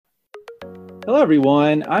Hello,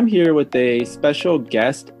 everyone. I'm here with a special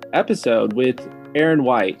guest episode with Aaron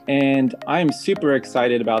White, and I'm super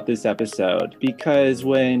excited about this episode because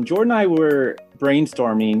when Jordan and I were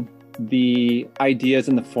brainstorming the ideas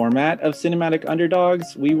and the format of Cinematic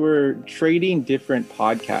Underdogs, we were trading different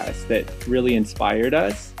podcasts that really inspired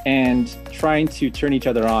us and trying to turn each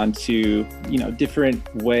other on to,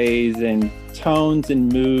 different ways and tones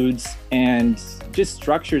and moods and just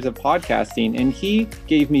structures of podcasting. And he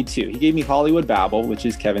gave me two. He gave me Hollywood Babble, which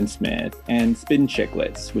is Kevin Smith, and Spin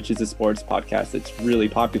Chicklets, which is a sports podcast that's really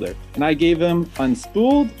popular. And I gave him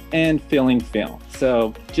Unspooled and Feeling Film.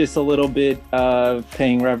 So just a little bit of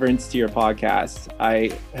paying reverence to your podcast.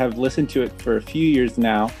 I have listened to it for a few years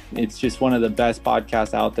now. It's just one of the best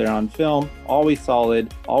podcasts out there on film. Always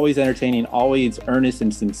solid, always entertaining, always earnest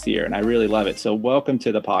and sincere. And I really love it. So welcome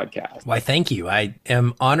to the podcast. Why, thank you. I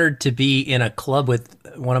am honored to be in a club with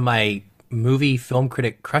one of my movie film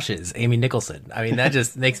critic crushes, Amy Nicholson. I mean, that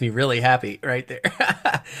just makes me really happy right there.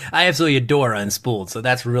 I absolutely adore Unspooled, so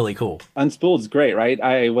that's really cool. Unspooled is great, right?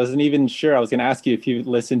 I wasn't even sure. I was going to ask you if you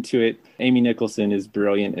listened to it. Amy Nicholson is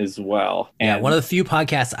brilliant as well. And yeah, one of the few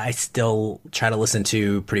podcasts I still try to listen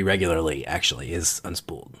to pretty regularly, actually, is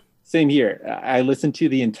Unspooled. Same here. I listened to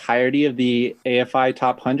the entirety of the AFI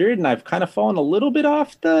Top 100, and I've kind of fallen a little bit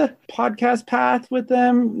off the podcast path with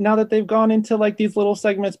them now that they've gone into like these little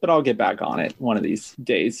segments, but I'll get back on it one of these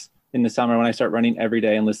days in the summer when I start running every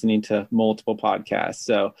day and listening to multiple podcasts.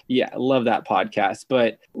 So yeah, I love that podcast.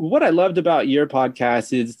 But what I loved about your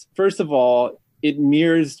podcast is, first of all, it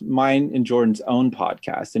mirrors mine and Jordan's own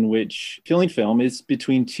podcast, in which Feeling Film is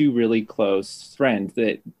between two really close friends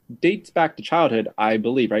that dates back to childhood, I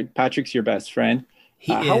believe, right? Patrick's your best friend.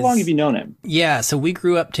 How long have you known him? Yeah, so we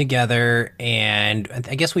grew up together, and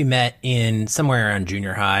I guess we met in somewhere around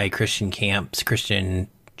junior high, Christian camps, Christian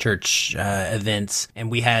church events, and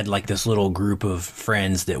we had like this little group of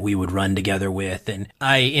friends that we would run together with. And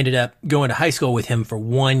I ended up going to high school with him for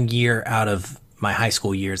 1 year out of my high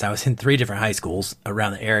school years. I was in 3 different high schools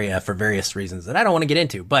around the area for various reasons that I don't want to get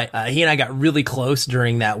into, but he and I got really close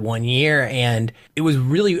during that 1 year, and it was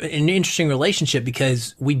really an interesting relationship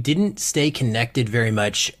because we didn't stay connected very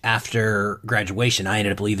much after graduation. I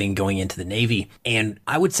ended up leaving, going into the Navy, and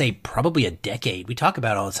I would say probably a decade. We talk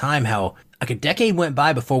about all the time how like a decade went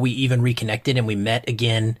by before we even reconnected, and we met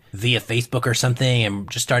again via Facebook or something and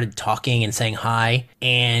just started talking and saying hi,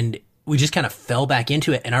 and we just kind of fell back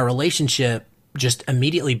into it, and our relationship just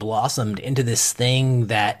immediately blossomed into this thing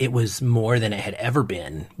that it was more than it had ever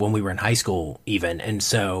been when we were in high school even. And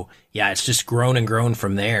so, yeah, it's just grown and grown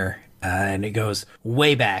from there. And it goes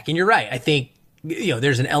way back. And you're right. I think,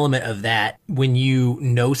 there's an element of that when you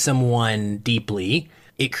know someone deeply,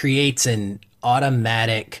 it creates an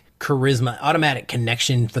automatic charisma, automatic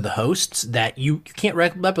connection for the hosts that you can't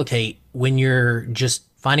replicate when you're just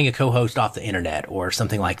finding a co-host off the internet or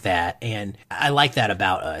something like that. And I like that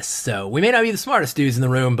about us. So we may not be the smartest dudes in the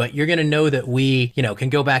room, but you're going to know that we, can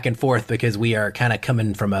go back and forth because we are kind of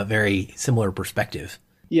coming from a very similar perspective.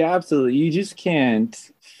 Yeah, absolutely. You just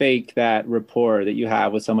can't fake that rapport that you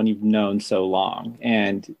have with someone you've known so long.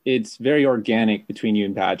 And it's very organic between you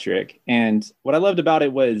and Patrick. And what I loved about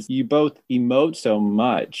it was you both emote so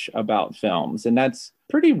much about films. And that's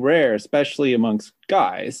pretty rare, especially amongst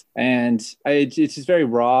guys. And it's just very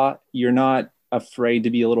raw. You're not afraid to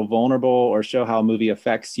be a little vulnerable or show how a movie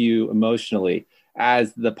affects you emotionally,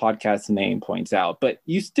 as the podcast name points out. But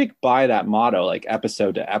you stick by that motto, like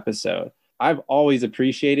episode to episode. I've always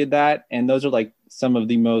appreciated that. And those are like some of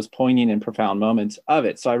the most poignant and profound moments of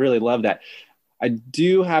it. So I really love that. I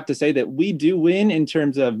do have to say that we do win in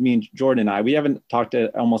terms of me and Jordan and I. We haven't talked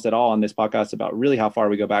almost at all on this podcast about really how far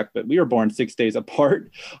we go back, but we were born 6 days apart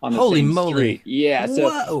on the Holy same moly. street. Yeah. So,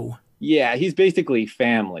 whoa. Yeah, he's basically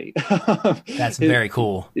family. That's very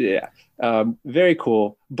cool. Yeah. Very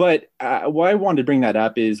cool. But why I wanted to bring that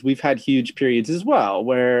up is we've had huge periods as well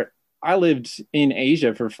where I lived in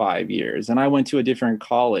Asia for 5 years and I went to a different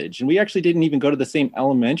college, and we actually didn't even go to the same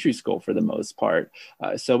elementary school for the most part.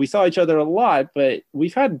 So we saw each other a lot, but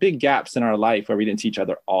we've had big gaps in our life where we didn't see each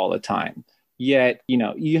other all the time. Yet,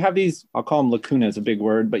 you have these, I'll call them lacunas, a big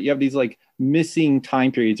word, but you have these like missing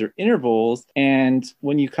time periods or intervals. And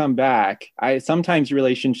when you come back, sometimes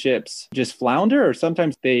relationships just flounder, or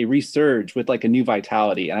sometimes they resurge with like a new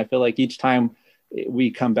vitality. And I feel like each time we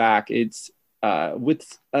come back, it's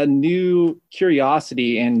with a new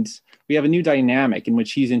curiosity, and we have a new dynamic in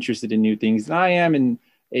which he's interested in new things than I am, and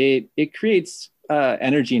it creates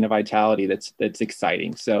energy and a vitality that's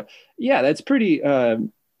exciting. So yeah, that's pretty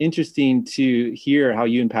interesting to hear how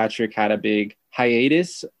you and Patrick had a big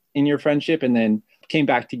hiatus in your friendship and then came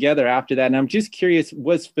back together after that. And I'm just curious,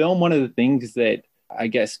 was film one of the things that I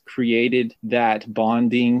guess created that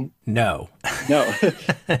bonding? No. No.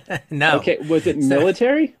 No. Okay. Was it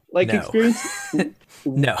military No. experience?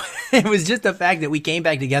 No, it was just the fact that we came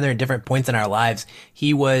back together at different points in our lives.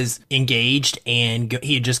 He was engaged and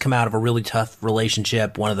he had just come out of a really tough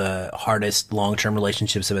relationship, one of the hardest long-term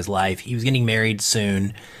relationships of his life. He was getting married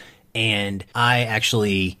soon. And I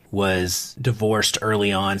actually was divorced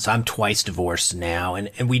early on. So I'm twice divorced now.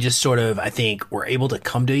 And we just sort of, I think, were able to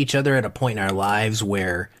come to each other at a point in our lives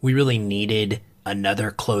where we really needed another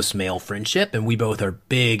close male friendship. And we both are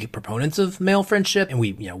big proponents of male friendship. And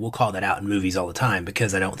we'll call that out in movies all the time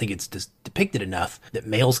because I don't think it's just depicted enough that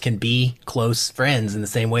males can be close friends in the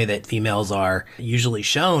same way that females are usually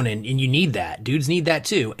shown. And you need that. Dudes need that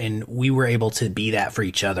too. And we were able to be that for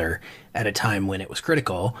each other at a time when it was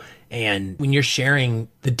critical. And when you're sharing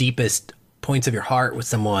the deepest points of your heart with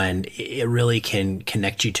someone, it really can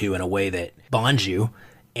connect you to in a way that bonds you.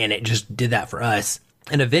 And it just did that for us.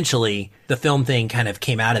 And eventually, the film thing kind of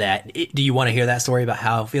came out of that. Do you want to hear that story about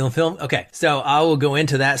how film? Okay, so I will go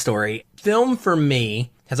into that story. Film for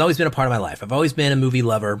me has always been a part of my life. I've always been a movie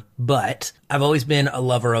lover, but I've always been a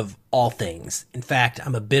lover of all things. In fact,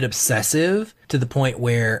 I'm a bit obsessive to the point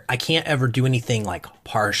where I can't ever do anything like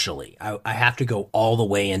partially. I have to go all the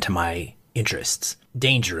way into my interests.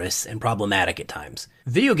 Dangerous and problematic at times.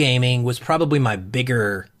 Video gaming was probably my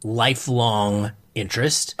bigger lifelong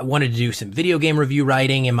interest. I wanted to do some video game review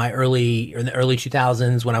writing in the early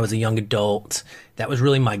 2000s when I was a young adult. That was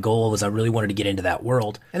really my goal, was I really wanted to get into that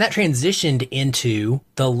world. And that transitioned into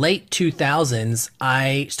the late 2000s.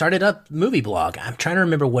 I started a movie blog. I'm trying to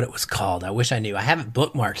remember what it was called. I wish I knew. I have it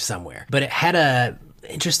bookmarked somewhere, but it had a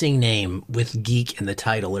interesting name with geek in the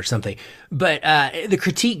title or something. But the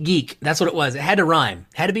Critique Geek, that's what it was. It had to rhyme.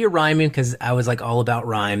 It had to be a rhyming because I was like all about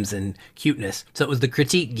rhymes and cuteness. So it was the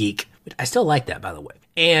Critique Geek. I still like that, by the way.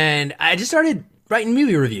 And I just started writing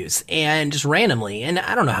movie reviews and just randomly. And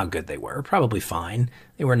I don't know how good they were. Probably fine.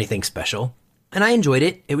 They weren't anything special. And I enjoyed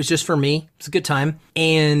it. It was just for me. It was a good time.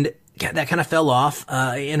 And that kind of fell off.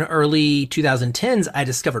 In early 2010s, I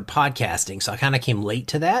discovered podcasting. So I kind of came late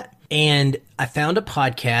to that. And I found a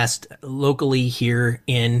podcast locally here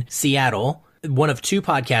in Seattle, one of two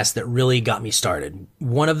podcasts that really got me started.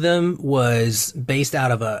 One of them was based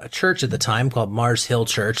out of a church at the time called Mars Hill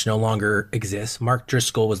Church, no longer exists. Mark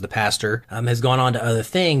Driscoll was the pastor, has gone on to other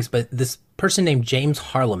things, but this person named James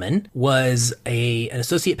Harleman was an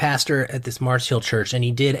associate pastor at this Mars Hill Church, and he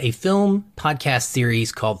did a film podcast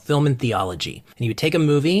series called Film and Theology. And he would take a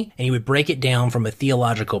movie and he would break it down from a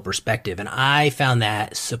theological perspective. And I found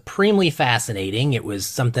that supremely fascinating. It was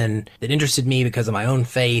something that interested me because of my own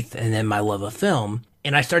faith and then my love of film.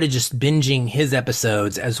 And I started just binging his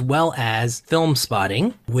episodes as well as Film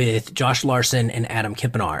Spotting with Josh Larson and Adam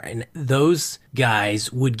Kempenaar. And those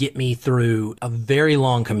guys would get me through a very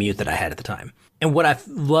long commute that I had at the time. And what I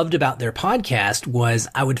loved about their podcast was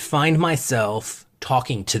I would find myself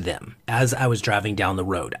talking to them as I was driving down the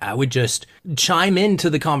road. I would just chime into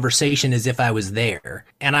the conversation as if I was there.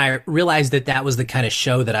 And I realized that that was the kind of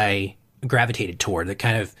show that I gravitated toward, the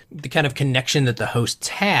kind of connection that the hosts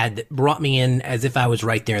had that brought me in as if I was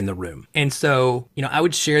right there in the room. And so, I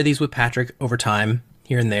would share these with Patrick over time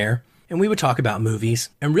here and there, and we would talk about movies.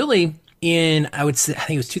 And really I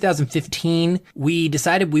think it was 2015, we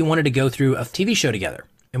decided we wanted to go through a TV show together.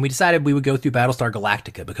 And we decided we would go through Battlestar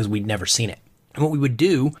Galactica because we'd never seen it. And what we would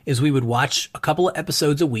do is we would watch a couple of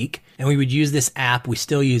episodes a week, and we would use this app, we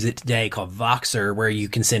still use it today, called Voxer, where you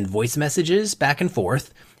can send voice messages back and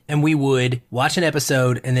forth. And we would watch an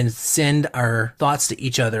episode and then send our thoughts to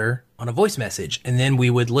each other on a voice message. And then we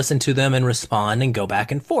would listen to them and respond and go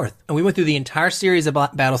back and forth. And we went through the entire series of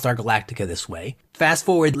Battlestar Galactica this way. Fast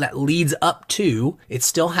forward, that leads up to, it's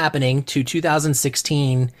still happening, to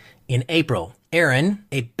 2016 in April. Aaron,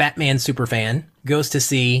 a Batman superfan, goes to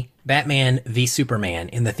see Batman v Superman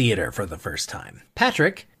in the theater for the first time.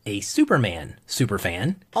 Patrick, a Superman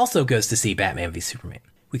superfan, also goes to see Batman v Superman.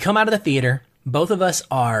 We come out of the theater. Both of us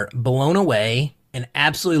are blown away and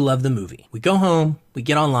absolutely love the movie. We go home, we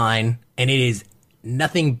get online, and it is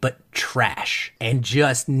nothing but trash and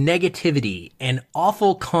just negativity and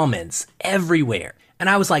awful comments everywhere. And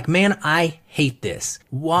I was like, man, I hate this.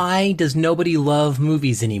 Why does nobody love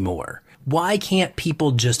movies anymore? Why can't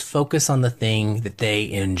people just focus on the thing that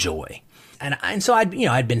they enjoy? And so I'd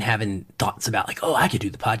been having thoughts about like, oh, I could do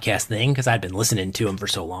the podcast thing because I'd been listening to him for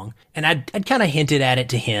so long. And I'd kind of hinted at it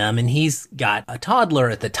to him, and he's got a toddler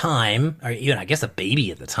at the time, or even I guess a baby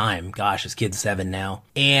at the time. Gosh, his kid's 7 now.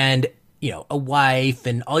 And a wife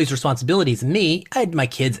and all these responsibilities. And me, I had my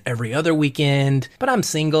kids every other weekend, but I'm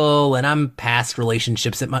single and I'm past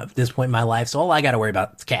relationships at this point in my life. So all I got to worry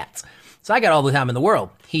about is cats. So I got all the time in the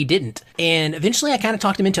world. He didn't. And eventually I kind of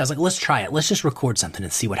talked him into it. I was like, let's try it. Let's just record something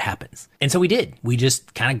and see what happens. And so we did. We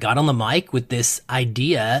just kind of got on the mic with this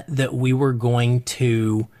idea that we were going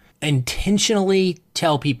to intentionally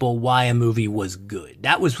tell people why a movie was good.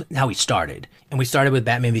 That was how we started. And we started with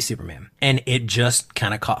Batman v Superman. And it just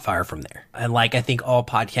kind of caught fire from there. And like I think all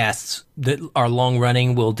podcasts that are long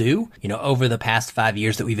running will do, over the past 5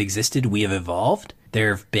 years that we've existed, we have evolved.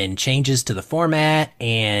 There have been changes to the format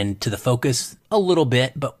and to the focus a little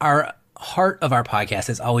bit, but our heart of our podcast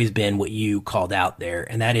has always been what you called out there.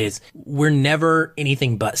 And that is, we're never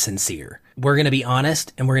anything but sincere. We're going to be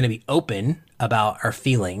honest and we're going to be open about our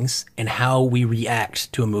feelings and how we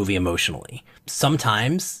react to a movie emotionally.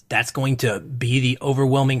 Sometimes that's going to be the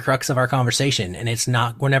overwhelming crux of our conversation. And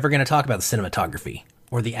we're never going to talk about the cinematography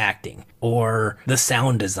or the acting or the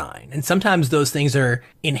sound design. And sometimes those things are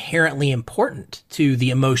inherently important to the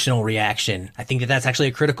emotional reaction. I think that that's actually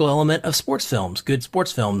a critical element of sports films, good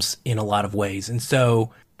sports films in a lot of ways. And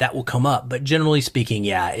so that will come up. But generally speaking,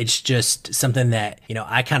 yeah, it's just something that,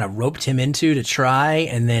 I kind of roped him into to try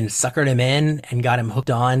and then suckered him in and got him hooked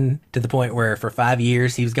on to the point where for 5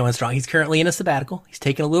 years he was going strong. He's currently in a sabbatical. He's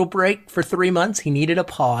taking a little break for 3 months. He needed a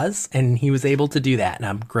pause and he was able to do that. And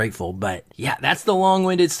I'm grateful. But yeah, that's the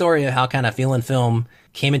long-winded story of how kind of Feelin' Film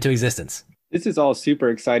came into existence. This is all super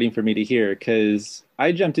exciting for me to hear because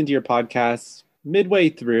I jumped into your podcast midway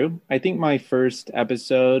through. I think my first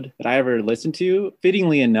episode that I ever listened to,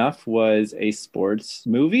 fittingly enough, was a sports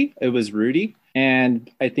movie. It was Rudy. And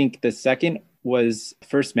I think the second was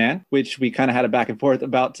First Man, which we kind of had a back and forth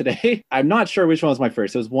about today. I'm not sure which one was my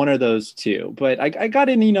first. It was one of those two. But I got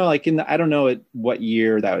in, like in the, I don't know what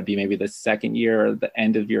year that would be, maybe the second year or the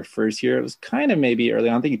end of your first year. It was kind of maybe early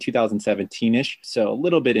on, I think 2017-ish. So a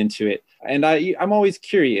little bit into it. And I'm always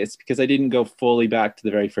curious because I didn't go fully back to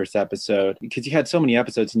the very first episode because you had so many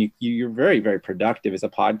episodes and you're very, very productive as a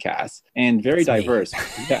podcast and very diverse.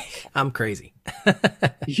 Yeah. I'm crazy.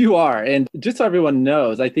 You are. And just so everyone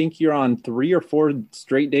knows, I think you're on 3 or 4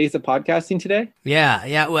 straight days of podcasting today.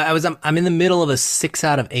 Yeah. Well, I'm in the middle of a 6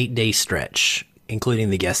 out of 8 day stretch,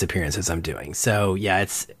 including the guest appearances I'm doing. So yeah,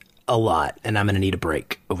 it's a lot and I'm going to need a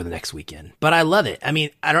break over the next weekend, but I love it. I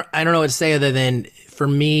mean, I don't know what to say other than for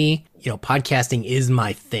me, podcasting is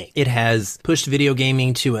my thing. It has pushed video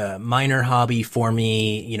gaming to a minor hobby for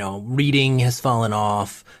me. Reading has fallen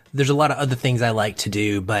off. There's a lot of other things I like to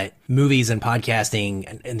do, but movies and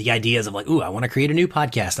podcasting and the ideas of like, I want to create a new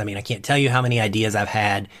podcast. I mean, I can't tell you how many ideas I've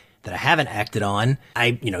had that I haven't acted on.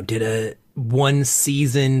 I, did a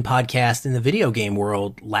 1-season podcast in the video game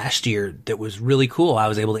world last year that was really cool. I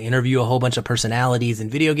was able to interview a whole bunch of personalities in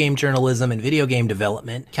video game journalism and video game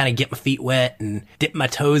development, kind of get my feet wet and dip my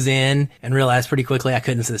toes in and realize pretty quickly I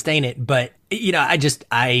couldn't sustain it. But,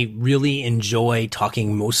 I really enjoy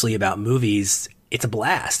talking mostly about movies. It's a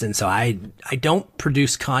blast. And so I don't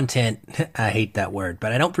produce content. I hate that word,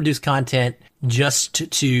 but I don't produce content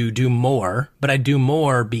just to do more, but I do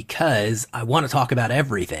more because I want to talk about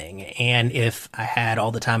everything. And if I had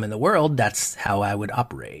all the time in the world, that's how I would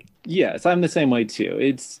operate. Yes, I'm the same way too.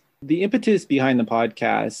 It's the impetus behind the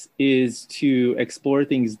podcast is to explore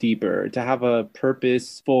things deeper, to have a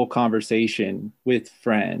purposeful conversation with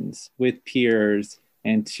friends, with peers,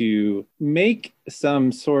 and to make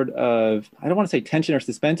some sort of, I don't want to say tension or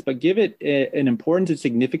suspense, but give it an importance and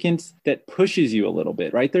significance that pushes you a little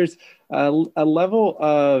bit, right? There's a level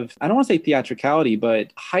of, I don't want to say theatricality,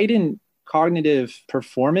 but heightened cognitive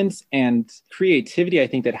performance and creativity, I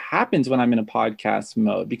think, that happens when I'm in a podcast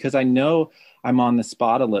mode because I know I'm on the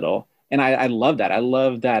spot a little. And I love that. I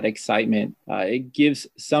love that excitement. It gives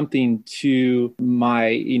something to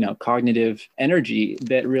my, cognitive energy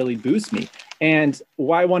that really boosts me. And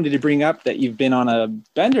why I wanted to bring up that you've been on a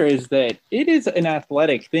bender is that it is an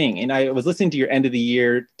athletic thing. And I was listening to your end of the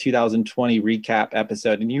year 2020 recap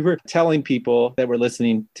episode, and you were telling people that were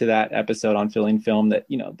listening to that episode on Feelin' Film that,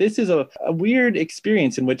 this is a weird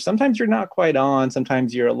experience in which sometimes you're not quite on,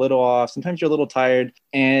 sometimes you're a little off, sometimes you're a little tired.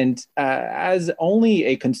 And as only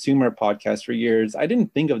a consumer podcast for years, I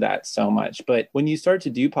didn't think of that so much. But when you start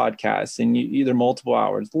to do podcasts and they're multiple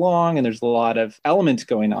hours long and there's a lot of elements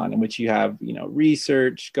going on in which you have,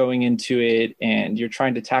 research going into it and you're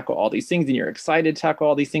trying to tackle all these things and you're excited to tackle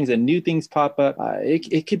all these things and new things pop up,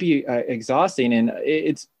 it could be exhausting. And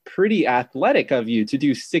it's pretty athletic of you to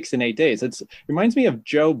do 6 and 8 days. It reminds me of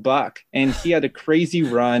Joe Buck, and he had a crazy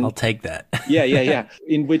run. I'll take that. Yeah.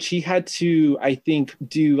 In which he had to, I think,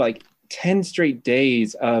 do like 10 straight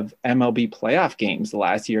days of MLB playoff games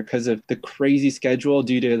last year because of the crazy schedule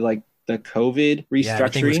due to like the COVID restructuring. Yeah,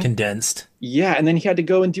 everything was condensed. Yeah, and then he had to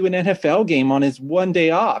go and do an NFL game on his one day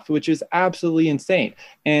off, which is absolutely insane.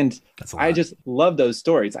 And I just love those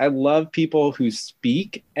stories. I love people who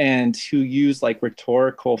speak and who use like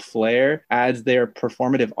rhetorical flair as their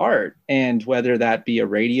performative art. And whether that be a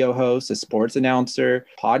radio host, a sports announcer,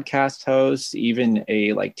 podcast host, even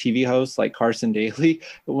a like TV host like Carson Daly.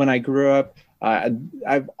 When I grew up,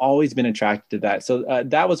 I've always been attracted to that. So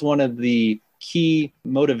that was one of the key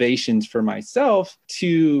motivations for myself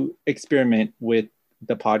to experiment with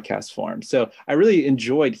the podcast form. So I really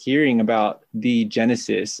enjoyed hearing about the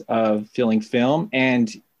genesis of Feeling Film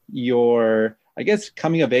and your, I guess,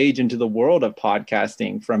 coming of age into the world of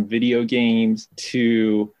podcasting, from video games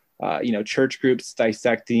to church groups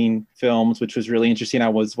dissecting films, which was really interesting. I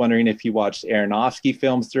was wondering if you watched Aronofsky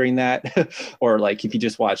films during that, or like if you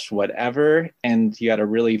just watched whatever, and you had a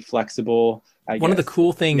really flexible. One of the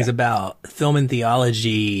cool things about Film and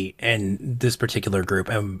Theology and this particular group,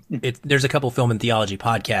 there's a couple Film and Theology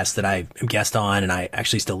podcasts that I am guest on and I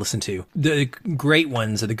actually still listen to. The great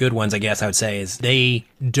ones, or the good ones, I guess I would say, is they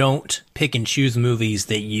don't pick and choose movies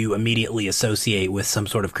that you immediately associate with some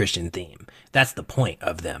sort of Christian theme. That's the point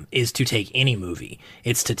of them, is to take any movie.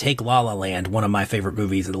 It's to take La La Land, one of my favorite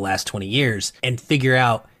movies of the last 20 years, and figure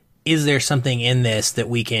out, is there something in this that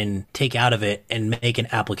we can take out of it and make an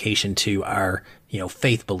application to our,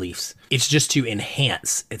 faith beliefs? It's just to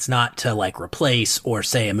enhance. It's not to like replace or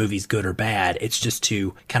say a movie's good or bad. It's just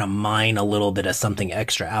to kind of mine a little bit of something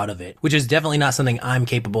extra out of it, which is definitely not something I'm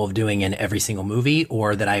capable of doing in every single movie,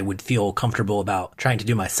 or that I would feel comfortable about trying to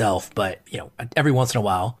do myself. But, every once in a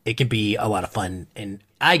while, it can be a lot of fun. And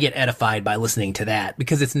I get edified by listening to that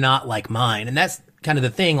because it's not like mine. And that's kind of the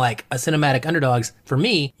thing, like a Cinematic Underdogs, for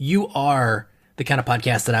me, you are the kind of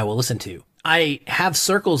podcast that I will listen to. I have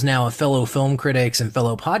circles now of fellow film critics and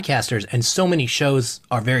fellow podcasters, and so many shows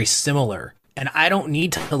are very similar. And I don't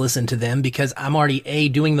need to listen to them because I'm already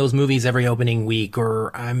doing those movies every opening week,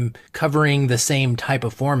 or I'm covering the same type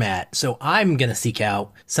of format. So I'm going to seek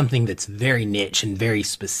out something that's very niche and very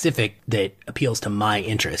specific that appeals to my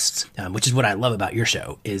interests, which is what I love about your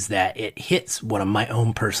show, is that it hits one of my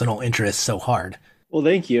own personal interests so hard. Well,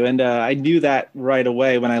 thank you. And I knew that right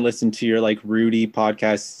away when I listened to your like Rudy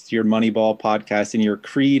podcast, your Moneyball podcast, and your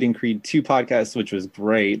Creed and Creed 2 podcast, which was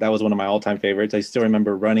great. That was one of my all-time favorites. I still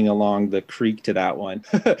remember running along the creek to that one.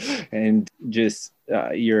 And just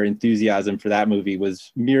your enthusiasm for that movie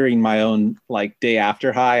was mirroring my own like day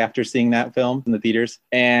after high after seeing that film in the theaters.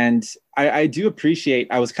 And I do appreciate,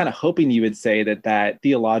 I was kind of hoping you would say that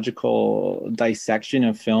theological dissection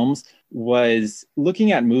of films was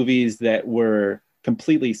looking at movies that were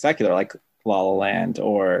completely secular, like La La Land,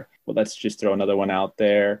 or, well, let's just throw another one out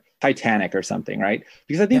there, Titanic or something, right?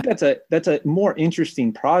 Because I think that's a more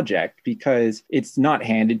interesting project because it's not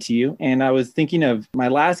handed to you. And I was thinking of my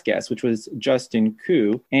last guest, which was Justin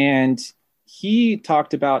Koo, and he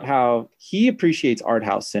talked about how he appreciates art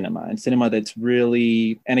house cinema and cinema that's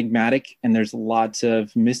really enigmatic, and there's lots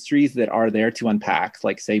of mysteries that are there to unpack,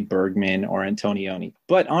 like say Bergman or Antonioni.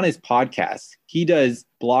 But on his podcast, he does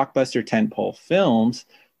blockbuster tentpole films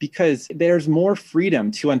because there's more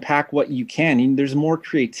freedom to unpack what you can. And there's more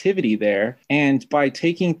creativity there. And by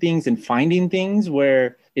taking things and finding things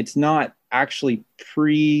where it's not actually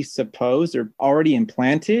presupposed or already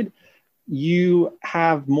implanted, you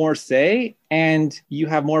have more say and you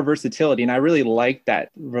have more versatility. And I really like that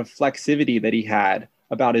reflexivity that he had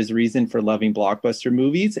about his reason for loving blockbuster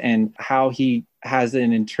movies and how he has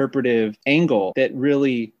an interpretive angle that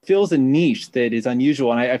really fills a niche that is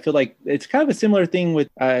unusual. And I feel like it's kind of a similar thing with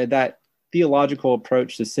that theological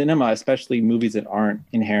approach to cinema, especially movies that aren't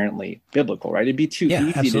inherently biblical, right? It'd be too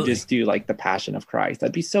easy to just do like The Passion of Christ.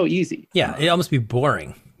 That'd be so easy. Yeah, it'd almost be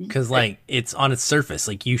boring. Because, like, it's on its surface.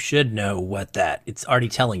 Like, you should know what it's already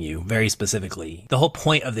telling you very specifically. The whole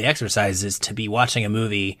point of the exercise is to be watching a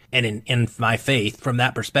movie, and in my faith, from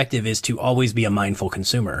that perspective, is to always be a mindful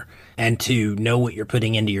consumer and to know what you're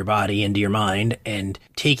putting into your body, into your mind, and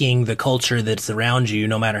taking the culture that's around you,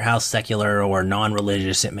 no matter how secular or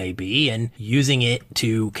non-religious it may be, and using it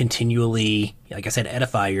to continually, like I said,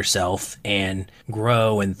 edify yourself and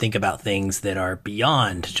grow and think about things that are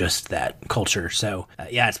beyond just that culture. So,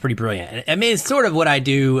 yeah, it's pretty brilliant. I mean, it's sort of what I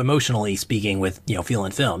do emotionally speaking with,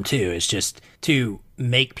 Feeling Film too, is just to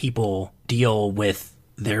make people deal with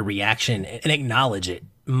their reaction and acknowledge it.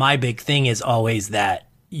 My big thing is always that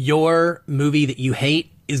your movie that you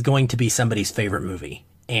hate is going to be somebody's favorite movie.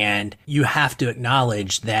 And you have to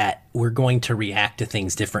acknowledge that we're going to react to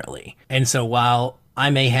things differently. And so while I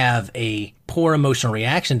may have a poor emotional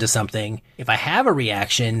reaction to something. If I have a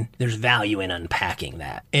reaction, there's value in unpacking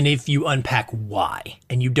that. And if you unpack why,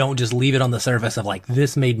 and you don't just leave it on the surface of like,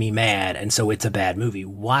 this made me mad, and so it's a bad movie.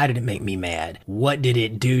 Why did it make me mad? What did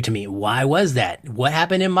it do to me? Why was that? What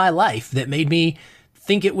happened in my life that made me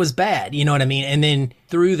think it was bad? You know what I mean? And then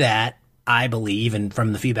through that, I believe, and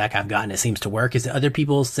from the feedback I've gotten, it seems to work, is that other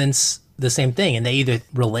people sense the same thing, and they either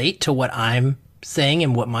relate to what I'm saying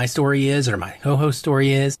and what my story is or my co-host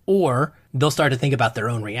story is, or they'll start to think about their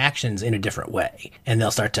own reactions in a different way, and they'll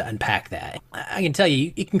start to unpack that. I can tell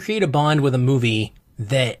you, you can create a bond with a movie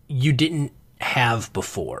that you didn't have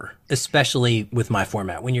before, especially with my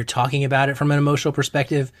format. When you're talking about it from an emotional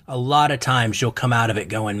perspective, a lot of times you'll come out of it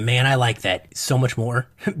going, man, I like that so much more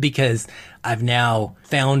because I've now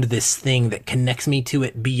found this thing that connects me to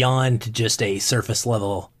it beyond just a surface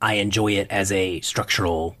level. I enjoy it as a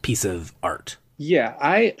structural piece of art. Yeah,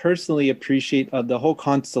 I personally appreciate the whole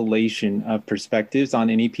constellation of perspectives on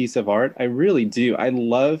any piece of art. I really do. I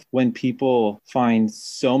love when people find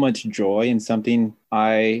so much joy in something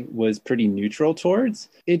I was pretty neutral towards.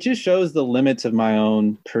 It just shows the limits of my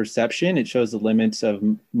own perception. It shows the limits of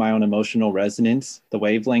my own emotional resonance, the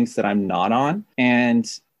wavelengths that I'm not on.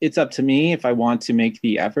 And it's up to me if I want to make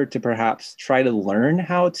the effort to perhaps try to learn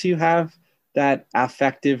how to have that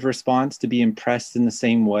affective response, to be impressed in the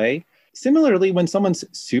same way. Similarly, when someone's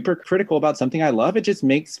super critical about something I love, it just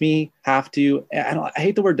makes me have to, I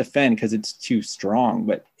hate the word defend because it's too strong,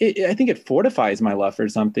 but I think it fortifies my love for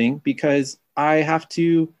something because I have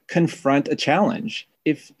to confront a challenge.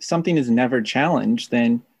 If something is never challenged,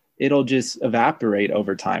 then it'll just evaporate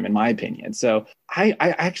over time, in my opinion. So I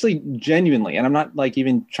actually genuinely, and I'm not like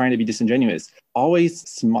even trying to be disingenuous, always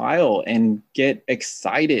smile and get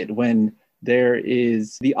excited when there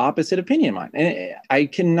is the opposite opinion of mine. And I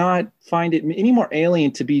cannot find it any more alien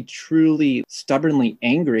to be truly stubbornly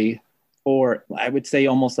angry, or I would say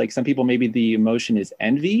almost like some people, maybe the emotion is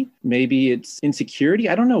envy, maybe it's insecurity.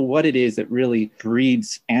 I don't know what it is that really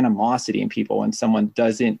breeds animosity in people when someone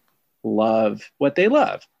doesn't love what they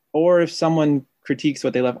love, or if someone critiques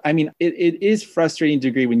what they love. I mean, it is frustrating to a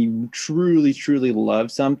degree when you truly, truly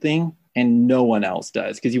love something and no one else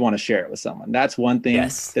does because you want to share it with someone. That's one thing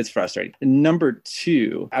that's frustrating. And number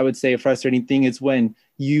two, I would say a frustrating thing is when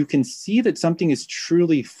you can see that something is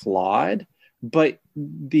truly flawed, but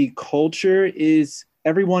the culture is,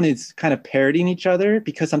 everyone is kind of parodying each other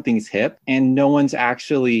because something's hip and no one's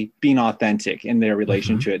actually being authentic in their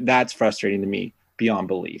relation to it. That's frustrating to me beyond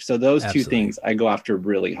belief. So those two things I go after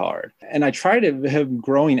really hard. And I try to have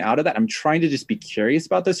growing out of that. I'm trying to just be curious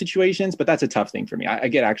about those situations, but that's a tough thing for me. I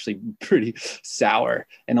get actually pretty sour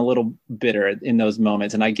and a little bitter in those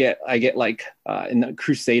moments. And I get like in the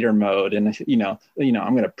crusader mode and, I'm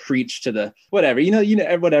going to preach to the whatever,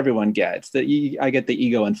 what everyone gets, I get the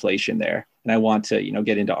ego inflation there. And I want to,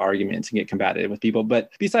 get into arguments and get combative with people.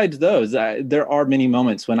 But besides those, there are many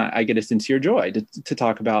moments when I get a sincere joy to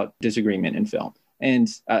talk about disagreement in film. And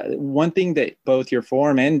one thing that both your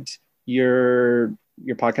forum and your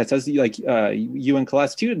podcast does, like you and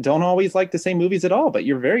Celeste too, don't always like the same movies at all, but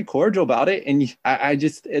you're very cordial about it. And I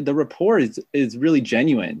just, the rapport is really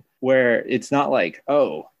genuine, where it's not like,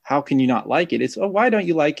 oh, how can you not like it? It's, oh, why don't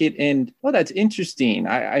you like it? And, oh, that's interesting.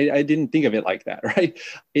 I didn't think of it like that, right?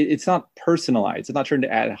 It's not personalized. It's not turned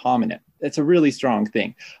to ad hominem. It's a really strong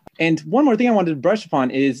thing. And one more thing I wanted to brush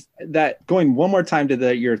upon is that, going one more time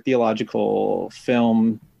to your theological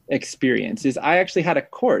film experience, is I actually had a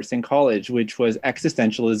course in college, which was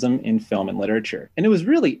existentialism in film and literature. And it was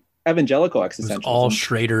really evangelical existentialism. It was all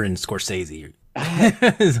Schrader and Scorsese.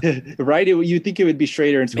 Right? You'd think it would be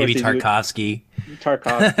Schrader and Scorsese. Maybe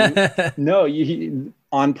Tarkovsky. No,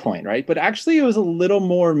 on point, right? But actually, it was a little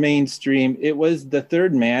more mainstream. It was The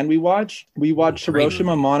Third Man we watched. We watched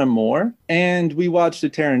Hiroshima Mon Amour, and we watched a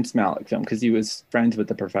Terrence Malick film because he was friends with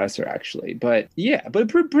the professor, actually. But yeah, but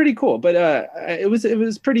pretty cool. But it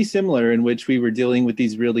was pretty similar, in which we were dealing with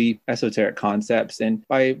these really esoteric concepts, and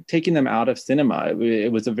by taking them out of cinema,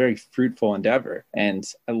 it was a very fruitful endeavor, and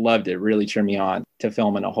I loved it. It really turned me on to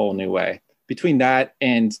film in a whole new way. Between that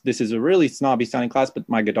and, this is a really snobby sounding class, but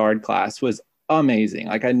my Godard class was amazing.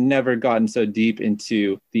 Like, I'd never gotten so deep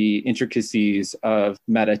into the intricacies of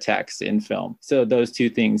meta text in film. So those two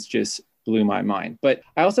things just blew my mind. But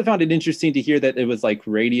I also found it interesting to hear that it was like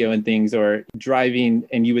radio and things, or driving,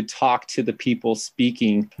 and you would talk to the people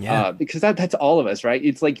speaking, because that's all of us, right?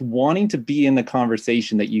 It's like wanting to be in the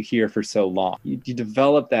conversation that you hear for so long. You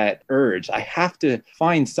develop that urge. I have to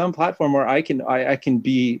find some platform where I can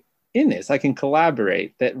be in this. I can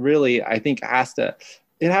collaborate. That really, I think,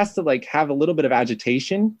 it has to like have a little bit of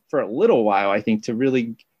agitation for a little while, I think, to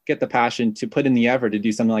really get the passion to put in the effort to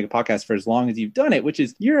do something like a podcast for as long as you've done it, which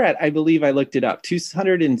is you're at, I believe I looked it up,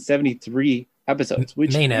 273 episodes,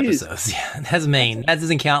 which main is, episodes. Yeah, that's main. That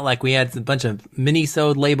doesn't count like we had a bunch of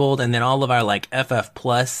mini-sode labeled and then all of our like FF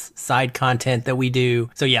plus side content that we do.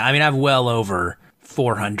 So yeah, I mean, I've well over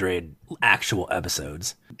 400 actual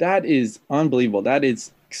episodes. That is unbelievable. That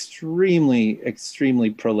is extremely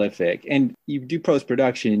prolific. And you do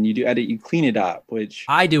post-production, you do edit, you clean it up, which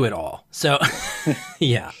I do it all. So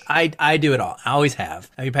yeah, I do it all. I always have.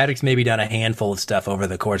 I mean, Patrick's maybe done a handful of stuff over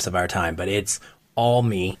the course of our time, but it's all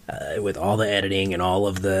me with all the editing and all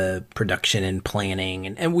of the production and planning.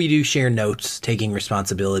 And we do share notes, taking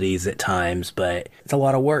responsibilities at times, but it's a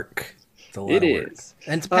lot of work. It's a lot of work.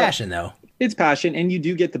 And it's passion though. It's passion, and you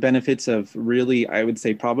do get the benefits of really, I would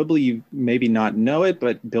say probably you maybe not know it,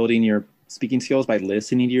 but building your speaking skills by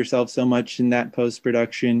listening to yourself so much in that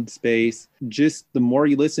post-production space. Just the more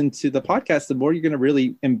you listen to the podcast, the more you're going to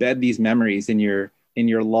really embed these memories in your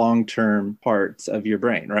long-term parts of your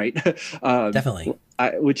brain, right? Definitely.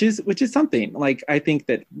 Which is something like, I think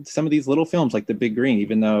that some of these little films like The Big Green,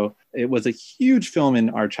 even though it was a huge film in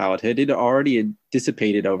our childhood, it already had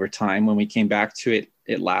dissipated over time when we came back to it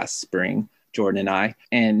last spring, Jordan and I,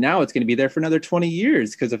 and now it's going to be there for another 20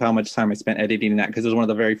 years because of how much time I spent editing that, because it was one of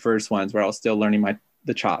the very first ones where I was still learning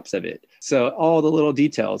the chops of it. So all the little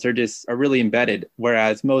details are really embedded,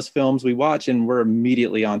 whereas most films we watch and we're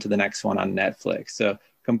immediately on to the next one on Netflix. So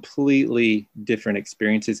completely different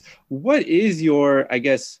experiences. What is your, I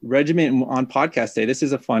guess, regimen on podcast day? This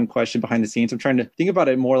is a fun question behind the scenes. I'm trying to think about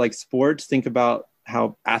it more like sports. Think about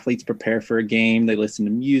how athletes prepare for a game. They listen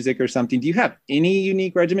to music or something. Do you have any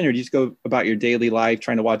unique regimen, or do you just go about your daily life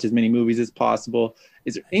trying to watch as many movies as possible?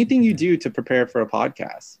 Is there anything you do to prepare for a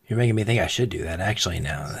podcast? You're making me think I should do that actually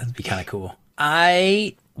now. That'd be kind of cool.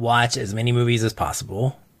 I watch as many movies as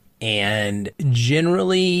possible. And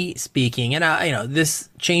generally speaking, and this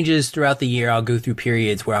changes throughout the year. I'll go through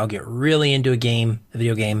periods where I'll get really into a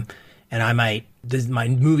video game, and my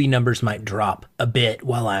movie numbers might drop a bit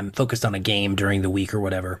while I'm focused on a game during the week or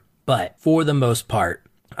whatever. But for the most part,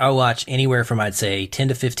 I'll watch anywhere from, I'd say, 10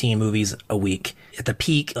 to 15 movies a week. At the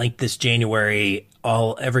peak, like this January,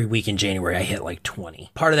 every week in January, I hit like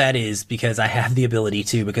 20. Part of that is because I have the ability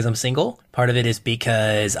to, because I'm single. Part of it is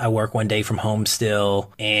because I work one day from home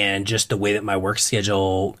still, and just the way that my work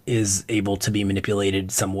schedule is able to be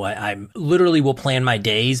manipulated somewhat. I literally will plan my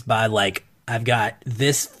days by like, I've got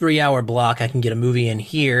this 3-hour block. I can get a movie in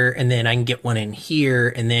here, and then I can get one in here.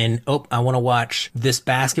 And then, I want to watch this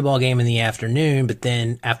basketball game in the afternoon. But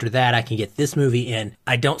then after that, I can get this movie in.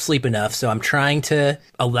 I don't sleep enough. So I'm trying to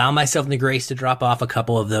allow myself the grace to drop off a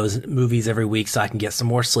couple of those movies every week so I can get some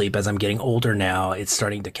more sleep. As I'm getting older now, it's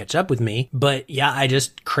starting to catch up with me. But yeah, I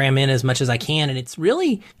just cram in as much as I can. And it's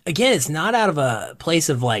really, again, it's not out of a place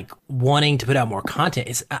of like wanting to put out more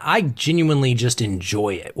content. I genuinely just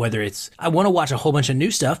enjoy it. Whether it's, I want to watch a whole bunch of new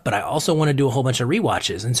stuff, but I also want to do a whole bunch of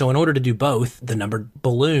rewatches. And so in order to do both, the number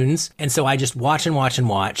balloons. And so I just watch and watch and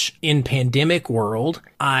watch. In pandemic world,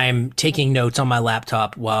 I'm taking notes on my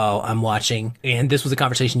laptop while I'm watching. And this was a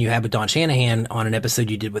conversation you had with Don Shanahan on an episode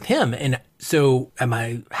you did with him. And so at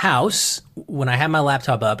my house, when I have my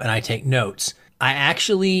laptop up and I take notes, I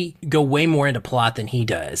actually go way more into plot than he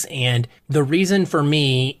does. And the reason for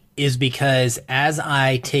me is because as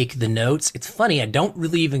I take the notes, it's funny, I don't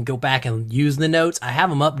really even go back and use the notes. I have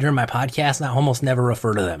them up during my podcast and I almost never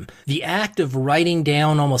refer to them. The act of writing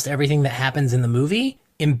down almost everything that happens in the movie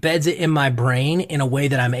embeds it in my brain in a way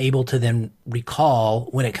that I'm able to then recall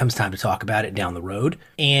when it comes time to talk about it down the road.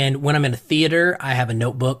 And when I'm in a theater, I have a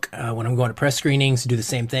notebook. When I'm going to press screenings, do the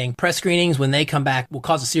same thing. Press screenings, when they come back, will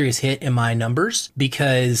cause a serious hit in my numbers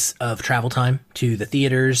because of travel time to the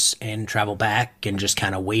theaters and travel back and just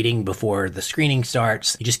kind of waiting before the screening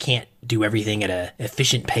starts. You just can't do everything at an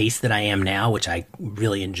efficient pace that I am now, which I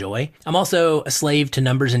really enjoy. I'm also a slave to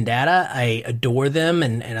numbers and data. I adore them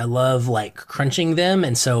and I love like crunching them.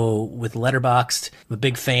 And so with Letterboxd, I'm a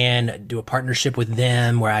big fan, do a partnership with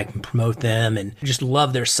them where I can promote them and just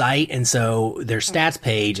love their site. And so their stats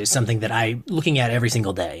page is something that I'm looking at every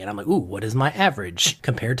single day. And I'm like, ooh, what is my average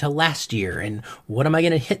compared to last year? And what am I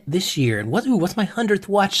going to hit this year? And what's my 100th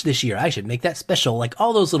watch this year? I should make that special. Like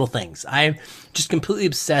all those little things. I'm just completely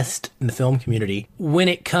obsessed in the film community. When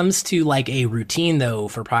it comes to like a routine though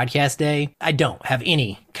for podcast day, I don't have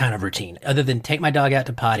any kind of routine other than take my dog out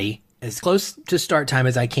to potty as close to start time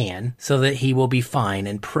as I can so that he will be fine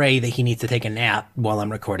and pray that he needs to take a nap while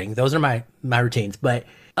I'm recording. Those are my routines. But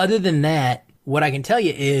other than that, what I can tell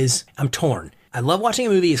you is I'm torn. I love watching a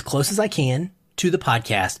movie as close as I can to the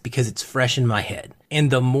podcast because it's fresh in my head. And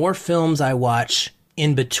the more films I watch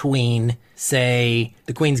in between, say,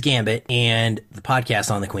 The Queen's Gambit and the podcast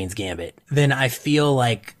on The Queen's Gambit, then I feel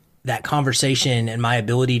like that conversation and my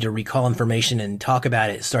ability to recall information and talk about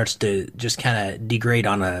it starts to just kind of degrade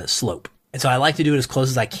on a slope. And so I like to do it as close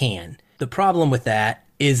as I can. The problem with that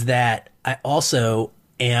is that I also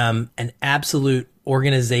am an absolute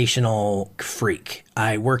organizational freak.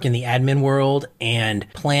 I work in the admin world, and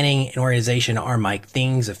planning and organization are my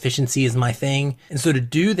things. Efficiency is my thing. And so to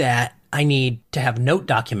do that, I need to have note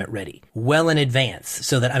document ready well in advance,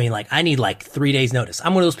 so that, I mean, like, I need like 3 days notice.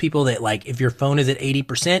 I'm one of those people that, like, if your phone is at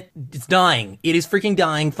 80%, it's dying. It is freaking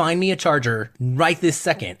dying. Find me a charger right this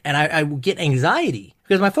second. And I get anxiety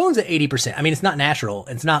because my phone's at 80%. I mean, it's not natural.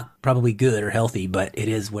 It's not probably good or healthy, but it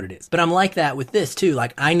is what it is. But I'm like that with this too.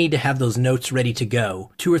 Like, I need to have those notes ready to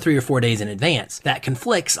go 2 or 3 or 4 days in advance. That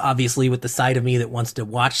conflicts, obviously, with the side of me that wants to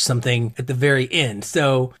watch something at the very end.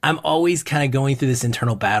 So I'm always kind of going through this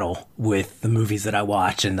internal battle with the movies that I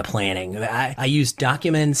watch and the planning. I use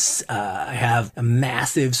documents. I have a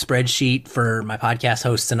massive spreadsheet for my podcast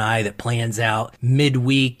hosts and I that plans out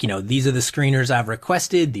midweek. You know, these are the screeners I've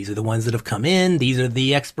requested. These are the ones that have come in. These are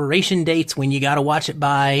the expiration dates when you got to watch it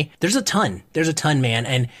by. There's a ton, man.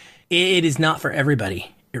 And it is not for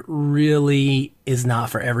everybody. It really is not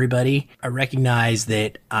for everybody. I recognize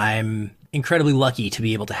that I'm incredibly lucky to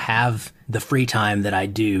be able to have the free time that I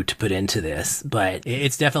do to put into this, but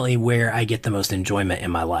it's definitely where I get the most enjoyment in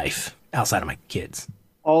my life outside of my kids.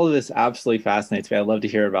 All of this absolutely fascinates me. I love to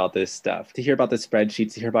hear about this stuff, to hear about the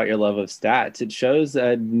spreadsheets, to hear about your love of stats. It shows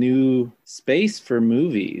a new space for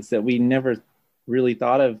movies that we never really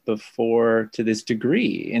thought of before to this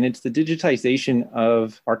degree. And it's the digitization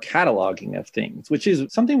of our cataloging of things, which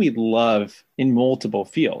is something we love in multiple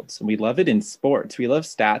fields. And we love it in sports. We love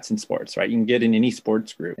stats in sports, right? You can get in any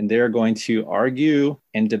sports group and they're going to argue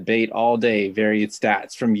and debate all day various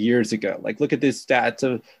stats from years ago. Like, look at this stats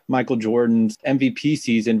of Michael Jordan's MVP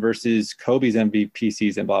season versus Kobe's MVP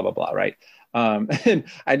season, blah, blah, blah, right? And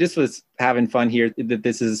I just was having fun here that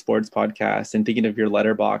this is a sports podcast and thinking of your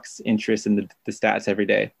letterbox interest in the stats every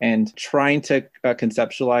day and trying to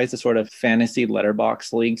conceptualize a sort of fantasy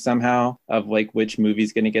letterbox league somehow of like which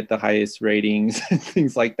movie's going to get the highest ratings and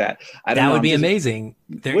things like that. That would be amazing.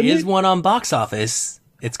 There is one on Box Office.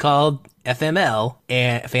 It's called FML,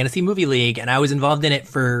 a Fantasy Movie League, and I was involved in it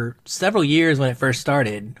for several years when it first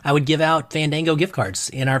started. I would give out Fandango gift cards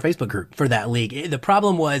in our Facebook group for that league. The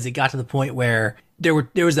problem was it got to the point where there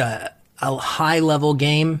was a high-level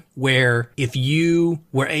game where if you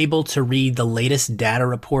were able to read the latest data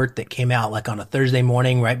report that came out like on a Thursday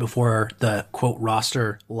morning right before the quote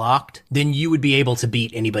roster locked, then you would be able to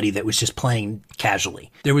beat anybody that was just playing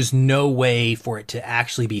casually. There was no way for it to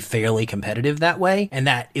actually be fairly competitive that way, and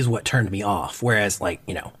that is what turned me off. Whereas, like,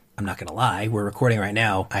 you know, I'm not going to lie, we're recording right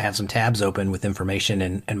now. I have some tabs open with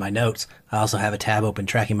information and my notes. I also have a tab open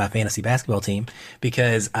tracking my fantasy basketball team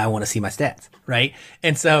because I want to see my stats, right?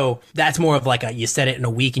 And so that's more of like you set it in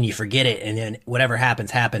a week and you forget it, and then whatever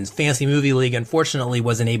happens, happens. Fantasy Movie League, unfortunately,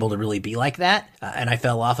 wasn't able to really be like that, and I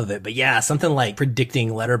fell off of it. But yeah, something like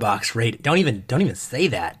predicting letterbox rate. Don't even say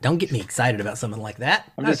that. Don't get me excited about something like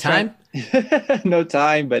that. I'm just time. No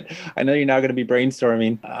time, but I know you're now going to be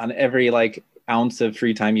brainstorming on every like ounce of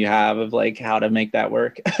free time you have of like how to make that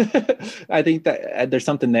work. I think that there's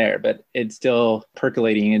something there, but it's still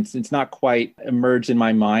percolating. It's not quite emerged in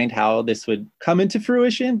my mind how this would come into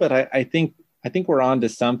fruition, but I think we're on to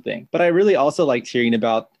something. But I really also liked hearing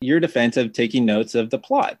about your defense of taking notes of the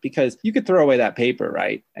plot, because you could throw away that paper,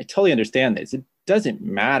 right? I totally understand this. It doesn't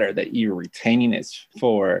matter that you're retaining this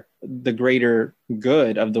for the greater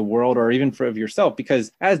good of the world or even of yourself,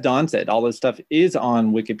 because as Don said, all this stuff is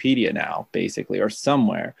on Wikipedia now, basically, or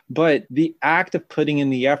somewhere. But the act of putting in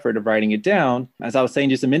the effort of writing it down, as I was saying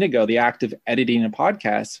just a minute ago, the act of editing a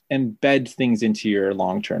podcast embeds things into your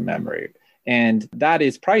long-term memory. And that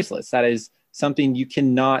is priceless. That is something you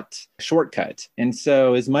cannot shortcut. And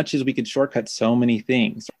so as much as we could shortcut so many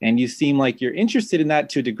things, and you seem like you're interested in that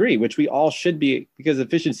to a degree, which we all should be, because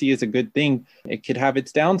efficiency is a good thing. It could have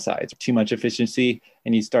its downsides. Too much efficiency,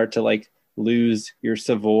 and you start to like lose your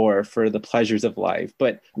savoir for the pleasures of life.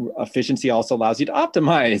 But efficiency also allows you to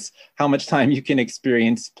optimize how much time you can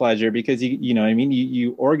experience pleasure, because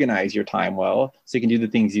you organize your time well, so you can do the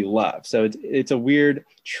things you love. So it's a weird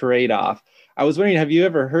trade-off. I was wondering, have you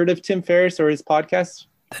ever heard of Tim Ferriss or his podcast?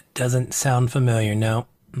 That doesn't sound familiar, no.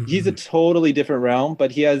 Mm-hmm. He's a totally different realm,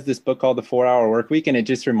 but he has this book called The 4-Hour Workweek, and it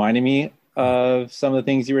just reminded me of some of the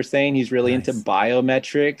things you were saying. He's really into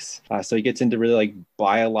biometrics. So he gets into really like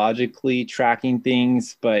biologically tracking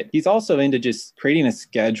things, but he's also into just creating a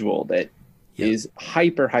schedule that is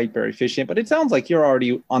hyper efficient, but it sounds like you're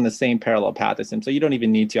already on the same parallel path as him, so you don't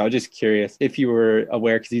even need to. I was just curious if you were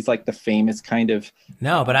aware, because he's like the famous kind of.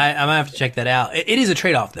 No, but I'm gonna have to check that out. It is a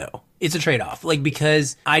trade-off, though. It's a trade-off, like,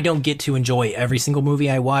 because I don't get to enjoy every single movie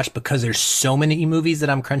I watch because there's so many movies that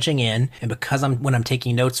I'm crunching in, and because when I'm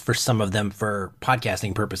taking notes for some of them for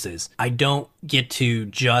podcasting purposes, I don't get to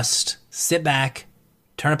just sit back,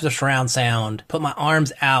 turn up the surround sound, put my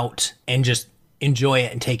arms out, and just enjoy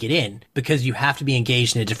it and take it in, because you have to be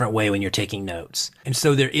engaged in a different way when you're taking notes. And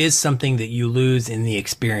so there is something that you lose in the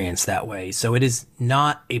experience that way. So it is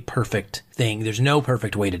not a perfect thing. There's no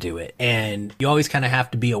perfect way to do it. And you always kind of have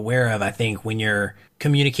to be aware of, I think, when you're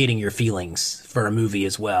communicating your feelings for a movie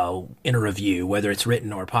as well in a review, whether it's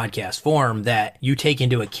written or podcast form, that you take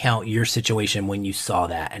into account your situation when you saw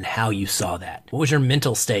that and how you saw that. What was your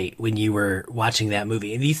mental state when you were watching that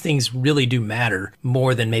movie? And these things really do matter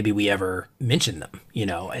more than maybe we ever mention them, you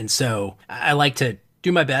know? And so I like to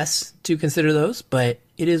do my best to consider those, but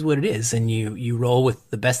it is what it is. And you roll with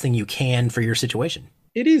the best thing you can for your situation.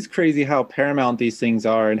 It is crazy how paramount these things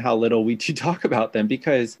are and how little we do talk about them,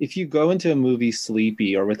 because if you go into a movie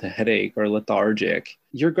sleepy or with a headache or lethargic,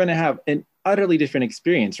 you're going to have an utterly different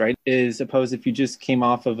experience, right? As opposed if you just came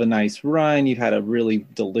off of a nice run, you've had a really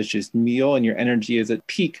delicious meal and your energy is at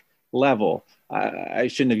peak level. I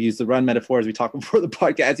shouldn't have used the run metaphor as we talked before the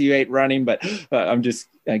podcast. You hate running, but I'm just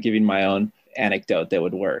giving my own anecdote that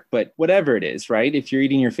would work. But whatever it is, right? If you're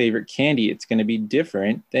eating your favorite candy, it's going to be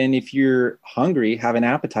different than if you're hungry, have an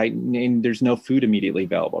appetite, and there's no food immediately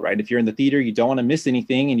available, right? If you're in the theater, you don't want to miss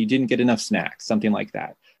anything and you didn't get enough snacks, something like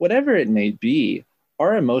that. Whatever it may be,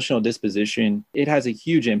 our emotional disposition, it has a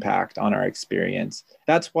huge impact on our experience.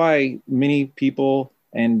 That's why many people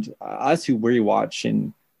and us who rewatch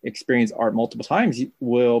and experience art multiple times, you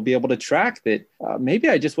will be able to track that maybe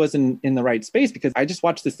I just wasn't in the right space because I just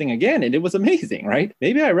watched this thing again and it was amazing, right?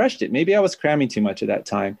 Maybe I rushed it. Maybe I was cramming too much at that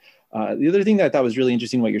time. The other thing that I thought was really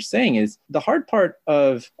interesting what you're saying is the hard part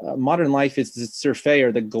of modern life is the surfeit,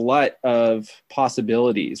 or the glut of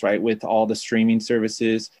possibilities, right? With all the streaming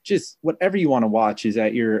services, just whatever you want to watch is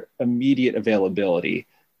at your immediate availability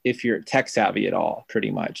if you're tech savvy at all, pretty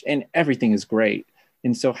much. And everything is great.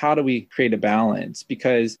 And so how do we create a balance?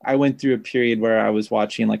 Because I went through a period where I was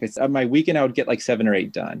watching, like I said, my weekend, I would get like 7 or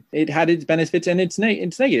 8 done. It had its benefits and its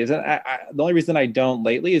negatives. The only reason I don't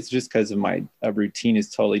lately is just because of my routine is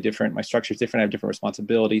totally different. My structure is different. I have different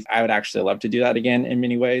responsibilities. I would actually love to do that again in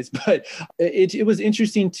many ways. But it was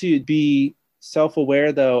interesting to be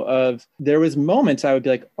self-aware though of there was moments I would be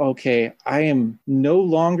like, okay, I am no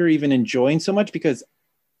longer even enjoying so much because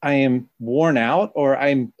I am worn out, or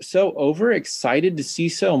I'm so overexcited to see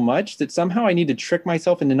so much that somehow I need to trick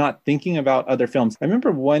myself into not thinking about other films. I remember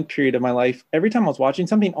one period of my life, every time I was watching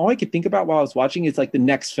something, all I could think about while I was watching is like the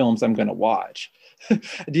next films I'm going to watch. Do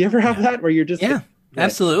you ever have that where you're just... Yeah.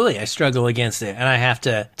 Absolutely. I struggle against it. And I have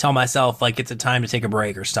to tell myself like it's a time to take a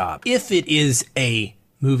break or stop. If it is a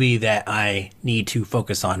movie that I need to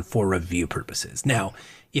focus on for review purposes. Now,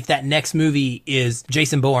 if that next movie is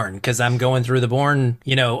Jason Bourne, because I'm going through the Bourne,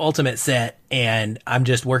 Ultimate set and I'm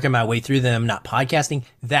just working my way through them, not podcasting,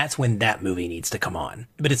 that's when that movie needs to come on.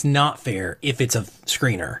 But it's not fair if it's a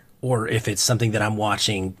screener or if it's something that I'm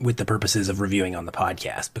watching with the purposes of reviewing on the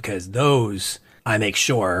podcast, because those I make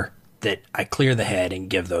sure that I clear the head and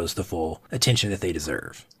give those the full attention that they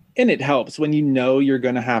deserve. And it helps when you know you're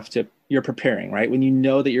going to have to, you're preparing, right? When you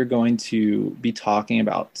know that you're going to be talking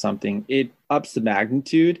about something, it ups the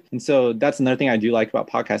magnitude. And so that's another thing I do like about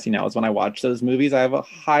podcasting now is when I watch those movies, I have a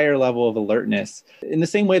higher level of alertness in the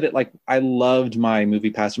same way that like I loved my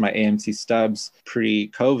movie pass or my AMC stubs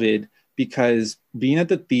pre-COVID, because being at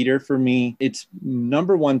the theater for me, its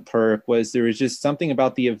number one perk was there was just something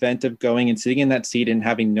about the event of going and sitting in that seat and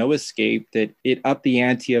having no escape that it upped the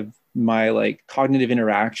ante of my like cognitive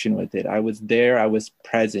interaction with it. I was there, I was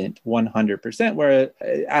present 100%, where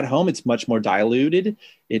at home it's much more diluted,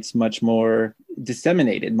 it's much more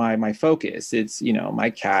disseminated, my focus. It's, my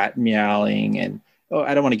cat meowing and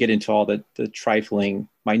I don't want to get into all the trifling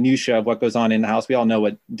minutia of what goes on in the house. We all know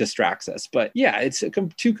what distracts us, but yeah, it's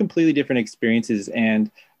two completely different experiences. And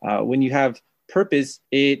when you have purpose,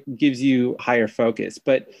 it gives you higher focus.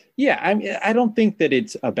 But yeah, I don't think that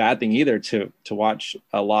it's a bad thing either to watch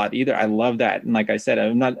a lot either. I love that. And like I said,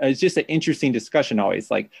 it's just an interesting discussion always,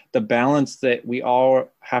 like the balance that we all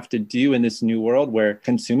have to do in this new world where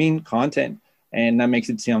consuming content, and that makes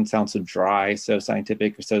it sound so dry, so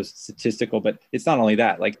scientific, or so statistical. But it's not only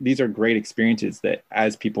that, like these are great experiences that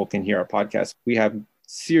as people can hear our podcast, we have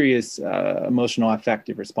serious emotional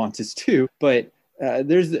affective responses too. But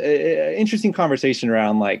there's an interesting conversation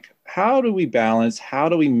around like, how do we balance? How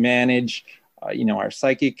do we manage our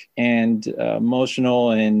psychic and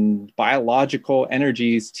emotional and biological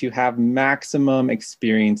energies to have maximum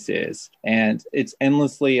experiences. And it's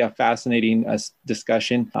endlessly a fascinating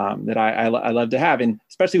discussion that I love to have. And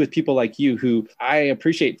especially with people like you, who I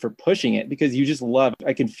appreciate for pushing it, because you just love,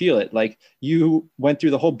 I can feel it. Like, you went through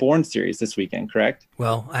the whole Bourne series this weekend, correct?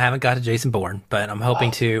 Well, I haven't got to Jason Bourne, but I'm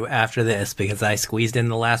hoping to after this, because I squeezed in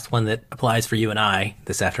the last one that applies for you and I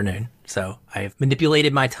this afternoon. So I've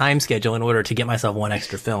manipulated my time schedule in order to get myself one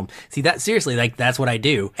extra film. See, that seriously, like, that's what I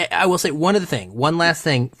do. I will say one last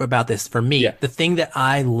thing about this for me. Yeah. The thing that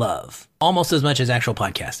I love almost as much as actual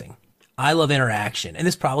podcasting, I love interaction. And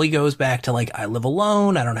this probably goes back to, like, I live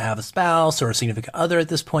alone. I don't have a spouse or a significant other at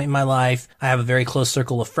this point in my life. I have a very close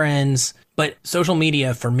circle of friends. But social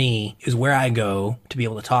media for me is where I go to be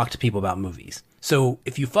able to talk to people about movies. So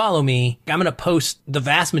if you follow me, I'm going to post the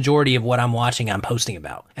vast majority of what I'm watching, I'm posting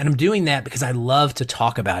about. And I'm doing that because I love to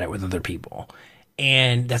talk about it with other people.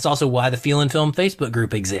 And that's also why the Feel and Film Facebook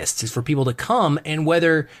group exists, is for people to come, and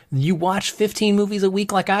whether you watch 15 movies a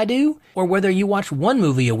week like I do, or whether you watch one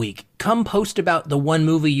movie a week, come post about the one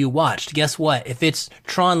movie you watched. Guess what? If it's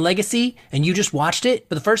Tron Legacy and you just watched it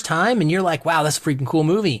for the first time and you're like, wow, that's a freaking cool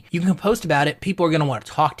movie, you can post about it. People are going to want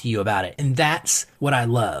to talk to you about it. And that's what I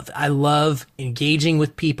love. I love engaging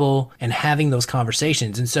with people and having those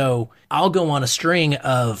conversations. And so I'll go on a string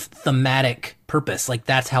of thematic purpose. Like,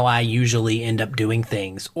 that's how I usually end up doing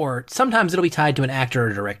things. Or sometimes it'll be tied to an actor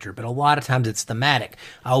or director, but a lot of times it's thematic.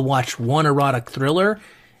 I'll watch one erotic thriller,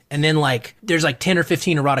 and then, like, there's like 10 or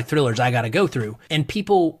 15 erotic thrillers I got to go through. And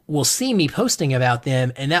people will see me posting about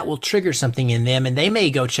them, and that will trigger something in them. And they may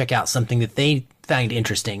go check out something that they find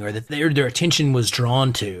interesting, or that their attention was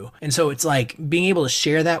drawn to. And so it's like being able to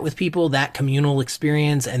share that with people, that communal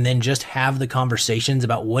experience, and then just have the conversations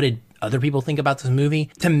about what did other people think about this movie.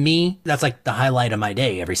 To me, that's like the highlight of my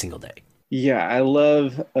day every single day. Yeah, I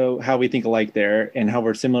love how we think alike there, and how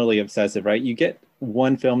we're similarly obsessive, right? You get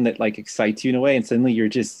one film that, like, excites you in a way, and suddenly you're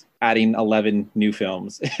just adding 11 new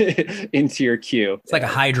films into your queue. It's like a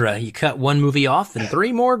Hydra. You cut one movie off and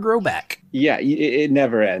 3 more grow back. Yeah, it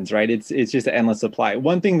never ends, right? It's just an endless supply.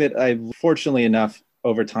 One thing that I, fortunately enough,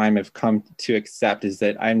 over time have come to accept is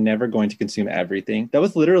that I'm never going to consume everything. That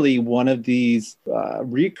was literally one of these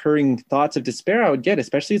recurring thoughts of despair I would get,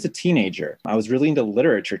 especially as a teenager. I was really into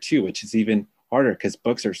literature too, which is even harder because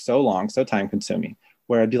books are so long, so time consuming,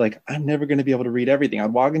 where I'd be like, I'm never going to be able to read everything.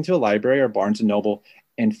 I'd walk into a library or Barnes and Noble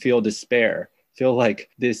and feel despair, feel like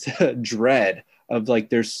this dread of, like,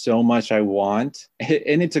 there's so much I want.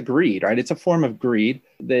 And it's a greed, right? It's a form of greed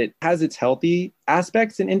that has its healthy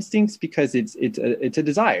aspects and instincts, because it's a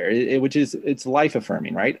desire, which is, it's life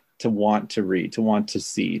affirming, right? To want to read, to want to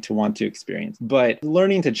see, to want to experience. But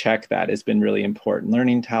learning to check that has been really important.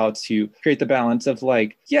 Learning how to create the balance of,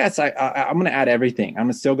 like, yes, I'm going to add everything.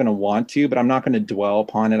 I'm still going to want to, but I'm not going to dwell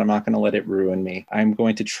upon it. I'm not going to let it ruin me. I'm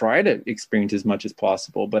going to try to experience as much as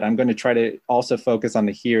possible, but I'm going to try to also focus on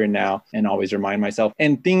the here and now, and always remind myself.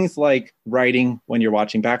 And things like writing when you're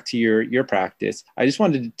watching, back to your practice. I just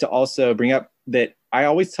wanted to also bring up that I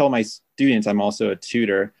always tell my students, I'm also a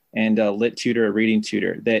tutor, and a lit tutor, a reading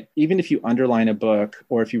tutor, that even if you underline a book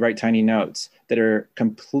or if you write tiny notes that are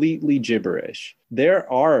completely gibberish,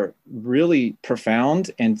 there are really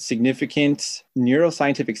profound and significant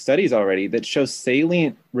neuroscientific studies already that show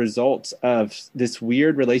salient results of this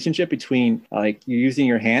weird relationship between, like, you using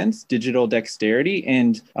your hands, digital dexterity,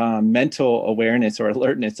 and mental awareness or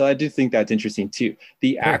alertness. So I do think that's interesting too.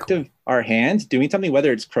 The act of our hands doing something,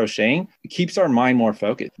 whether it's crocheting, keeps our mind more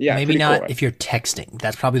focused. Yeah, maybe not cool, right? If you're texting,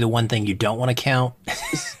 that's probably the one thing you don't want to count.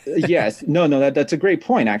 Yes, no, that's a great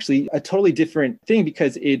point. Actually, a totally different thing,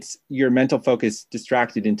 because it's your mental focus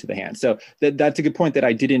distracted into the hand. So that's a good point that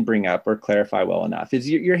I didn't bring up or clarify well enough. Is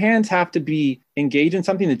your hands have to be engaged in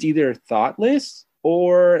something that's either thoughtless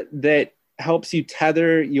or that helps you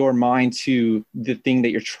tether your mind to the thing that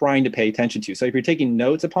you're trying to pay attention to. So if you're taking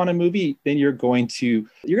notes upon a movie, then you're going to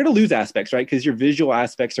lose aspects, right? Because your visual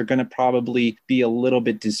aspects are going to probably be a little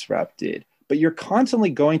bit disrupted. But you're constantly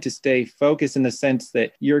going to stay focused, in the sense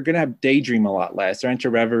that you're going to have daydream a lot less, or enter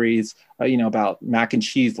reveries, about mac and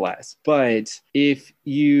cheese less. But if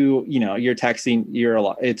you're texting,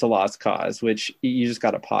 it's a lost cause, which you just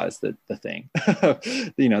got to pause the thing.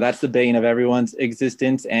 That's the bane of everyone's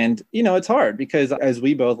existence. And, it's hard, because as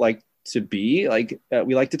we both like to be, like,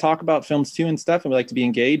 we like to talk about films too and stuff, and we like to be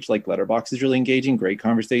engaged. Like, Letterboxd is really engaging, great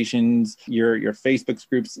conversations. Your Facebook's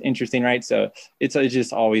group's interesting, right? So it's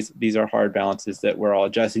just always, these are hard balances that we're all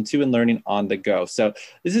adjusting to and learning on the go. So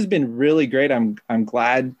this has been really great. I'm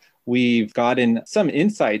glad we've gotten some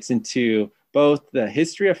insights into both the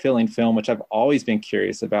history of filling film, which I've always been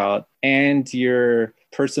curious about, and your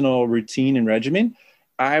personal routine and regimen.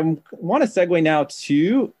 I want to segue now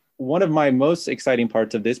to one of my most exciting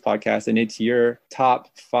parts of this podcast, and it's your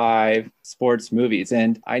top 5 sports movies.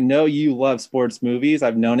 And I know you love sports movies.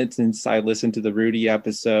 I've known it since I listened to the Rudy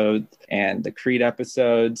episode and the Creed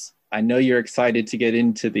episodes. I know you're excited to get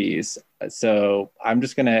into these. So I'm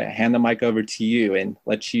just going to hand the mic over to you and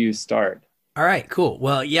let you start. All right, cool.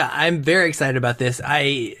 Well, yeah, I'm very excited about this.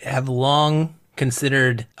 I have long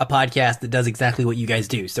considered a podcast that does exactly what you guys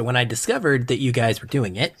do. So when I discovered that you guys were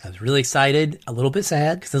doing it, I was really excited, a little bit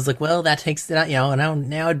sad, because I was like, well, that takes it out,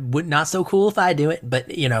 now it would not so cool if I do it. But,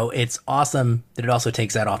 it's awesome that it also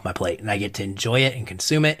takes that off my plate and I get to enjoy it and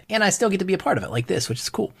consume it. And I still get to be a part of it like this, which is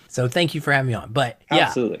cool. So thank you for having me on. But yeah,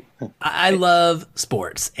 absolutely. I love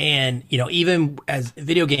sports. And, even as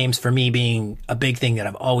video games for me being a big thing that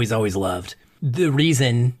I've always loved, the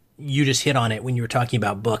reason you just hit on it when you were talking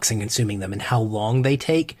about books and consuming them and how long they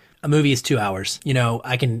take. A movie is 2 hours.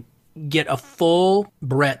 I can get a full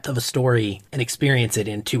breadth of a story and experience it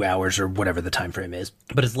in 2 hours or whatever the time frame is.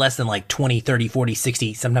 But it's less than like 20, 30, 40,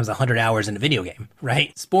 60, sometimes 100 hours in a video game,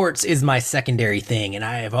 right? Sports is my secondary thing, and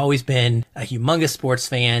I have always been a humongous sports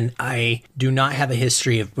fan. I do not have a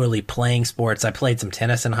history of really playing sports. I played some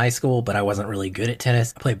tennis in high school, but I wasn't really good at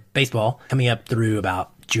tennis. I played baseball coming up through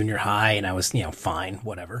about junior high, and I was, fine,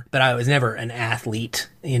 whatever. But I was never an athlete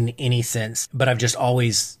in any sense. But I've just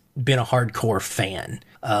always been a hardcore fan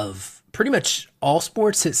of pretty much all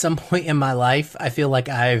sports at some point in my life. I feel like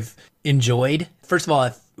I've enjoyed. First of all,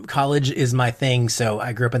 college is my thing. So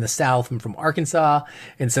I grew up in the South. I'm from Arkansas.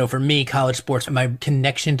 And so for me, college sports, my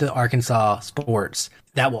connection to Arkansas sports,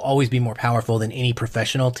 that will always be more powerful than any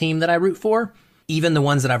professional team that I root for. Even the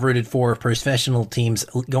ones that I've rooted for professional teams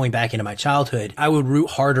going back into my childhood, I would root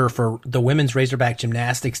harder for the women's Razorback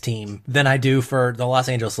gymnastics team than I do for the Los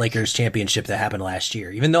Angeles Lakers championship that happened last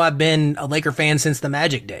year. Even though I've been a Laker fan since the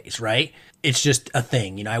Magic days, right? It's just a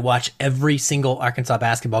thing. I watch every single Arkansas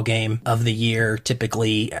basketball game of the year,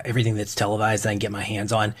 typically everything that's televised that I can get my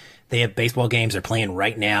hands on. They have baseball games they're playing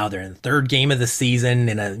right now. They're in the 3rd game of the season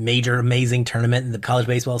in a major, amazing tournament in the college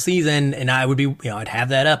baseball season. And I would be, I'd have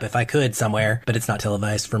that up if I could somewhere, but it's not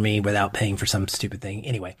televised for me without paying for some stupid thing.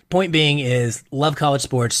 Anyway, point being is love college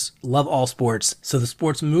sports, love all sports. So the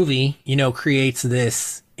sports movie, creates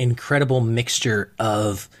this incredible mixture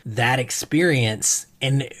of that experience.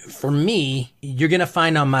 And for me, you're going to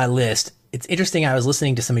find on my list, it's interesting. I was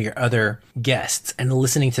listening to some of your other guests and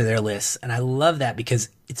listening to their lists. And I love that because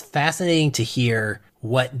it's fascinating to hear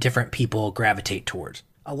what different people gravitate towards.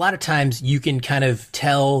 A lot of times you can kind of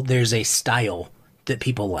tell there's a style that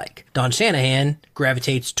people like. Don Shanahan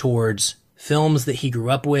gravitates towards films that he grew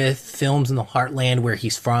up with, films in the heartland where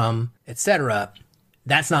he's from, etc.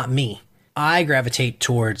 That's not me. I gravitate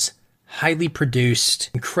towards highly produced,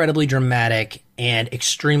 incredibly dramatic, and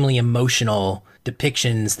extremely emotional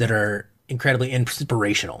depictions that are incredibly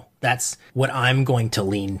inspirational. That's what I'm going to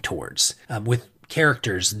lean towards, with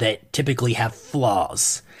characters that typically have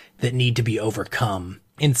flaws that need to be overcome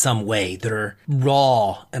in some way, that are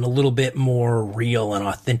raw and a little bit more real and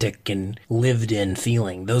authentic and lived in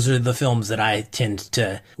feeling. Those are the films that I tend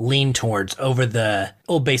to lean towards over the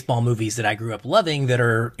old baseball movies that I grew up loving that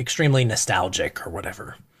are extremely nostalgic or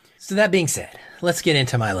whatever. So that being said, let's get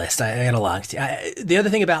into my list. I got a lot. The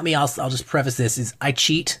other thing about me, I'll just preface this, is I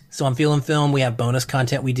cheat. So I'm feeling film. We have bonus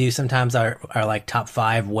content we do. Sometimes our like top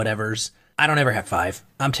 5 whatevers. I don't ever have 5.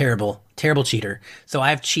 I'm terrible cheater. So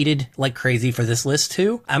I've cheated like crazy for this list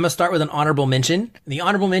too. I'm going to start with an honorable mention. The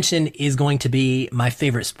honorable mention is going to be my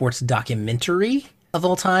favorite sports documentary of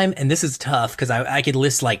all time. And this is tough because I could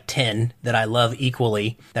list like 10 that I love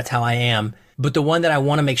equally. That's how I am. But the one that I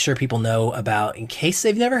want to make sure people know about, in case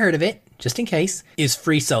they've never heard of it, just in case, is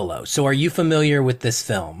Free Solo. So are you familiar with this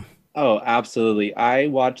film? Oh, absolutely. I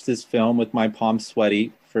watched this film with my palms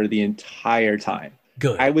sweaty for the entire time.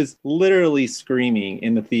 Good. I was literally screaming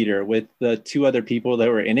in the theater with the 2 other people that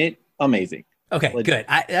were in it. Amazing. Okay, good.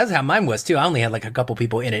 That's how mine was too. I only had like a couple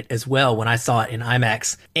people in it as well when I saw it in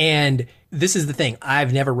IMAX. And this is the thing.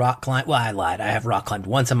 I've never rock climbed. Well, I lied. I have rock climbed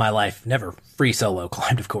once in my life. Never free solo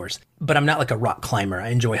climbed, of course. But I'm not like a rock climber. I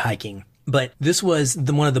enjoy hiking. But this was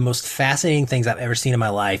one of the most fascinating things I've ever seen in my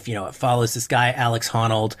life. It follows this guy, Alex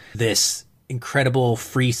Honnold, this incredible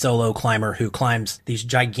free solo climber who climbs these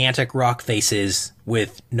gigantic rock faces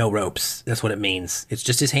with no ropes. That's what it means. It's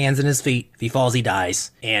just his hands and his feet. If he falls, he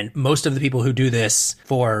dies. And most of the people who do this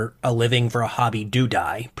for a living, for a hobby, do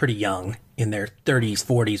die pretty young, in their 30s,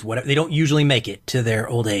 40s, whatever. They don't usually make it to their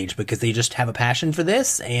old age because they just have a passion for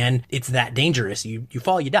this, and it's that dangerous. You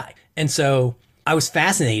fall, you die. And so I was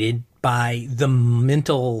fascinated by the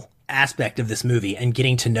mental aspect of this movie and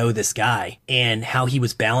getting to know this guy and how he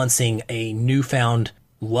was balancing a newfound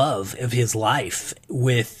love of his life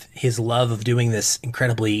with his love of doing this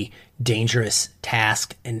incredibly dangerous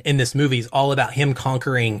task. And in this movie is all about him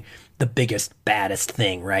conquering the biggest, baddest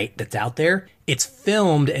thing, right, that's out there. It's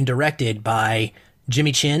filmed and directed by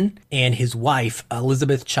Jimmy Chin and his wife,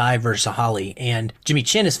 Elizabeth Chai Versahali. And Jimmy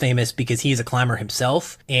Chin is famous because he's a climber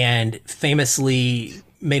himself and famously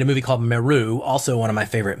made a movie called Meru, also one of my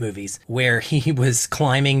favorite movies, where he was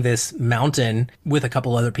climbing this mountain with a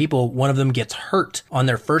couple other people. One of them gets hurt on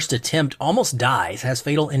their first attempt, almost dies, has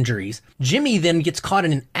fatal injuries. Jimmy then gets caught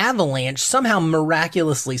in an avalanche, somehow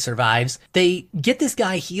miraculously survives. They get this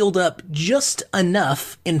guy healed up just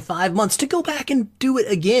enough in 5 months to go back and do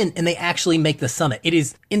it again, and they actually make the summit. It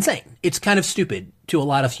is insane. It's kind of stupid to a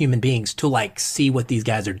lot of human beings to like see what these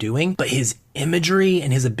guys are doing, but his imagery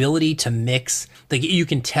and his ability to mix, like you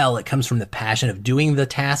can tell it comes from the passion of doing the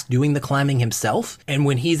task, doing the climbing himself. And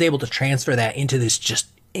when he's able to transfer that into this just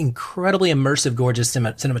incredibly immersive, gorgeous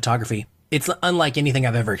cinematography, it's unlike anything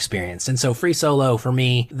I've ever experienced. And so Free Solo, for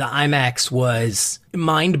me, the IMAX was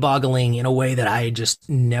mind-boggling in a way that I just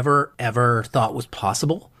never, ever thought was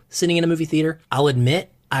possible sitting in a movie theater. I'll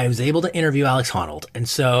admit, I was able to interview Alex Honnold. And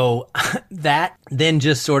so that then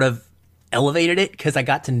just sort of elevated it because I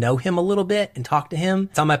got to know him a little bit and talk to him.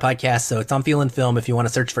 It's on my podcast, so it's on Feelin' Film. If you want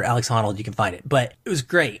to search for Alex Honnold, you can find it. But it was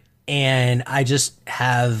great. And I just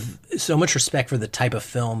have so much respect for the type of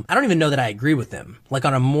film. I don't even know that I agree with them. Like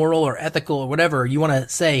on a moral or ethical or whatever you want to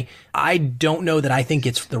say, I don't know that I think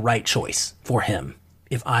it's the right choice for him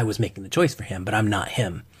if I was making the choice for him, but I'm not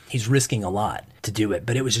him. He's risking a lot to do it,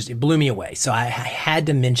 but it blew me away. So I had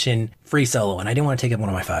to mention Free Solo, and I didn't want to take up one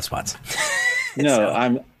of my 5 spots. No,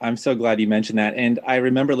 So, I'm so glad you mentioned that. And I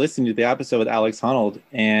remember listening to the episode with Alex Honnold,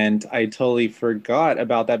 and I totally forgot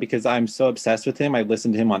about that because I'm so obsessed with him. I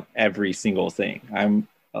listened to him on every single thing. I'm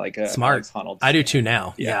like a smart. Alex Honnold. I do too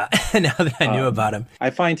now. Yeah. Now that I knew about him. I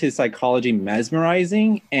find his psychology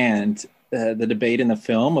mesmerizing, and the debate in the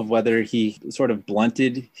film of whether he sort of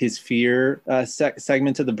blunted his fear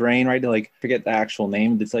segment of the brain, right? To like forget the actual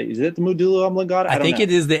name. It's like, is it the medulla oblongata? I think it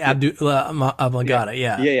is the medulla oblongata.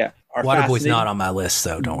 Yeah. Yeah. Waterboy's not on my list,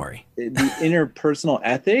 so don't worry. The interpersonal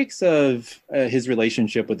ethics of his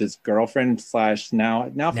relationship with his girlfriend slash now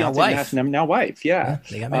fiance, now wife. Yeah.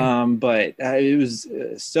 They got married. But it was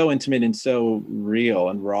so intimate and so real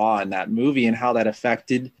and raw in that movie, and how that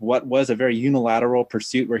affected what was a very unilateral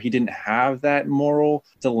pursuit where he didn't have that moral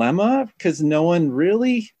dilemma because no one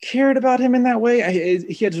really cared about him in that way.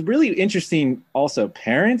 He had really interesting also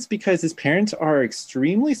parents, because his parents are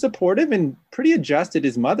extremely supportive and pretty adjusted,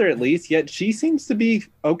 his mother at least, yet she seems to be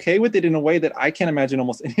okay with it in a way that I can't imagine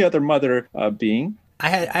almost any other mother being.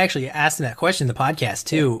 I actually asked him that question in the podcast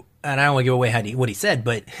too, and I don't want to give away what he said,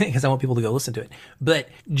 but because I want people to go listen to it. But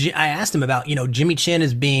I asked him about, Jimmy Chin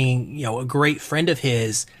as being, a great friend of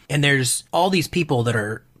his, and there's all these people that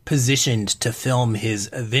are positioned to film his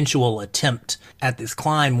eventual attempt at this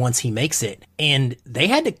climb once he makes it. And they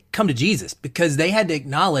had to come to Jesus because they had to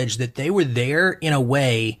acknowledge that they were there in a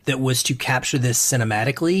way that was to capture this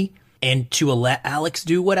cinematically and to let Alex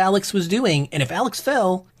do what Alex was doing. And if Alex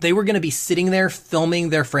fell, they were going to be sitting there filming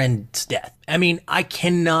their friend's death. I mean, I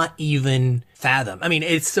cannot even fathom. I mean,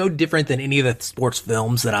 it's so different than any of the sports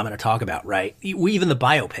films that I'm going to talk about, right? Even the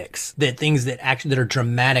biopics, that are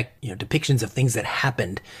dramatic, depictions of things that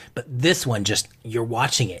happened. But this one, just, you're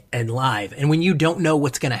watching it and live. And when you don't know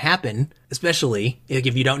what's going to happen, especially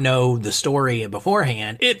if you don't know the story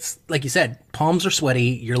beforehand, it's like you said, palms are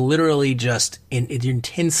sweaty. You're literally just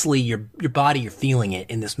intensely, your body, you're feeling it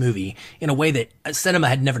in this movie in a way that cinema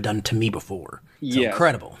had never done to me before. So yes.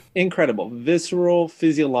 Incredible. Visceral,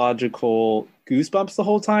 physiological goosebumps the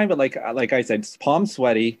whole time. But like I said, palms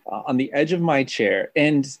sweaty, on the edge of my chair.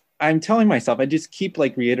 And I'm telling myself, I just keep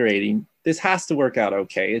reiterating, this has to work out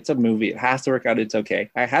okay. It's a movie. It has to work out. It's okay.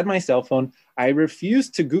 I had my cell phone. I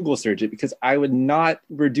refused to Google search it because I would not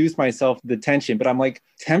reduce myself the tension, but I'm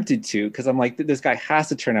tempted to, because I'm this guy has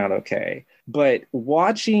to turn out okay. But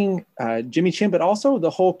watching Jimmy Chin, but also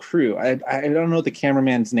the whole crew, I don't know the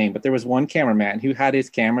cameraman's name, but there was one cameraman who had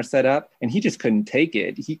his camera set up and he just couldn't take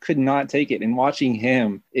it. He could not take it. And watching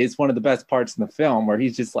him is one of the best parts in the film, where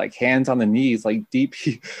he's just hands on the knees, deep,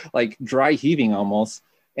 dry heaving almost.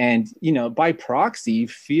 And, by proxy, you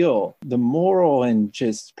feel the moral and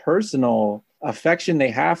just personal affection they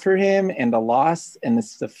have for him, and the loss and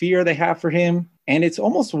the fear they have for him. And it's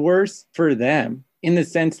almost worse for them in the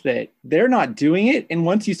sense that they're not doing it. And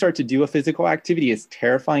once you start to do a physical activity, as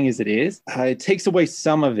terrifying as it is, it takes away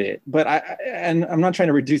some of it. But I'm not trying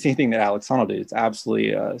to reduce anything that Alex Honnold did. It's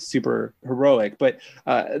absolutely super heroic. But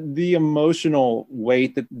the emotional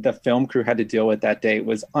weight that the film crew had to deal with that day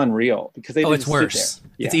was unreal because they didn't it's worse.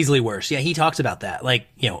 Yeah. It's easily worse. Yeah, he talks about that. Like,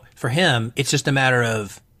 for him, it's just a matter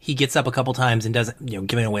of he gets up a couple times and doesn't,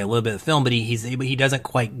 giving away a little bit of the film, but he doesn't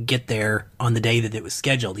quite get there on the day that it was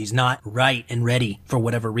scheduled. He's not right and ready for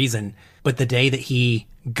whatever reason. But the day that he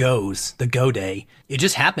goes, the go day, it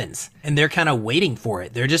just happens. And they're kind of waiting for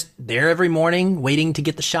it. They're just there every morning waiting to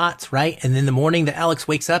get the shots, right? And then the morning that Alex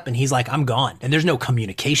wakes up and he's like, I'm gone. And there's no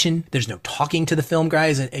communication. There's no talking to the film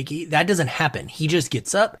guys. That doesn't happen. He just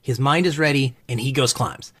gets up, his mind is ready, and he goes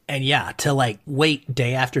climbs. And yeah, to like wait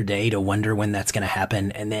day after day to wonder when that's going to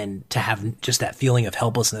happen. And then to have just that feeling of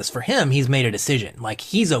helplessness for him, he's made a decision. Like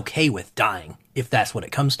he's okay with dying if that's what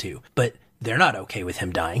it comes to, but they're not okay with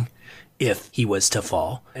him dying if he was to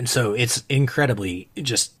fall. And so it's incredibly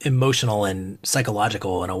just emotional and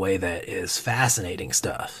psychological in a way that is fascinating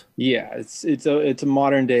stuff. Yeah, it's a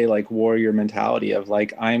modern day like warrior mentality of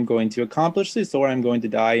like, I'm going to accomplish this or I'm going to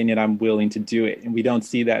die, and yet I'm willing to do it. And we don't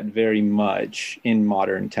see that very much in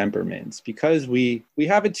modern temperaments because we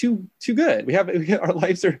have it too good. Our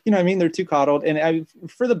lives are, they're too coddled, and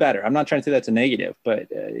for the better. I'm not trying to say that's a negative, but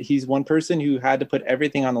he's one person who had to put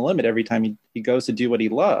everything on the limit every time he goes to do what he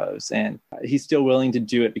loves, and he's still willing to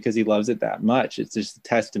do it because he loves it that much. It's just a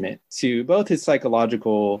testament to both his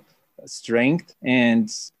psychological strength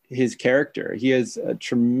and his character. He has a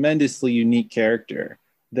tremendously unique character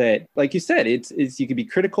that, like you said, it's you could be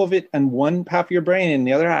critical of it on one half of your brain, and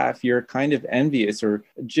the other half you're kind of envious, or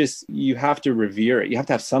just you have to revere it. You have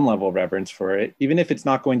to have some level of reverence for it, even if it's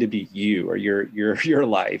not going to be you or your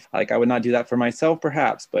life. Like I would not do that for myself,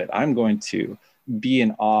 perhaps, but I'm going to be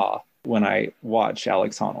in awe when I watch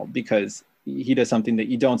Alex Honnold because he does something that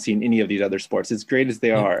you don't see in any of these other sports. As great as they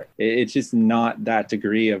are, it's just not that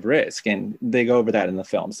degree of risk. And they go over that in the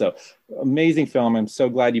film. So amazing film. I'm so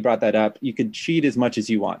glad you brought that up. You could cheat as much as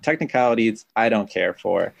you want. Technicalities, I don't care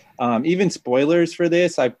for. Even spoilers for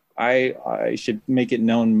this, I should make it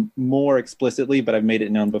known more explicitly, but I've made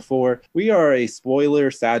it known before. We are a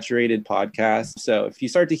spoiler-saturated podcast. So if you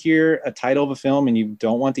start to hear a title of a film and you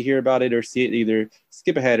don't want to hear about it or see it, either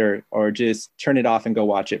skip ahead or just turn it off and go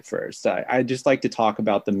watch it first. I just like to talk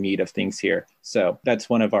about the meat of things here. So that's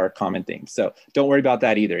one of our common themes. So don't worry about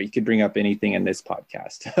that either. You could bring up anything in this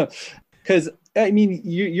podcast. Because,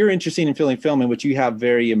 you're interested in film in which you have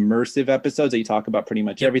very immersive episodes that you talk about pretty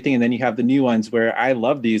much everything. And then you have the new ones where I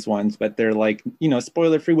love these ones, but they're like,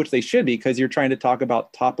 spoiler free, which they should be because you're trying to talk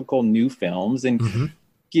about topical new films and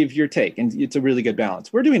give your take. And it's a really good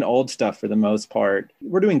balance. We're doing old stuff for the most part.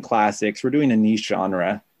 We're doing classics. We're doing a niche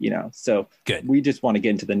genre, so good. We just want to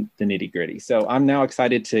get into the nitty gritty. So I'm now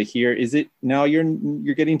excited to hear, is it now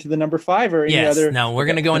you're getting to the number 5 or any other? No, we're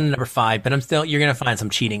going to go into number 5, but you're going to find some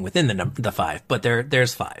cheating within the 5, but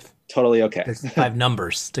there's 5. Totally okay. There's 5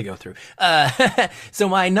 numbers to go through. So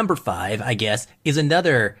my number 5, I guess, is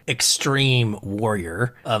another extreme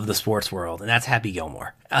warrior of the sports world, and that's Happy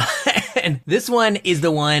Gilmore. And this one is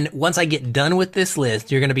the one, once I get done with this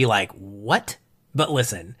list, you're going to be like, what? But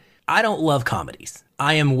listen, I don't love comedies.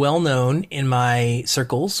 I am well known in my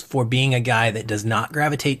circles for being a guy that does not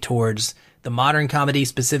gravitate towards the modern comedy,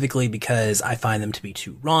 specifically because I find them to be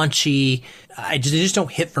too raunchy. They just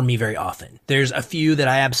don't hit for me very often. There's a few that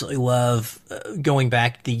I absolutely love going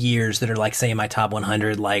back the years that are like, say, in my top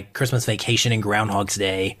 100, like Christmas Vacation and Groundhog's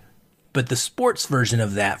Day. But the sports version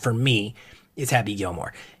of that for me is Happy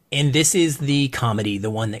Gilmore. And this is the comedy, the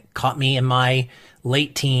one that caught me in my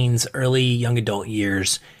late teens, early young adult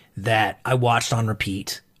years that I watched on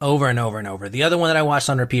repeat over and over and over. The other one that I watched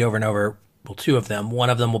on repeat over and over, well, 2 of them. One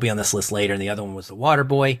of them will be on this list later, and the other one was The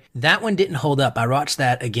Waterboy. That one didn't hold up. I watched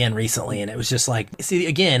that again recently, and it was just like, see,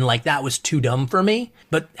 again, like that was too dumb for me.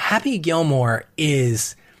 But Happy Gilmore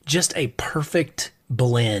is just a perfect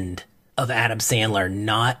blend of Adam Sandler,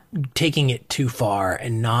 not taking it too far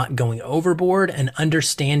and not going overboard, and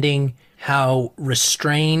understanding how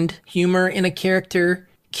restrained humor in a character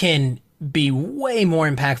can be way more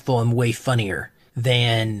impactful and way funnier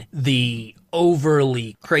than the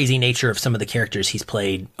overly crazy nature of some of the characters he's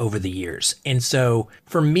played over the years. And so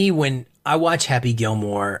for me, when I watch Happy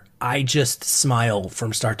Gilmore, I just smile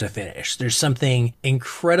from start to finish. There's something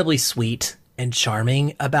incredibly sweet and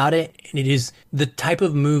charming about it. And it is the type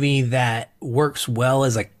of movie that works well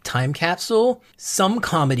as a time capsule. Some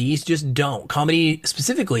comedies just don't. Comedy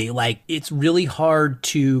specifically, like, it's really hard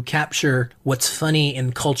to capture what's funny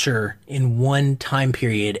in culture in one time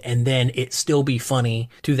period and then it still be funny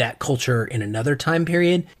to that culture in another time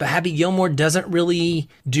period. But Happy Gilmore doesn't really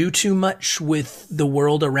do too much with the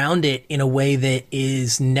world around it in a way that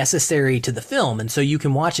is necessary to the film. And so you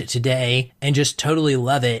can watch it today and just totally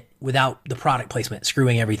love it without the product placement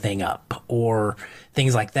screwing everything up or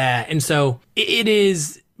things like that. And so it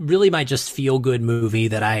is really my just feel good movie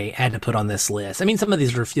that I had to put on this list. I mean, some of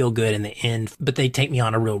these are feel good in the end, but they take me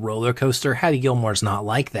on a real roller coaster. Happy Gilmore's not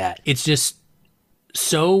like that. It's just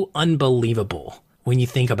so unbelievable when you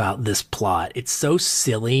think about this plot. It's so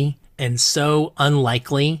silly and so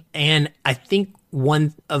unlikely. And I think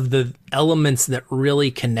one of the elements that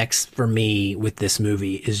really connects for me with this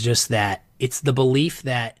movie is just that it's the belief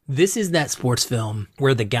that this is that sports film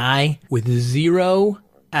where the guy with zero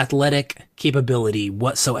athletic capability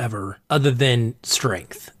whatsoever, other than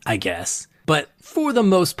strength, I guess. But for the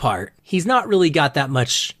most part, he's not really got that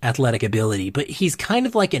much athletic ability, but he's kind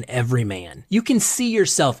of like an everyman. You can see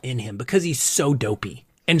yourself in him because he's so dopey.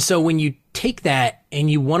 And so when you take that and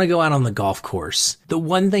you want to go out on the golf course, the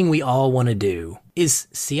one thing we all want to do is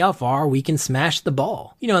see how far we can smash the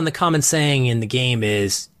ball. You know, and the common saying in the game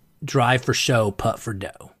is drive for show, putt for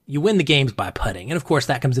dough. You win the games by putting. And of course,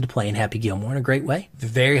 that comes into play in Happy Gilmore in a great way. A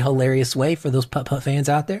very hilarious way for those putt-putt fans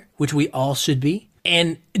out there, which we all should be.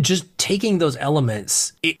 And just taking those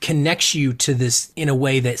elements, it connects you to this in a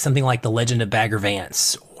way that something like The Legend of Bagger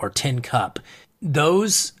Vance or Tin Cup,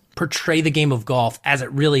 those portray the game of golf as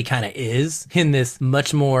it really kind of is in this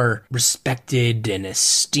much more respected and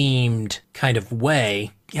esteemed kind of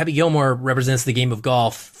way. Happy Gilmore represents the game of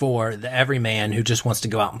golf for the everyman who just wants to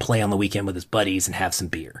go out and play on the weekend with his buddies and have some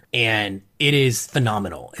beer. And it is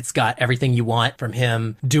phenomenal. It's got everything you want from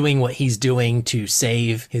him doing what he's doing to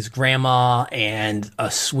save his grandma and a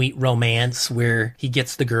sweet romance where he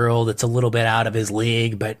gets the girl that's a little bit out of his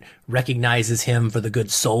league, but recognizes him for the good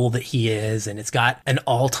soul that he is. And it's got an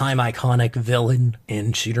all-time iconic villain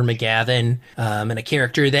in Shooter McGavin, and a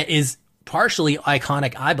character that is partially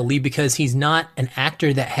iconic, I believe, because he's not an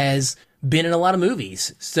actor that has been in a lot of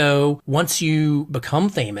movies. So once you become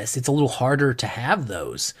famous, it's a little harder to have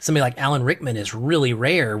those. Somebody like Alan Rickman is really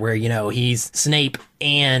rare where, you know, he's Snape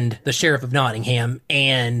and the Sheriff of Nottingham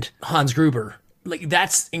and Hans Gruber. Like,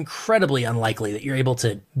 that's incredibly unlikely that you're able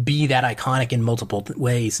to be that iconic in multiple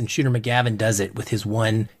ways. And Shooter McGavin does it with his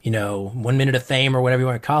 1 minute of fame or whatever you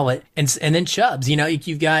want to call it. And then Chubbs, you know,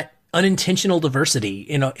 you've got unintentional diversity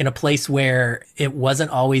in a place where it wasn't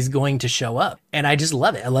always going to show up. And I just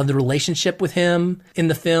love it. I love the relationship with him in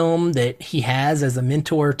the film that he has as a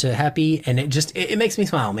mentor to Happy. And it makes me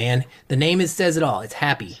smile, man. The name says it all. It's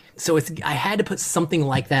Happy. So I had to put something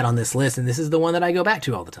like that on this list. And this is the one that I go back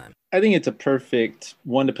to all the time. I think it's a perfect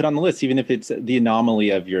one to put on the list, even if it's the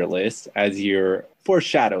anomaly of your list as you're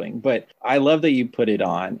foreshadowing. But I love that you put it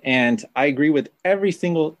on. And I agree with every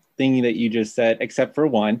single thing that you just said, except for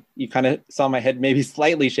one. You kind of saw my head maybe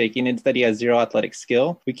slightly shaking. Instead, he has zero athletic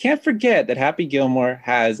skill. We can't forget that Happy Gilmore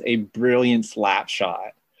has a brilliant slap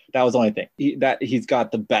shot. That was the only thing. He's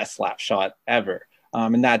got the best slap shot ever.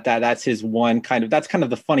 And that's his one that's kind of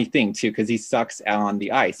the funny thing too, because he sucks on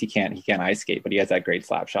the ice. He can't ice skate, but he has that great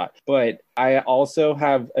slap shot. But I also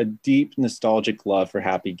have a deep nostalgic love for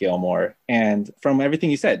Happy Gilmore. And from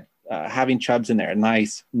everything you said, having Chubbs in there,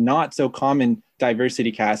 nice, not so common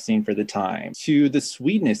diversity casting for the time, to the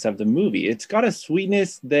sweetness of the movie. It's got a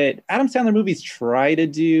sweetness that Adam Sandler movies try to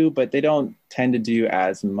do, but they don't tend to do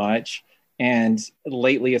as much. And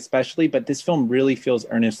lately especially, but this film really feels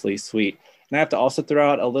earnestly sweet. And I have to also throw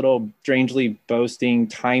out a little strangely boasting,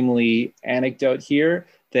 timely anecdote here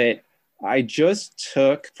that I just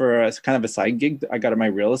took for a kind of a side gig. I got my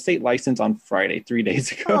real estate license on Friday, 3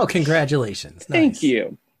 days ago. Oh, congratulations. Nice. Thank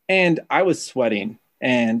you. And I was sweating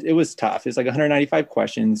and it was tough. It's like 195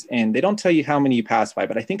 questions and they don't tell you how many you pass by,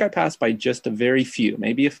 but I think I passed by just a very few,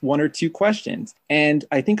 maybe if 1 or 2 questions. And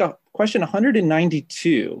I think question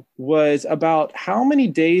 192 was about how many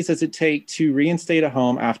days does it take to reinstate a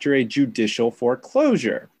home after a judicial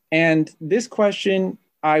foreclosure? And this question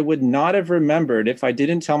I would not have remembered if I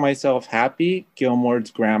didn't tell myself Happy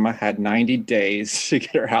Gilmore's grandma had 90 days to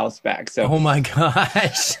get her house back. So, oh my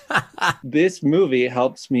gosh. This movie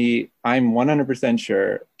helps me, I'm 100%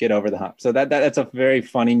 sure, get over the hump. So that's a very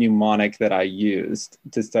funny mnemonic that I used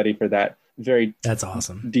to study for that that's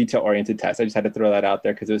awesome detail-oriented test. I just had to throw that out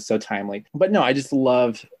there because it was so timely. But no, I just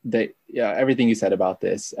love that everything you said about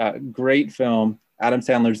this. Great film. Adam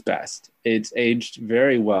Sandler's best. It's aged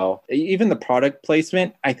very well. Even the product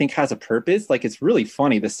placement, I think, has a purpose. Like, it's really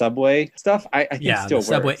funny. The subway stuff, I think still works.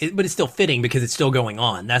 Subway, but it's still fitting because it's still going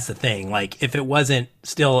on. That's the thing. Like, if it wasn't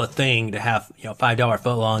still a thing to have, $5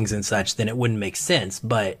 footlongs and such, then it wouldn't make sense.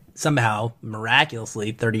 But somehow,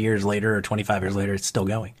 miraculously, 30 years later or 25 years later, it's still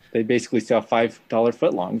going. They basically sell $5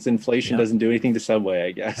 footlongs. Inflation doesn't do anything to Subway,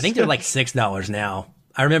 I guess. I think they're like $6 now.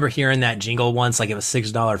 I remember hearing that jingle once, like it was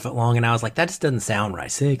 $6 footlong, and I was like, that just doesn't sound right.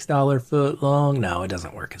 $6 footlong? No, it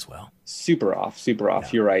doesn't work as well. Super off. Yeah.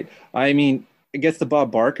 You're right. I mean, I guess the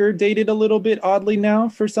Bob Barker dated a little bit oddly now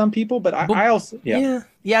for some people, but I also, yeah,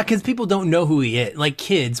 because people don't know who he is. Like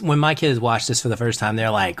kids, when my kids watch this for the first time,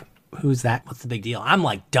 they're like, who's that? What's the big deal? I'm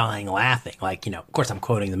like dying laughing. Like, of course I'm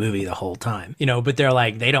quoting the movie the whole time, but they're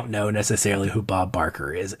like, they don't know necessarily who Bob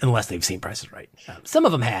Barker is unless they've seen Price is Right. Some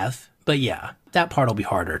of them have, but yeah, that part will be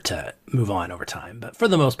harder to move on over time. But for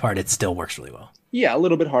the most part, it still works really well. Yeah, a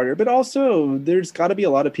little bit harder, but also there's got to be a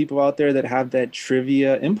lot of people out there that have that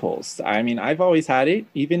trivia impulse. I mean, I've always had it,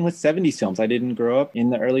 even with 70s films. I didn't grow up in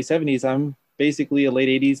the early 70s. I'm basically a late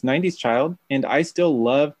 80s, 90s child, and I still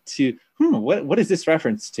love to, what is this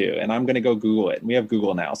reference to? And I'm going to go Google it. We have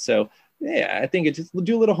Google now. So yeah, I think just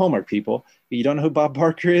do a little homework, people. If you don't know who Bob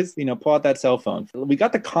Barker is, pull out that cell phone. We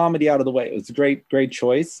got the comedy out of the way. It was a great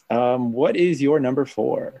choice. What is your number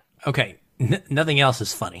 4? Okay. Nothing else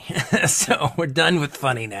is funny. So we're done with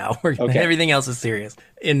funny now. Everything else is serious.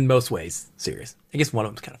 In most ways, serious. I guess one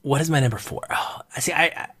of them's kind of, what is my number 4? Oh,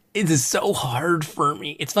 it is so hard for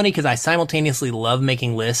me. It's funny because I simultaneously love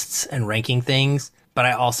making lists and ranking things, but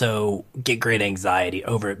I also get great anxiety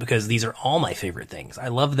over it because these are all my favorite things. I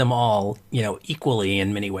love them all, equally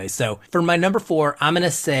in many ways. So for my number 4, I'm going to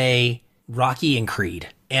say Rocky and Creed.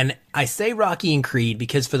 And I say Rocky and Creed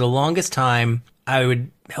because for the longest time, I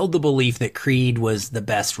held the belief that Creed was the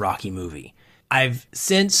best Rocky movie. I've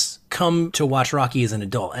since come to watch Rocky as an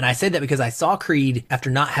adult. And I say that because I saw Creed after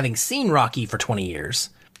not having seen Rocky for 20 years.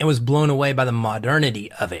 And was blown away by the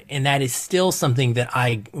modernity of it. And that is still something that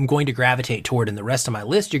I am going to gravitate toward in the rest of my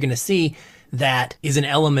list. You're going to see that is an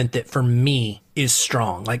element that for me is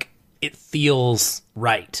strong. Like, it feels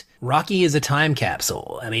right. Rocky is a time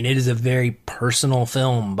capsule. I mean, it is a very personal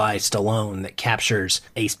film by Stallone that captures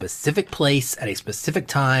a specific place at a specific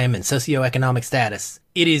time and socioeconomic status.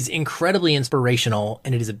 It is incredibly inspirational,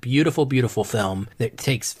 and it is a beautiful, beautiful film that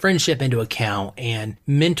takes friendship into account and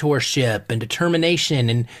mentorship and determination,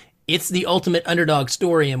 and it's the ultimate underdog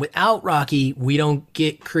story. And without Rocky, we don't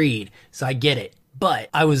get Creed. So I get it. But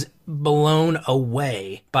I was blown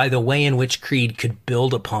away by the way in which Creed could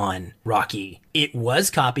build upon Rocky. It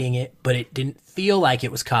was copying it, but it didn't feel like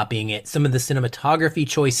it was copying it. Some of the cinematography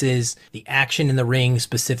choices, the action in the ring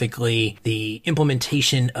specifically, the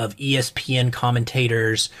implementation of ESPN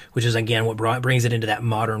commentators, which is again what brings it into that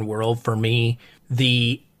modern world for me,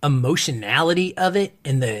 the emotionality of it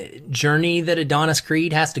and the journey that Adonis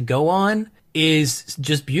Creed has to go on is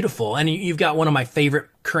just beautiful. And you've got one of my favorite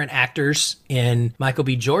current actors in Michael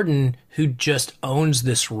B. Jordan who just owns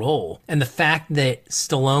this role. And the fact that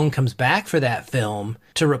Stallone comes back for that film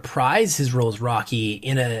to reprise his role as Rocky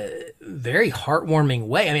in a very heartwarming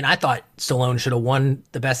way. I mean, I thought Stallone should have won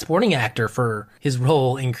the best supporting actor for his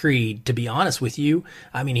role in Creed, to be honest with you.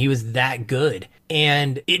 I mean, he was that good.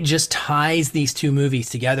 And it just ties these two movies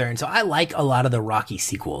together. And so I like a lot of the Rocky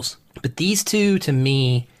sequels. But these two, to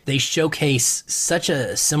me, they showcase such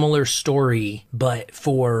a similar story, but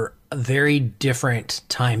for very different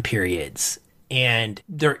time periods. And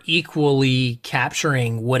they're equally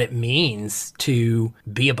capturing what it means to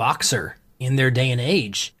be a boxer in their day and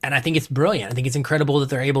age. And I think it's brilliant. I think it's incredible that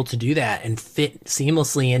they're able to do that and fit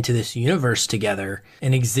seamlessly into this universe together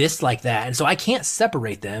and exist like that. And so I can't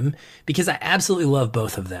separate them because I absolutely love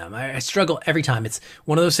both of them. I struggle every time. It's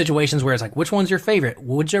one of those situations where it's like, which one's your favorite?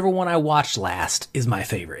 Whichever one I watched last is my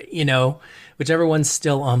favorite, whichever one's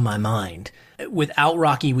still on my mind. Without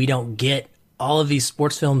Rocky, we don't get all of these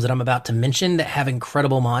sports films that I'm about to mention that have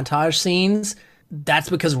incredible montage scenes. That's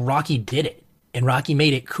because Rocky did it. And Rocky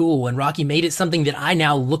made it cool, and Rocky made it something that I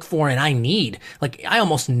now look for and I need. Like, I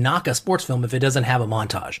almost knock a sports film if it doesn't have a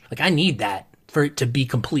montage. Like, I need that for it to be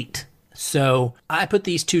complete. So I put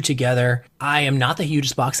these two together. I am not the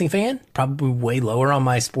hugest boxing fan, probably way lower on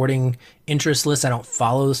my sporting interest list. I don't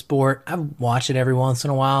follow the sport. I watch it every once in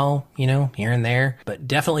a while, here and there, but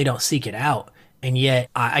definitely don't seek it out. And yet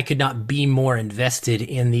I could not be more invested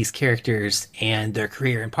in these characters and their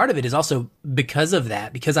career. And part of it is also because of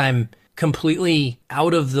that, because I'm completely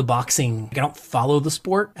out of the boxing. I don't follow the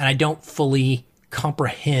sport and I don't fully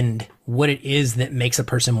comprehend what it is that makes a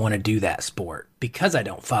person want to do that sport because I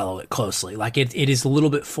don't follow it closely. Like it is a little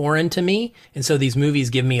bit foreign to me. And so these movies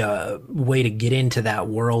give me a way to get into that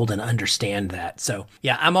world and understand that. So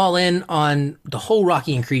yeah, I'm all in on the whole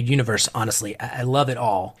Rocky and Creed universe. Honestly, I love it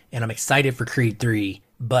all. And I'm excited for Creed 3,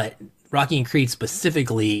 but Rocky and Creed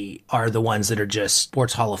specifically are the ones that are just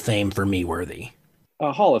Sports Hall of Fame for me worthy.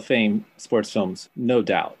 Hall of Fame sports films, no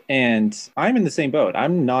doubt. And I'm in the same boat.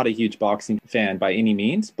 I'm not a huge boxing fan by any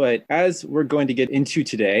means, but as we're going to get into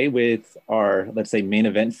today with our, let's say, main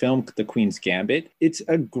event film, The Queen's Gambit, it's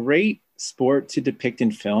a great sport to depict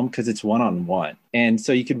in film because it's one-on-one. And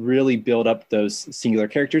so you could really build up those singular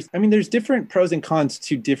characters. I mean, there's different pros and cons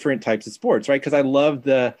to different types of sports, right? Because I love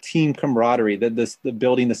the team camaraderie, the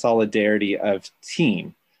building the solidarity of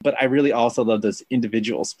team. But I really also love those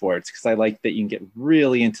individual sports because I like that you can get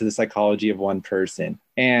really into the psychology of one person.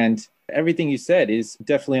 And everything you said is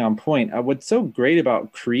definitely on point. What's so great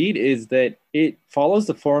about Creed is that it follows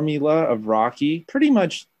the formula of Rocky pretty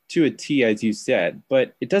much to a T, as you said,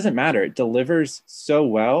 but it doesn't matter. It delivers so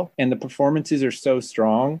well and the performances are so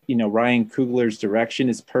strong. You know, Ryan Coogler's direction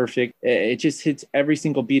is perfect. It just hits every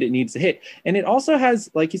single beat it needs to hit. And it also has,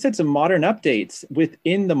 like you said, some modern updates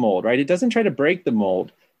within the mold, right? It doesn't try to break the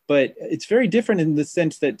mold. But it's very different in the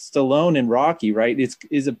sense that Stallone in Rocky, right,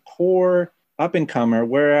 is a poor up-and-comer,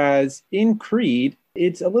 whereas in Creed,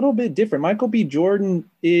 it's a little bit different. Michael B. Jordan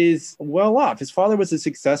is well off. His father was a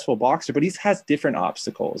successful boxer, but he has different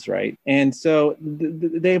obstacles, right? And so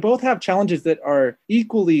they both have challenges that are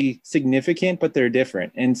equally significant, but they're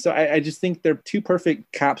different. And so I just think they're two perfect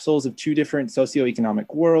capsules of two different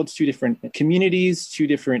socioeconomic worlds, two different communities, two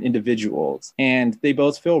different individuals. And they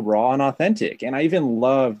both feel raw and authentic. And I even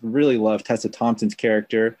really love Tessa Thompson's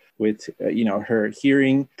character with, her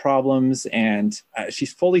hearing problems, and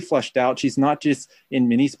she's fully fleshed out. She's not just in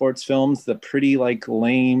mini sports films, the pretty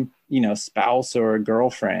lame, spouse or a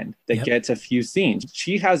girlfriend that gets a few scenes.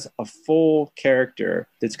 She has a full character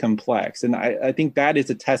that's complex. And I think that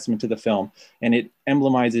is a testament to the film. And it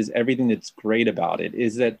emblemizes everything that's great about it,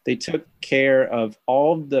 is that they took care of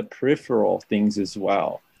all the peripheral things as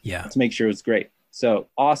well. Yeah. To make sure it was great. So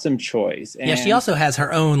awesome choice. And she also has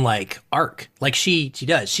her own arc. She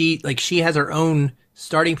does. She has her own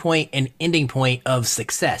starting point and ending point of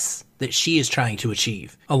success that she is trying to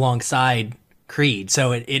achieve alongside Creed.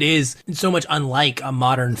 So it is so much unlike a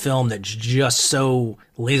modern film that's just so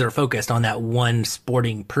laser focused on that one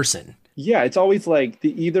sporting person. Yeah, it's always the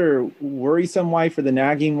either worrisome wife or the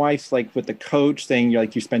nagging wife, with the coach saying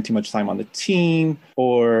you spend too much time on the team,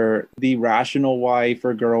 or the rational wife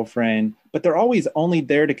or girlfriend. But they're always only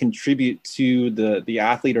there to contribute to the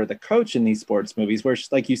athlete or the coach in these sports movies, where,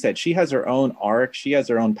 like you said, she has her own arc, she has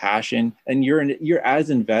her own passion, and you're as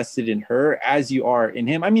invested in her as you are in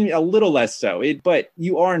him. I mean, a little less so, but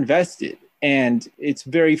you are invested, and it's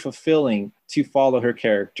very fulfilling to follow her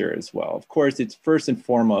character as well. Of course, it's first and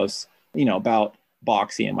foremost, about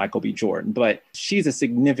boxing and Michael B. Jordan, but she's a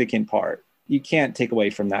significant part. You can't take away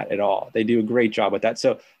from that at all. They do a great job with that.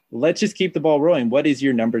 So let's just keep the ball rolling. What is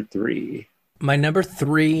your number 3? My number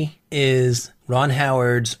 3 is Ron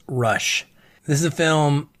Howard's Rush. This is a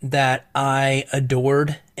film that I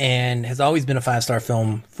adored and has always been a 5-star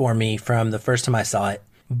film for me from the first time I saw it.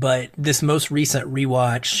 But this most recent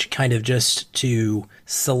rewatch, kind of just to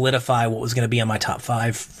solidify what was going to be on my top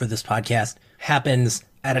 5 for this podcast, happens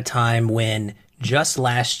at a time when just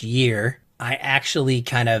last year, I actually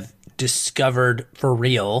kind of discovered for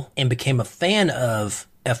real and became a fan of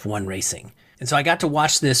F1 racing. And so I got to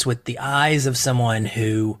watch this with the eyes of someone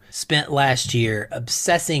who spent last year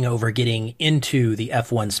obsessing over getting into the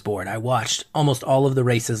F1 sport. I watched almost all of the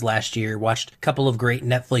races last year, watched a couple of great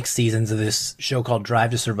Netflix seasons of this show called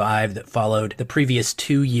Drive to Survive that followed the previous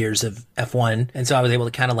 2 years of F1. And so I was able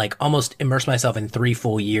to kind of almost immerse myself in 3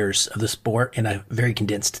 full years of the sport in a very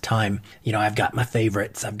condensed time. I've got my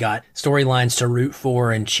favorites. I've got storylines to root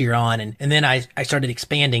for and cheer on. And then I started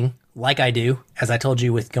expanding, like I do, as I told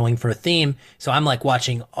you, with going for a theme. So I'm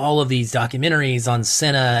watching all of these documentaries on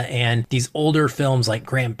Senna and these older films like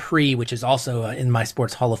Grand Prix, which is also in my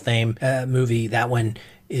Sports Hall of Fame movie. That one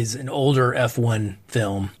is an older F1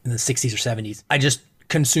 film in the 60s or 70s. I just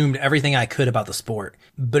consumed everything I could about the sport.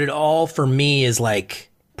 But it all, for me, is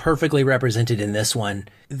perfectly represented in this one.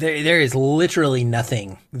 There is literally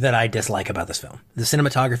nothing that I dislike about this film. The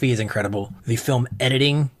cinematography is incredible. The film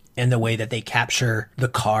editing and the way that they capture the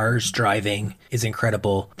cars driving is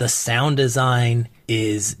incredible. The sound design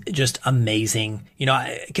is just amazing.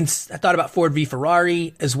 I thought about Ford v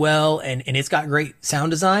Ferrari as well, and it's got great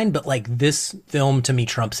sound design, but this film to me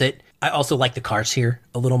trumps it. I also like the cars here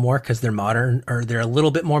a little more because they're modern, or they're a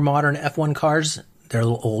little bit more modern F1 cars. They're a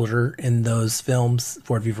little older in those films,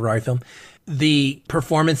 Ford v Ferrari film. The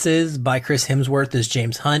performances by Chris Hemsworth as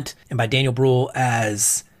James Hunt and by Daniel Bruhl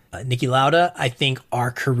as Niki Lauda, I think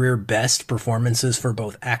are career best performances for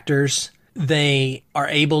both actors. They are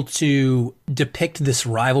able to depict this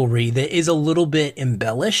rivalry that is a little bit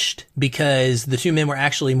embellished because the two men were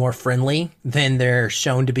actually more friendly than they're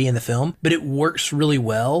shown to be in the film, but it works really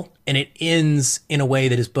well, and it ends in a way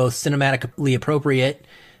that is both cinematically appropriate,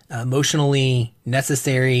 emotionally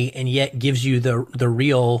necessary, and yet gives you the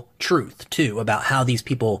real truth too about how these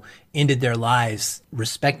people ended their lives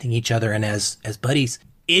respecting each other and as buddies.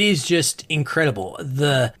 It is just incredible.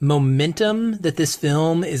 The momentum that this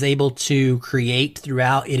film is able to create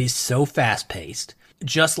throughout, it is so fast paced,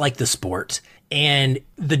 just like the sport. And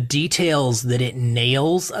the details that it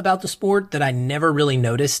nails about the sport that I never really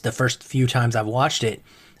noticed the first few times I've watched it,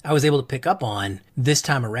 I was able to pick up on this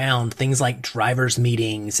time around. Things like drivers'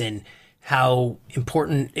 meetings and how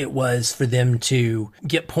important it was for them to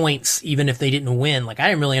get points even if they didn't win. Like, I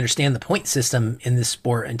didn't really understand the point system in this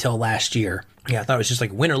sport until last year. Yeah, I thought it was just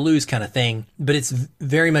like win or lose kind of thing, but it's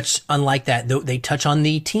very much unlike that. Though they touch on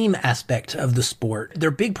the team aspect of the sport.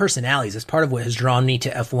 They're big personalities. That's part of what has drawn me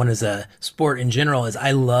to F1 as a sport in general. Is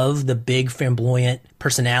I love the big flamboyant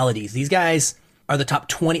personalities. These guys are the top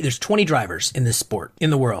 20. There's 20 drivers in this sport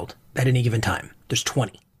in the world at any given time. There's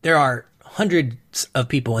 20. There are hundreds of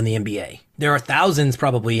people in the NBA. There are thousands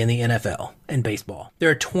probably in the NFL and baseball.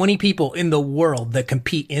 There are 20 people in the world that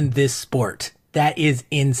compete in this sport. That is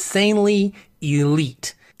insanely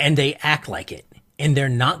elite, and they act like it, and they're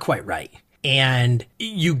not quite right. And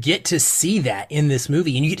you get to see that in this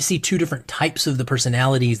movie, and you get to see two different types of the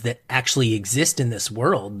personalities that actually exist in this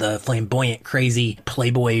world. The flamboyant, crazy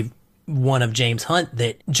playboy one of James Hunt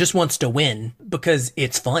that just wants to win because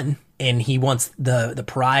it's fun, and he wants the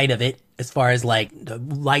pride of it. As far as like the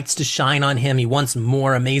lights to shine on him, he wants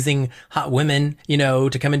more amazing hot women,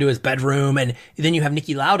 to come into his bedroom. And then you have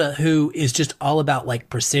Niki Lauda, who is just all about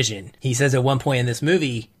like precision. He says at one point in this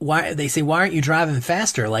movie, why aren't you driving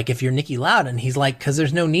faster? Like if you're Niki Lauda, and he's like, cause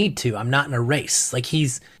there's no need to, I'm not in a race. Like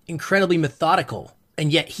he's incredibly methodical,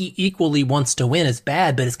 and yet he equally wants to win as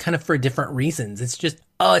bad, but it's kind of for different reasons. It's just,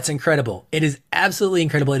 it's incredible. It is absolutely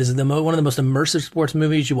incredible. It is one of the most immersive sports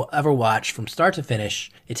movies you will ever watch from start to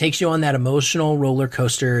finish. It takes you on that emotional roller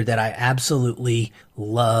coaster that I absolutely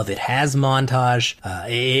love. It has montage.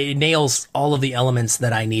 It nails all of the elements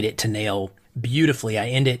that I need it to nail beautifully. I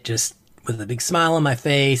end it just with a big smile on my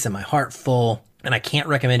face and my heart full. And I can't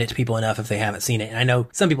recommend it to people enough if they haven't seen it. And I know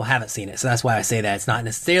some people haven't seen it, so that's why I say that. It's not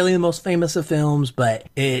necessarily the most famous of films, but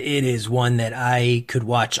it is one that I could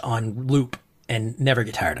watch on loop and never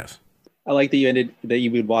get tired of. I like that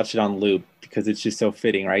you would watch it on loop because it's just so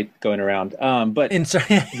fitting, right? Going around. Going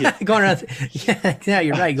around. Yeah,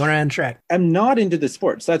 you're right. Going around track. I'm not into the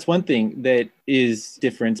sports. That's one thing that is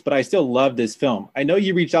different, but I still love this film. I know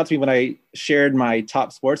you reached out to me when I shared my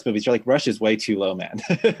top sports movies. You're like, Rush is way too low, man.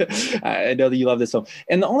 I know that you love this film.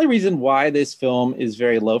 And the only reason why this film is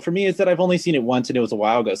very low for me is that I've only seen it once and it was a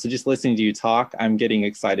while ago. So just listening to you talk, I'm getting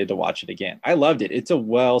excited to watch it again. I loved it. It's a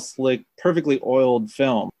well slick, perfectly oiled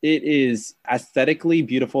film. It is aesthetically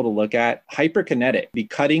beautiful to look at, hyperkinetic. The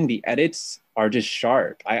cutting, the edits are just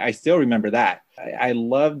sharp. I still remember that. I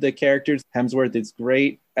love the characters. Hemsworth is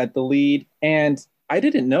great at the lead. And I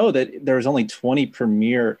didn't know that there was only 20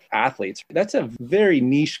 premier athletes. That's a very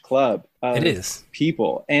niche club of it is.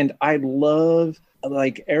 People. And I love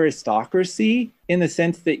like aristocracy in the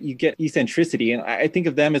sense that you get eccentricity. And I think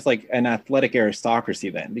of them as like an athletic aristocracy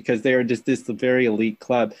then, because they're just this very elite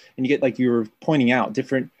club. And you get, like you were pointing out,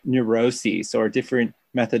 different neuroses or different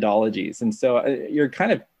methodologies. And so you're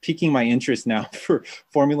kind of piquing my interest now for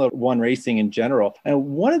Formula One racing in general. And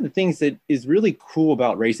one of the things that is really cool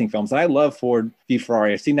about racing films, and I love Ford v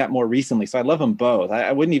Ferrari. I've seen that more recently. So I love them both.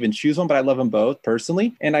 I wouldn't even choose one, but I love them both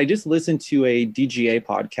personally. And I just listened to a DGA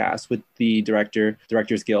podcast with the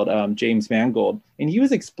Directors Guild, James Mangold. And he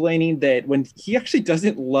was explaining that when he actually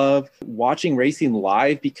doesn't love watching racing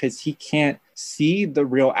live because he can't see the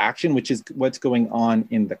real action, which is what's going on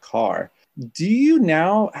in the car. Do you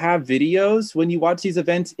now have videos when you watch these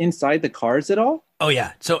events inside the cars at all? Oh,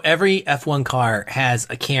 yeah. So every F1 car has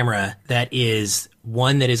a camera that is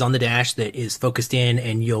one that is on the dash that is focused in,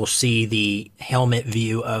 and you'll see the helmet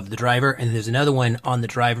view of the driver. And there's another one on the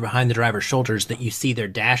driver, behind the driver's shoulders, that you see their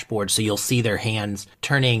dashboard. So you'll see their hands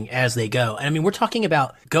turning as they go. And I mean, we're talking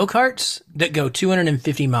about go-karts that go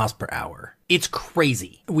 250 miles per hour. It's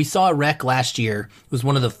crazy. We saw a wreck last year. It was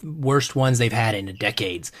one of the worst ones they've had in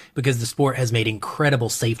decades because the sport has made incredible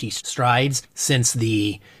safety strides since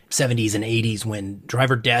the 70s and 80s when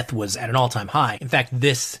driver death was at an all-time high. In fact,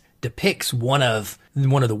 this depicts one of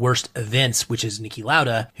the worst events, which is Niki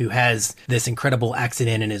Lauda, who has this incredible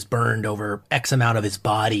accident and is burned over X amount of his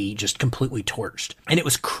body, just completely torched. And it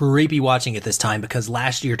was creepy watching at this time because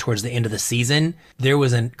last year, towards the end of the season, there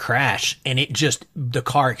was a crash and the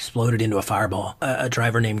car exploded into a fireball. A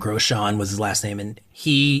driver named Grosjean was his last name, and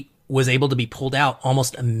he was able to be pulled out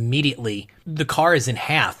almost immediately. The car is in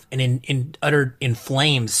half and in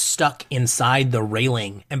flames, stuck inside the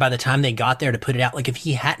railing. And by the time they got there to put it out, like if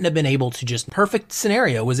he hadn't have been able to, just perfect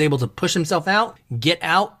scenario, was able to push himself out, get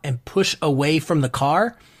out and push away from the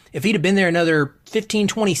car, if he'd have been there another 15,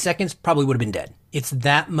 20 seconds, probably would have been dead. It's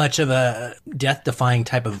that much of a death-defying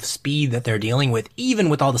type of speed that they're dealing with, even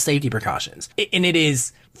with all the safety precautions. And it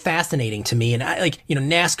is fascinating to me. And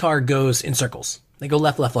NASCAR goes in circles. They go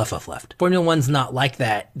left, left, left, left, left. Formula One's not like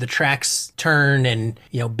that. The tracks turn and,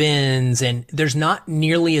 bends, and there's not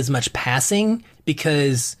nearly as much passing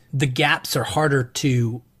because the gaps are harder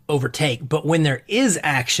to overtake. But when there is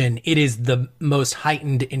action, it is the most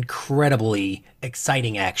heightened, incredibly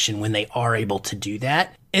exciting action when they are able to do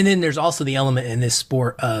that. And then there's also the element in this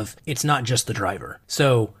sport of it's not just the driver.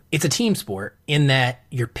 So it's a team sport in that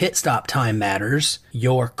your pit stop time matters.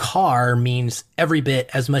 Your car means every bit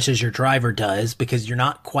as much as your driver does because you're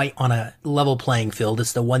not quite on a level playing field.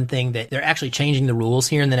 It's the one thing that they're actually changing the rules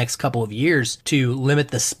here in the next couple of years to limit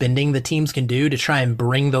the spending the teams can do to try and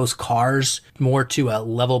bring those cars more to a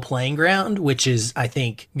level playing ground, which is, I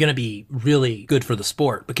think, going to be really good for the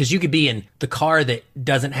sport because you could be in the car that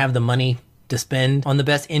doesn't have the money to spend on the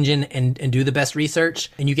best engine and do the best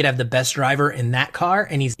research, and you could have the best driver in that car,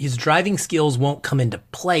 and his driving skills won't come into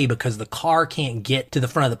play because the car can't get to the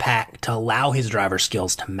front of the pack to allow his driver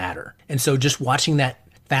skills to matter. And so just watching that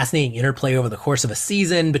fascinating interplay over the course of a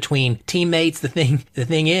season between teammates, the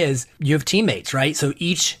thing is you have teammates, right? So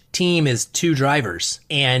each team is two drivers,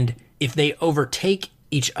 and if they overtake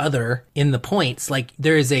each other in the points, like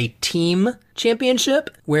there is a team championship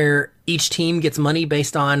where each team gets money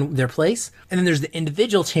based on their place. And then there's the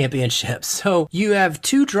individual championships. So you have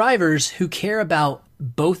two drivers who care about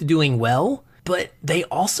both doing well, but they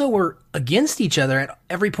also were against each other at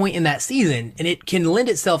every point in that season. And it can lend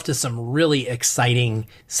itself to some really exciting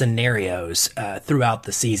scenarios throughout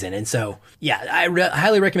the season. And so, yeah, I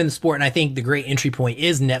highly recommend the sport. And I think the great entry point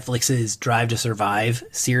is Netflix's Drive to Survive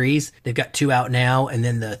series. They've got 2 out now. And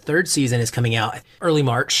then the 3rd season is coming out early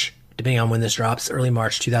March, depending on when this drops, early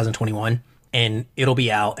March 2021. And it'll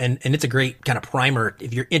be out. And it's a great kind of primer.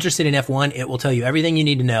 If you're interested in F1, it will tell you everything you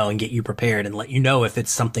need to know and get you prepared and let you know if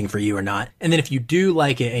it's something for you or not. And then if you do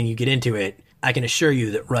like it and you get into it, I can assure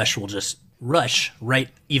you that Rush will just rush right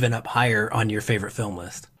even up higher on your favorite film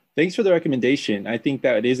list. Thanks for the recommendation. I think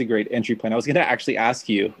that is a great entry point. I was going to actually ask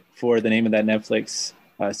you for the name of that Netflix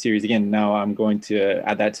series again. Now I'm going to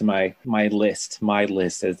add that to my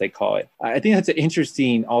list as they call it. I think that's an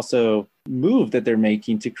interesting also move that they're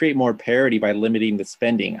making to create more parity by limiting the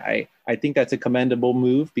spending. I think that's a commendable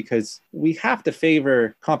move because we have to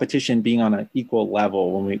favor competition being on an equal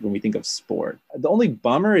level when we think of sport. The only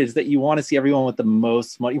bummer is that you want to see everyone with the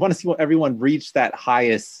most money. You want to see everyone reach that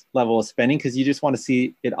highest level of spending because you just want to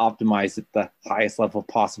see it optimized at the highest level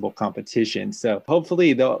possible competition. So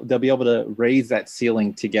hopefully they'll be able to raise that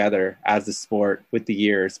ceiling together as a sport with the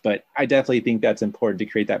years. But I definitely think that's important to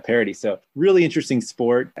create that parity. So really interesting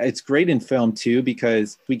sport. It's great in film too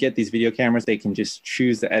because we get these video cameras, they can just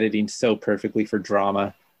choose the editing so perfectly for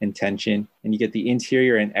drama and tension, and you get the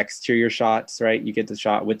interior and exterior shots, right? You get the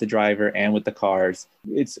shot with the driver and with the cars.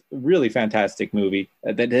 It's a really fantastic movie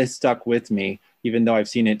that has stuck with me even though I've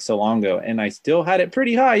seen it so long ago, and I still had it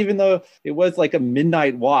pretty high even though it was like a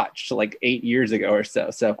midnight watch like 8 years ago or so.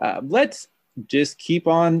 So let's just keep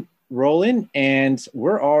on rolling, and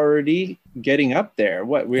we're already getting up there.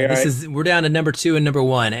 We're down to number 2 and number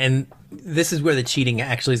 1, and this is where the cheating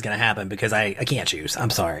actually is going to happen because I can't choose. I'm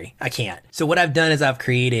sorry, I can't. So what I've done is I've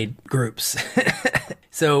created groups.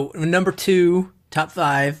 So number 2, top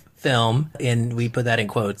 5 film, and we put that in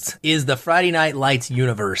quotes, is the Friday Night Lights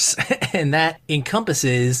universe, and that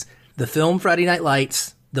encompasses the film Friday Night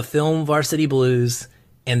Lights, the film Varsity Blues,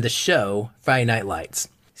 and the show Friday Night Lights.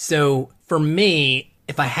 So for me,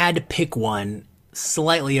 if I had to pick one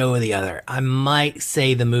slightly over the other, I might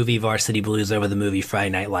say the movie Varsity Blues over the movie Friday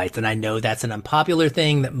Night Lights. And I know that's an unpopular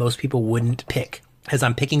thing that most people wouldn't pick, as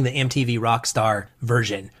I'm picking the MTV Rockstar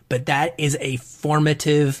version. But that is a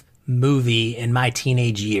formative movie in my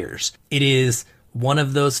teenage years. It is one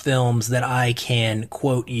of those films that I can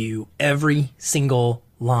quote you every single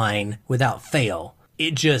line without fail.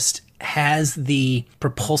 It just has the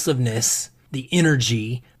propulsiveness the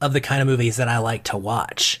energy of the kind of movies that I like to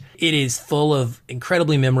watch. It is full of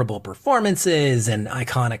incredibly memorable performances and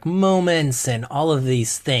iconic moments and all of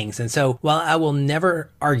these things. And so while I will never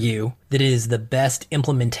argue that it is the best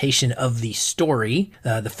implementation of the story,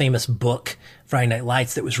 the famous book, Friday Night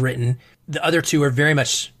Lights, that was written, the other two are very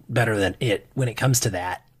much better than it when it comes to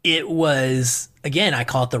that. It was, again, I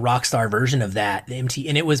call it the rock star version of that, and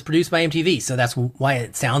it was produced by MTV. So that's why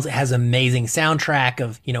it has amazing soundtrack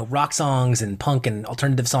of, rock songs and punk and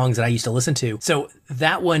alternative songs that I used to listen to. So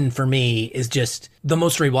that one for me is just the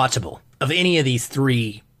most rewatchable of any of these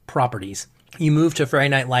three properties. You move to Friday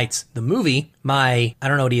Night Lights, the movie. I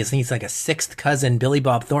don't know what he is. I think he's like a sixth cousin, Billy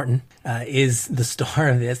Bob Thornton, is the star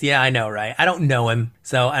of this. Yeah, I know, right? I don't know him,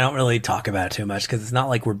 so I don't really talk about it too much because it's not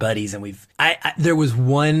like we're buddies. And there was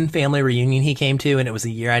one family reunion he came to, and it was a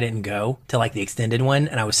year I didn't go to, like, the extended one,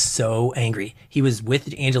 and I was so angry. He was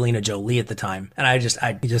with Angelina Jolie at the time, and I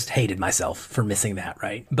just hated myself for missing that,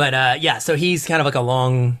 right? But yeah, so he's kind of like a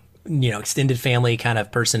long, extended family kind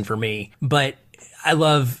of person for me, but I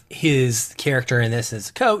love his character in this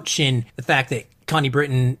as a coach, and the fact that Connie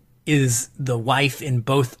Britton is the wife in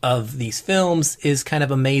both of these films is kind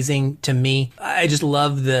of amazing to me. I just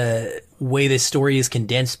love the way this story is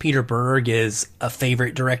condensed. Peter Berg is a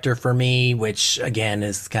favorite director for me, which again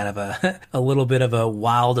is kind of a little bit of a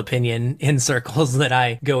wild opinion in circles that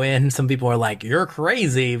I go in. Some people are like, you're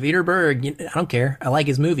crazy, Peter Berg. I don't care. I like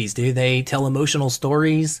his movies, dude. They tell emotional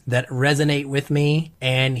stories that resonate with me,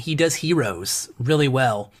 and he does Heroes really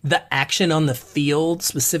well. The action on the field,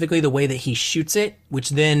 specifically the way that he shoots it,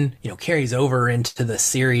 which then, carries over into the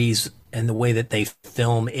series and the way that they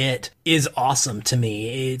film it, is awesome to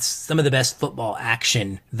me. It's some of the best football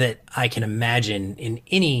action that I can imagine in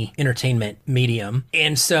any entertainment medium.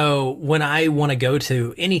 And so when I want to go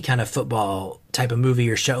to any kind of football type of movie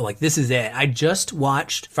or show, like, this is it. I just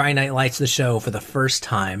watched Friday Night Lights, the show, for the first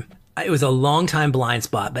time. It was a long time blind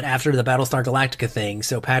spot, but after the Battlestar Galactica thing,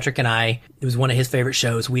 so Patrick and I, it was one of his favorite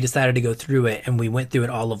shows. We decided to go through it, and we went through it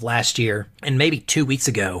all of last year. And maybe 2 weeks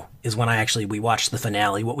ago is when we watched the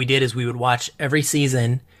finale. What we did is we would watch every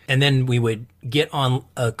season, and then we would get on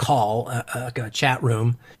a call, a chat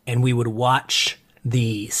room, and we would watch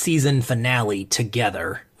the season finale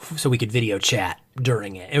together so we could video chat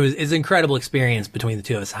during it. It's an incredible experience between the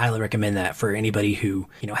two of us. I highly recommend that for anybody who,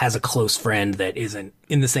 has a close friend that isn't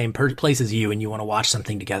in the same place as you and you want to watch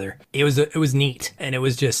something together. It was neat. And it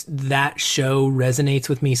was just, that show resonates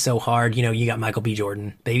with me so hard. You got Michael B.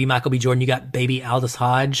 Jordan, baby Michael B. Jordan. You got baby Aldous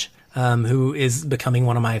Hodge, who is becoming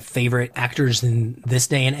one of my favorite actors in this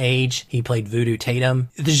day and age. He played Voodoo Tatum.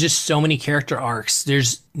 There's just so many character arcs.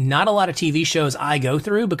 There's not a lot of TV shows I go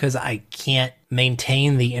through because I can't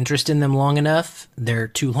maintain the interest in them long enough. They're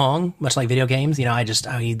too long, much like video games. I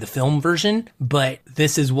need the film version. But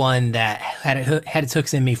this is one that had its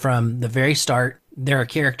hooks in me from the very start. There are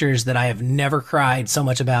characters that I have never cried so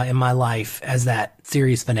much about in my life as that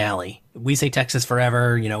series finale. We say Texas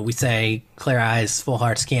Forever, we say Clear Eyes, Full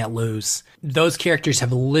Hearts Can't Lose. Those characters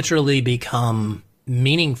have literally become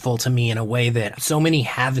meaningful to me in a way that so many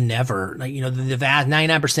have never. The vast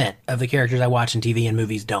 99% of the characters I watch in TV and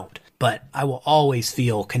movies don't. But I will always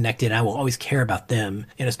feel connected. I will always care about them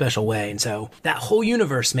in a special way. And so that whole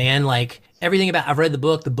universe, man, like everything about, I've read the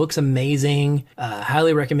book. The book's amazing.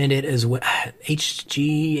 Highly recommend it as well.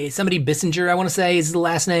 Somebody Bissinger, I want to say is the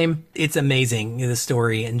last name. It's amazing, the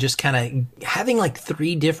story, and just kind of having like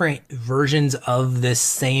 3 different versions of this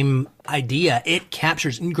same idea. It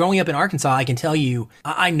captures, growing up in Arkansas, I can tell you,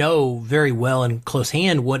 I know very well in close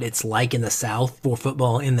hand what it's like in the South for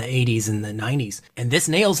football in the 80s and the 90s. And this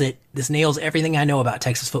nails it. This nails everything I know about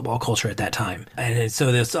Texas football culture at that time. And so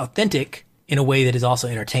it's authentic in a way that is also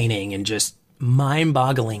entertaining and just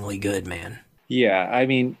mind-bogglingly good, man. Yeah,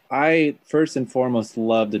 I first and foremost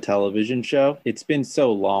love the television show. It's been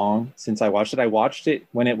so long since I watched it. I watched it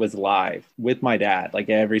when it was live with my dad, like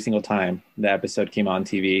every single time the episode came on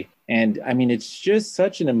TV. And it's just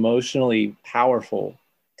such an emotionally powerful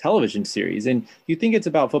television series. And you think it's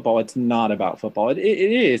about football. It's not about football. It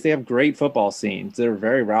is. They have great football scenes. They're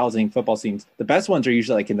very rousing football scenes. The best ones are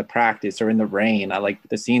usually like in the practice or in the rain. I like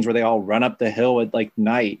the scenes where they all run up the hill at like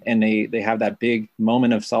night and they have that big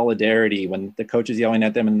moment of solidarity when the coach is yelling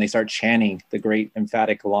at them and they start chanting the great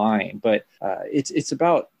emphatic line. But it's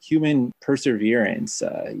about human perseverance.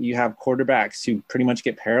 You have quarterbacks who pretty much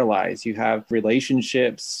get paralyzed. You have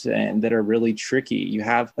relationships that are really tricky. You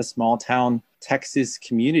have a small town Texas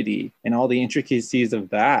community and all the intricacies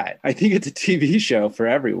of that. I think it's a TV show for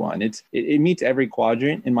everyone. It meets every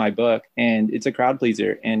quadrant in my book, and it's a crowd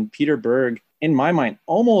pleaser. And Peter Berg in my mind,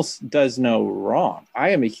 almost does no wrong. I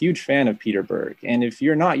am a huge fan of Peter Berg. And if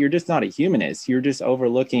you're not, you're just not a humanist. You're just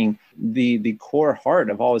overlooking the core heart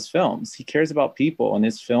of all his films. He cares about people, and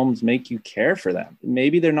his films make you care for them.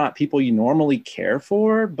 Maybe they're not people you normally care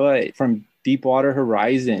for, but from Deepwater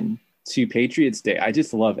Horizon to Patriots Day, I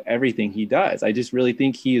just love everything he does. I just really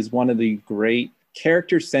think he is one of the great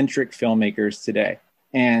character-centric filmmakers today.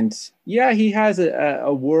 And yeah, he has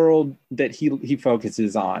a world that he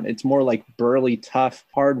focuses on. It's more like burly, tough,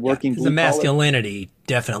 hardworking. The masculinity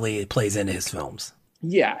definitely plays into his films.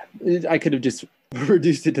 Yeah, I could have just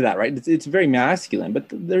reduced it to that, right? It's very masculine, but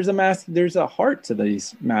there's a heart to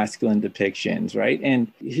these masculine depictions, right?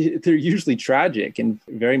 And they're usually tragic, and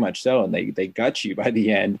very much so, and they gut you by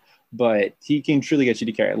the end. But he can truly get you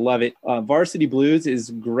to care. I love it. Varsity Blues is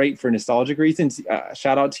great for nostalgic reasons.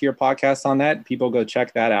 Shout out to your podcast on that. People go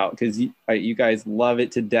check that out because you guys love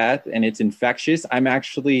it to death, and it's infectious. I'm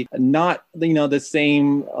actually not, the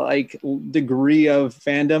same like degree of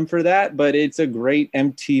fandom for that, but it's a great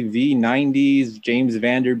MTV 90s James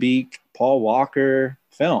Van Der Beek, Paul Walker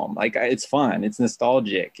film. Like, it's fun, it's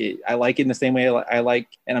nostalgic. I like it in the same way I like,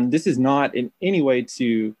 and this is not in any way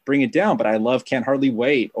to bring it down, but I love Can't Hardly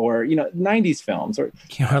Wait, or 90s films. Or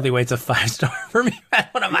Can't Hardly Wait's a 5-star for me.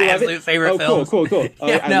 One of my absolute favorite films. Cool.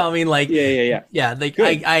 I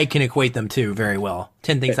can equate them too very well.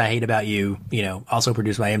 10 Things I Hate About You, also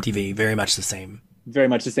produced by MTV, very much the same. Very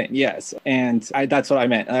much the same, yes. And that's what I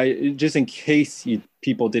meant. Just in case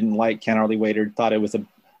people didn't like Can't Hardly Wait or thought it was a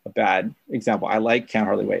bad example, I like Can't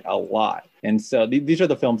Hardly Wait a lot. And so these are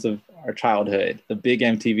the films of our childhood, the big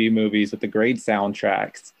MTV movies with the great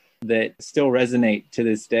soundtracks that still resonate to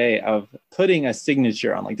this day, of putting a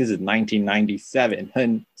signature on, like, this is 1997,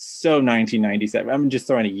 and so 1997. I'm just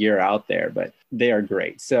throwing a year out there, but they are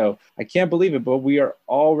great. So I can't believe it, but we are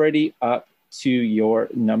already up to your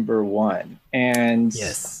number one. And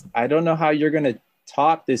yes, I don't know how you're going to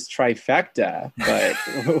top this trifecta, but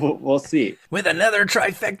we'll see. With another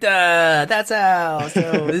trifecta, that's how.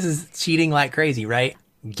 So this is cheating like crazy, right?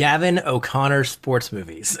 Gavin O'Connor sports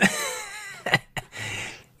movies.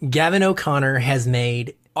 Gavin O'Connor has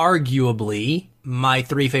made arguably my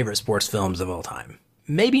 3 favorite sports films of all time.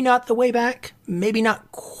 Maybe not The Way Back, maybe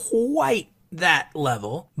not quite that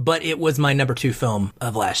level, but it was my number 2 film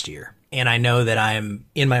of last year. And I know that I'm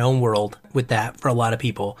in my own world with that for a lot of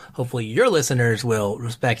people. Hopefully your listeners will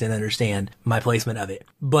respect and understand my placement of it.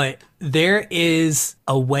 But there is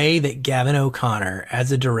a way that Gavin O'Connor,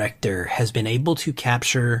 as a director, has been able to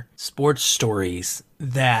capture sports stories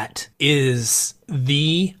that is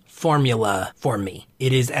the formula for me.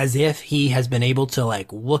 It is as if he has been able to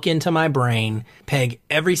look into my brain, peg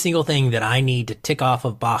every single thing that I need to tick off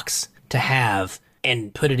a box to have,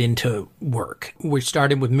 and put it into work. We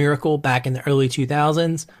started with Miracle back in the early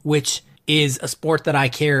 2000s, which is a sport that I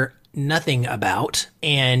care nothing about,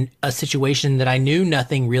 and a situation that I knew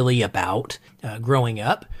nothing really about growing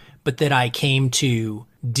up, but that I came to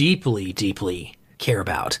deeply, deeply care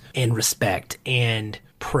about and respect and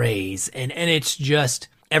praise. And it's just,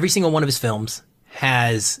 every single one of his films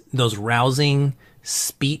has those rousing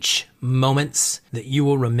speech moments that you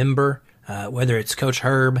will remember. Whether it's Coach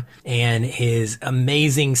Herb and his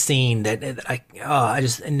amazing scene that I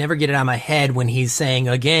just never get it out of my head, when he's saying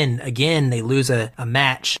again, they lose a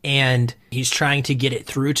match, and he's trying to get it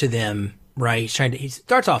through to them. Right. He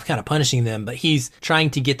starts off kind of punishing them, but he's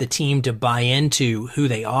trying to get the team to buy into who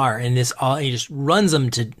they are. And he just runs them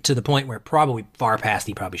to the point where probably far past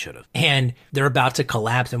he probably should have. And they're about to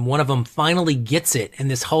collapse. And one of them finally gets it. And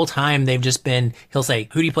this whole time they've just been, he'll say,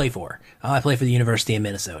 "Who do you play for?" "Oh, I play for the University of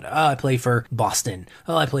Minnesota." "Oh, I play for Boston."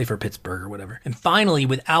 "Oh, I play for Pittsburgh," or whatever. And finally,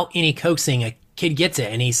 without any coaxing, a kid gets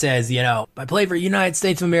it, and he says, "I play for United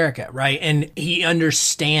States of America," right? And he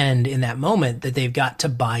understand in that moment that they've got to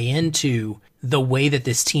buy into the way that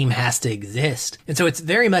this team has to exist. And so it's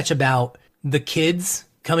very much about the kids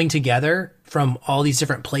coming together from all these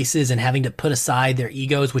different places and having to put aside their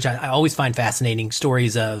egos, which I always find fascinating.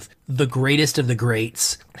 Stories of the greatest of the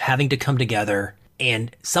greats having to come together,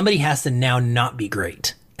 and somebody has to now not be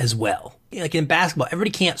great as well. Like in basketball,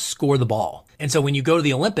 everybody can't score the ball. And so when you go to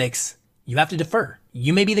the Olympics, you have to defer.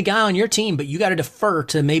 You may be the guy on your team, but you got to defer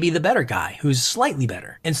to maybe the better guy who's slightly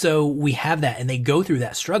better. And so we have that, and they go through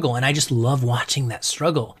that struggle. And I just love watching that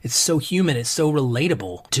struggle. It's so human. It's so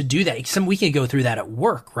relatable to do that. We can go through that at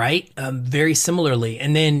work, right? Very similarly.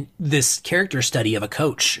 And then this character study of a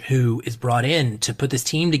coach who is brought in to put this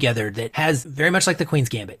team together that has, very much like the Queen's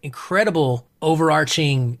Gambit, incredible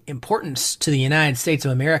overarching importance to the United States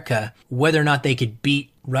of America, whether or not they could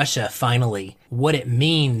beat Russia finally what it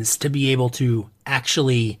means to be able to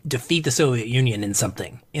actually defeat the Soviet Union in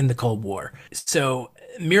something in the Cold War. So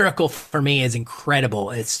Miracle for me is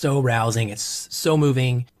incredible. It's so rousing. It's so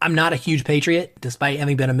moving. I'm not a huge patriot, despite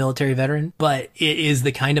having been a military veteran, but it is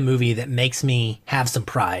the kind of movie that makes me have some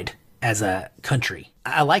pride as a country.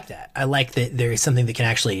 I like that. I like that there is something that can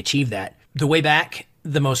actually achieve that. The Way Back,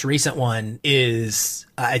 the most recent one, is,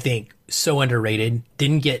 I think, so underrated.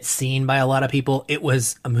 Didn't get seen by a lot of people. It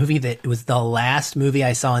was a movie that it was the last movie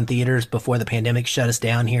I saw in theaters before the pandemic shut us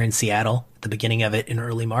down here in Seattle, at the beginning of it in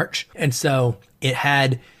early March. And so it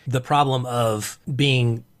had the problem of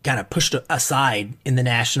being kind of pushed aside in the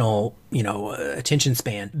national, attention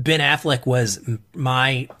span. Ben Affleck was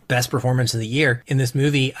my best performance of the year in this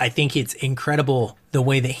movie. I think it's incredible the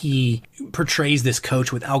way that he portrays this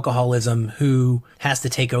coach with alcoholism who has to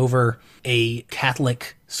take over a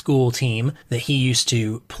Catholic school team that he used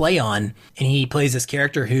to play on. And he plays this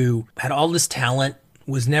character who had all this talent,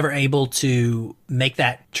 was never able to make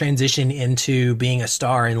that transition into being a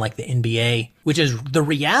star in like the NBA, which is the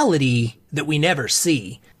reality that we never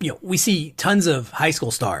see. We see tons of high school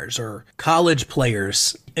stars or college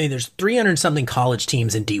players. I mean, there's 300 something college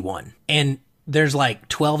teams in D1 and there's like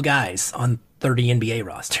 12 guys on 30 NBA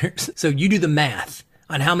rosters. So you do the math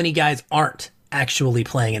on how many guys aren't actually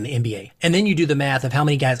playing in the NBA. And then you do the math of how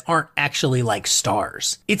many guys aren't actually like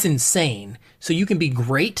stars. It's insane. So you can be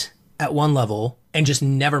great at one level and just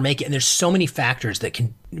never make it. And there's so many factors that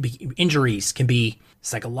can be injuries, can be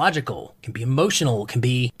psychological, can be emotional, can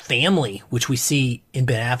be family, which we see in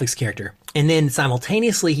Ben Affleck's character. And then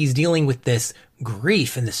simultaneously, he's dealing with this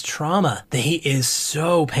grief and this trauma that he is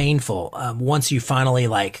so painful. Once you finally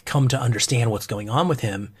come to understand what's going on with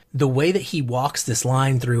him, the way that he walks this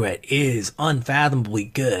line through it is unfathomably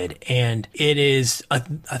good. And it is,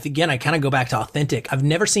 again, I kind of go back to authentic. I've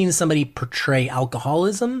never seen somebody portray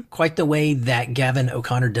alcoholism quite the way that Gavin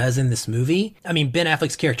O'Connor does in this movie. I mean, Ben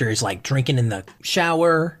Affleck's character is drinking in the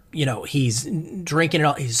shower. He's drinking it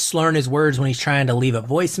all. He's slurring his words when he's trying to leave a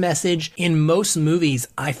voice message. In most movies,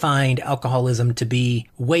 I find alcoholism to be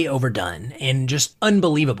way overdone and just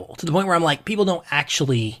unbelievable to the point where I'm like, people don't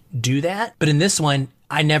actually do that. But in this one,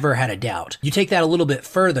 I never had a doubt. You take that a little bit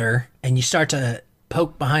further and you start to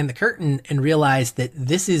poke behind the curtain and realize that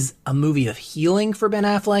this is a movie of healing for Ben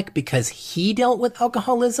Affleck because he dealt with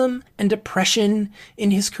alcoholism and depression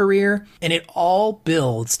in his career. And it all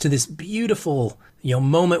builds to this beautiful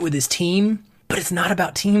moment with his team, but it's not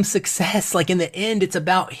about team success. In the end, it's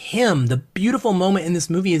about him. The beautiful moment in this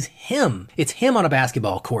movie is him. It's him on a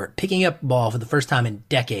basketball court, picking up a ball for the first time in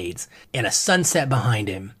decades, and a sunset behind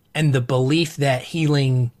him, and the belief that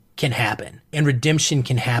healing can happen and redemption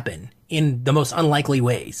can happen in the most unlikely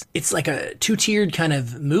ways. It's like a two-tiered kind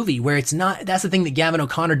of movie where it's not, that's the thing that Gavin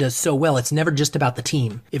O'Connor does so well. It's never just about the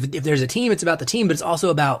team. If there's a team, it's about the team, but it's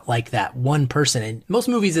also about that one person. In most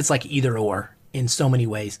movies, it's either or in so many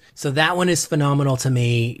ways. So that one is phenomenal to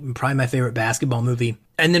me. Probably my favorite basketball movie.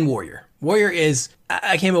 And then Warrior. Warrior is,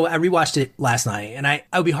 I rewatched it last night, and I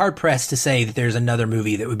would be hard pressed to say that there's another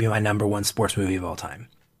movie that would be my number one sports movie of all time.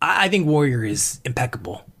 I think Warrior is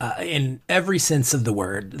impeccable in every sense of the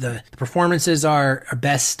word. The performances are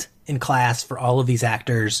best in class for all of these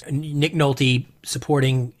actors. Nick Nolte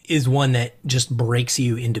supporting is one that just breaks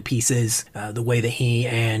you into pieces. The way that he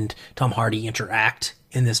and Tom Hardy interact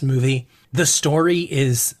in this movie. The story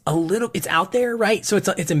is it's out there, right? So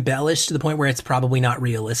it's embellished to the point where it's probably not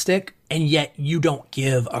realistic. And yet you don't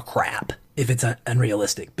give a crap if it's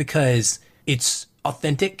unrealistic because it's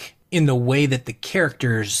authentic in the way that the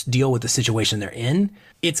characters deal with the situation they're in.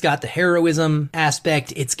 It's got the heroism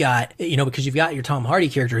aspect. It's got, because you've got your Tom Hardy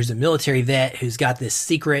character who's a military vet who's got this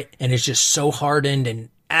secret and is just so hardened and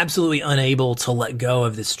absolutely unable to let go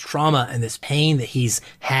of this trauma and this pain that he's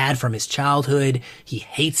had from his childhood. He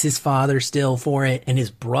hates his father still for it. And his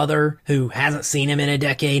brother, who hasn't seen him in a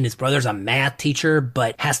decade, and his brother's a math teacher,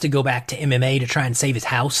 but has to go back to MMA to try and save his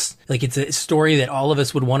house. It's a story that all of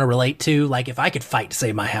us would want to relate to. If I could fight to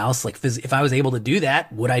save my house, if I was able to do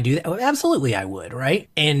that, would I do that? Oh, absolutely I would, right?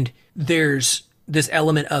 And there's this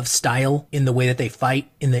element of style in the way that they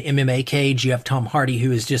fight in the MMA cage. You have Tom Hardy,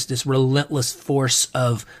 who is just this relentless force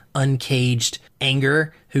of uncaged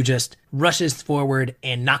anger, who just rushes forward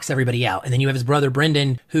and knocks everybody out. And then you have his brother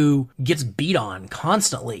Brendan, who gets beat on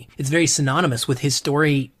constantly. It's very synonymous with his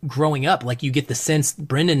story growing up. You get the sense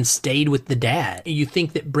Brendan stayed with the dad. You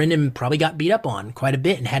think that Brendan probably got beat up on quite a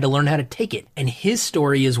bit and had to learn how to take it. And his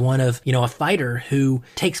story is one of, a fighter who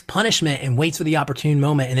takes punishment and waits for the opportune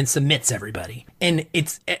moment and then submits everybody. And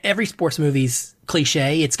it's every sports movie's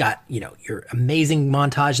cliche. It's got, your amazing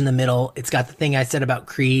montage in the middle. It's got the thing I said about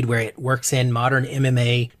Creed where it works in modern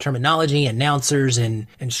MMA terminology, announcers and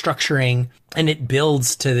structuring, and it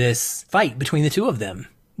builds to this fight between the two of them,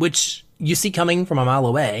 which you see coming from a mile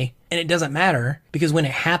away. And it doesn't matter because when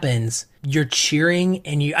it happens, you're cheering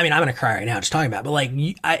and I'm going to cry right now just talking about it, but like,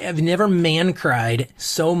 I've never man cried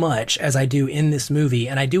so much as I do in this movie.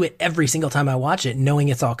 And I do it every single time I watch it, knowing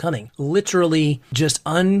it's all coming. Literally just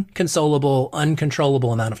uncontrollable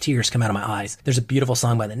amount of tears come out of my eyes. There's a beautiful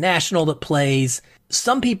song by The National that plays.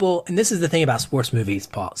 Some people, and this is the thing about sports movies,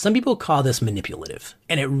 Paul, some people call this manipulative,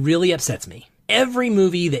 and it really upsets me. Every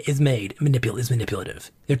movie that is made is manipulative.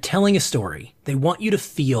 They're telling a story. They want you to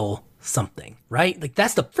feel something, right? Like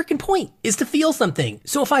that's the freaking point, is to feel something.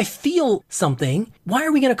 So if I feel something, why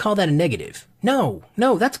are we going to call that a negative? No,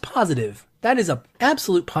 that's positive. That is a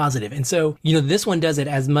absolute positive. And so, this one does it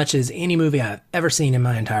as much as any movie I've ever seen in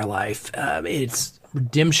my entire life. It's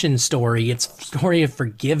redemption story. It's story of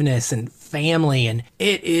forgiveness and family. And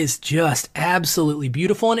it is just absolutely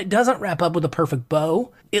beautiful. And it doesn't wrap up with a perfect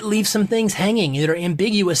bow. It leaves some things hanging that are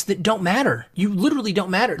ambiguous that don't matter. You literally don't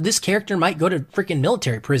matter. This character might go to freaking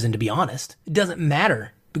military prison, to be honest. It doesn't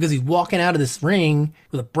matter because he's walking out of this ring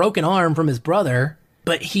with a broken arm from his brother,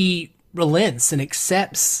 but he relents and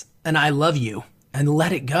accepts an I love you. And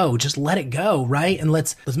let it go. Just let it go, right? And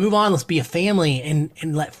let's move on. Let's be a family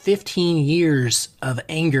and let 15 years of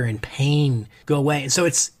anger and pain go away. And so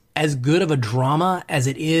it's as good of a drama as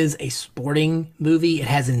it is a sporting movie. It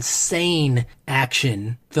has insane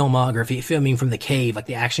action filmography, filming from the cave. Like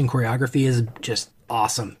the action choreography is just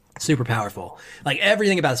awesome. Super powerful. Like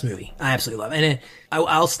everything about this movie, I absolutely love. And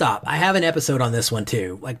I'll stop. I have an episode on this one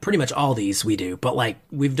too. Like pretty much all these we do, but like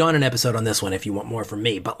we've done an episode on this one if you want more from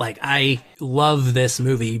me. But like I love this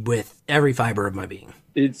movie with every fiber of my being.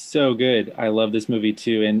 It's so good. I love this movie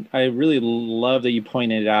too. And I really love that you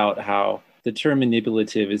pointed out how the term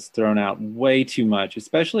manipulative is thrown out way too much,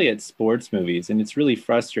 especially at sports movies. And it's really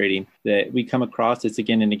frustrating that we come across this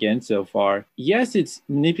again and again so far. Yes, it's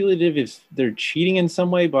manipulative if they're cheating in some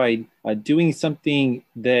way by doing something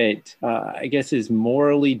that I guess is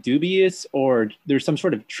morally dubious, or there's some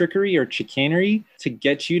sort of trickery or chicanery to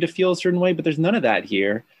get you to feel a certain way, but there's none of that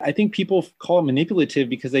here. I think people call it manipulative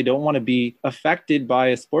because they don't want to be affected by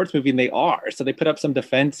a sports movie, and they are. So they put up some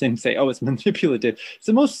defense and say, oh, it's manipulative. It's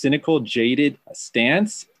the most cynical, jaded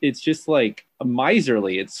stance. It's just like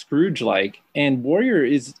miserly. It's Scrooge-like. And Warrior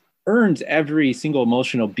earns every single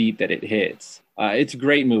emotional beat that it hits. It's a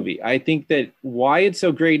great movie. I think that why it's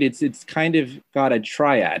so great, it's kind of got a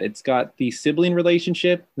triad. It's got the sibling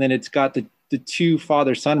relationship, then it's got the two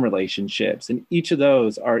father-son relationships, and each of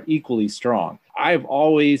those are equally strong. I've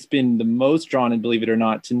always been the most drawn, and believe it or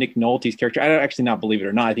not, to Nick Nolte's character. I don't actually not believe it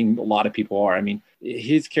or not. I think a lot of people are. I mean,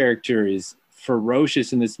 his character is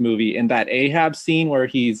ferocious in this movie. And that Ahab scene where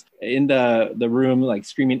he's in the room like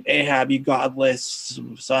screaming, "Ahab, you godless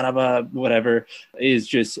son of a whatever," is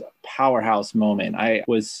just a powerhouse moment. I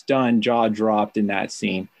was stunned, jaw dropped in that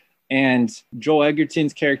scene. And Joel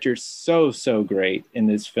Edgerton's character is so great in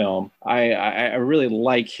this film. I really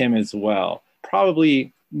like him as well.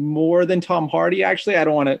 Probably more than Tom Hardy, actually. I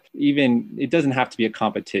don't want to it doesn't have to be a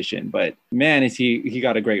competition, but man, he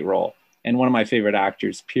got a great role. And one of my favorite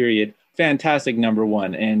actors, period. Fantastic number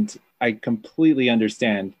one. And I completely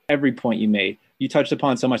understand every point you made. You touched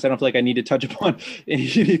upon so much. I don't feel like I need to touch upon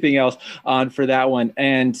anything else for that one.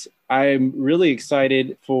 And I'm really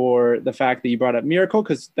excited for the fact that you brought up Miracle,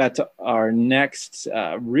 because that's our next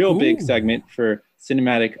real big segment for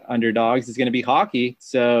Cinematic Underdogs is going to be hockey.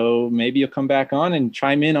 So maybe you'll come back on and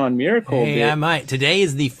chime in on Miracle. Hey, I might. Today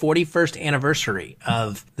is the 41st anniversary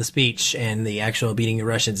of the speech and the actual beating the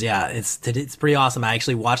Russians. Yeah, it's pretty awesome. I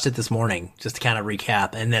actually watched it this morning just to kind of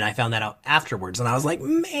recap, and then I found that out afterwards, and I was like,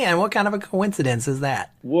 man, what kind of a coincidence is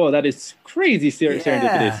that? Whoa, that is crazy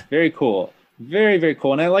serendipitous. Very cool. Very, very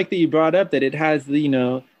cool. And I like that you brought up that it has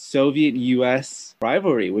the, Soviet-U.S.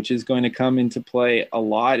 rivalry, which is going to come into play a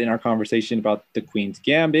lot in our conversation about the Queen's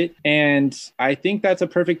Gambit. And I think that's a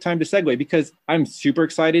perfect time to segue, because I'm super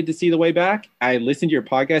excited to see The Way Back. I listened to your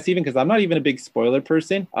podcast even, because I'm not even a big spoiler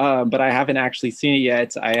person, but I haven't actually seen it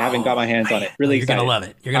yet. I haven't got my hands on it. Really excited. You're going to love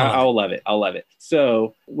it. I'll love it. I'll love it.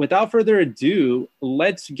 So without further ado,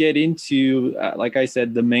 let's get into, like I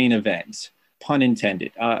said, the main event. Pun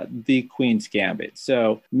intended, the Queen's Gambit.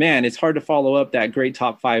 So, man, it's hard to follow up that great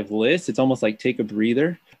top 5 list. It's almost like take a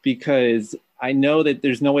breather, because I know that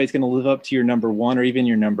there's no way it's going to live up to your number 1 or even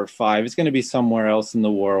your number 5. It's going to be somewhere else in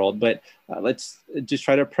the world. But let's just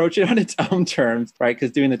try to approach it on its own terms, right?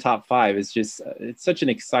 Because doing the top 5 is just, it's such an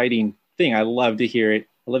exciting thing. I love to hear it.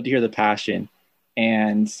 I love to hear the passion.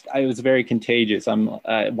 and it was very contagious.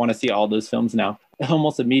 I want to see all those films now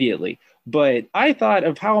almost immediately. But I thought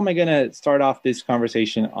of how am I going to start off this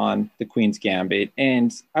conversation on The Queen's Gambit?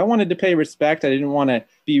 And I wanted to pay respect. I didn't want to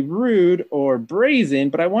be rude or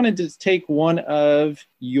brazen, but I wanted to take one of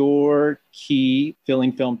your key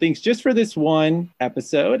Feeling Film things just for this one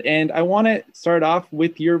episode. And I want to start off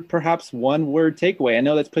with your perhaps one word takeaway. I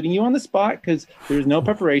know that's putting you on the spot because there's no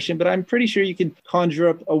preparation, but I'm pretty sure you can conjure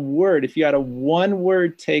up a word if you had a one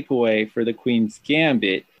word takeaway for The Queen's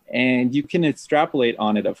Gambit. And you can extrapolate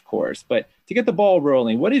on it, of course. But to get the ball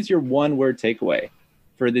rolling, what is your one-word takeaway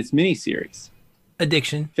for this miniseries?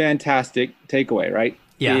 Addiction. Fantastic takeaway, right?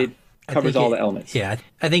 Yeah. It covers all the elements. Yeah.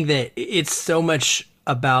 I think that it's so much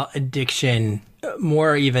about addiction,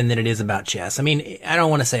 more even than it is about chess. I mean, I don't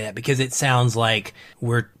want to say that because it sounds like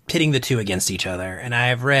we're pitting the two against each other. And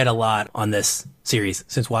I've read a lot on this series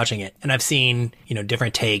since watching it. And I've seen,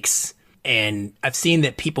 different takes. And I've seen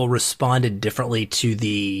that people responded differently to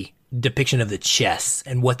the depiction of the chess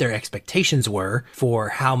and what their expectations were for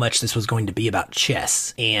how much this was going to be about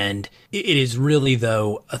chess. And it is really,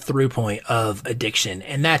 though, a through point of addiction.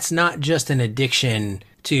 And that's not just an addiction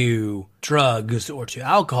to drugs or to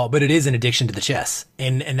alcohol, but it is an addiction to the chess.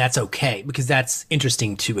 And that's okay because that's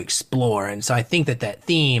interesting to explore. And so I think that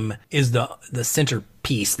theme is the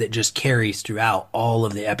centerpiece that just carries throughout all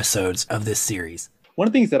of the episodes of this series. One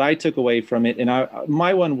of the things that I took away from it, and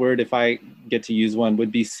my one word, if I get to use one,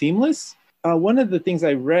 would be seamless. One of the things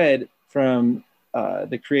I read from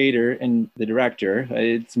the creator and the director,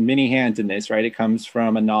 it's many hands in this, right? It comes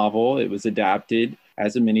from a novel. It was adapted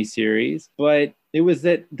as a miniseries, but it was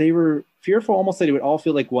that they were fearful almost that it would all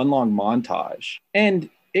feel like one long montage. And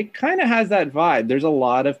it kind of has that vibe. There's a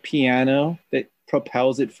lot of piano that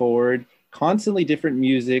propels it forward, constantly different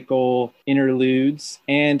musical interludes.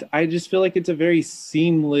 And I just feel like it's a very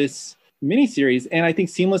seamless miniseries. And I think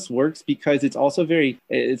seamless works because it's also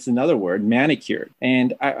it's another word, manicured.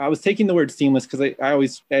 And I was taking the word seamless because I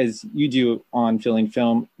always, as you do on Feeling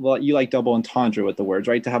Film, well, you like double entendre with the words,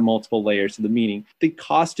 right? To have multiple layers to the meaning. The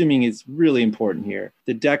costuming is really important here.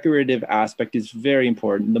 The decorative aspect is very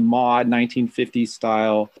important. The mod 1950s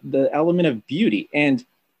style, the element of beauty. And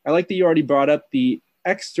I like that you already brought up the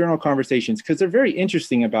external conversations because they're very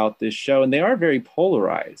interesting about this show and they are very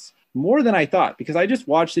polarized, more than I thought, because I just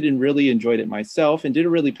watched it and really enjoyed it myself and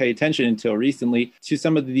didn't really pay attention until recently to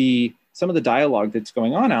some of the dialogue that's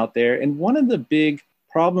going on out there. And one of the big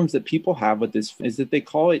problems that people have with this is that they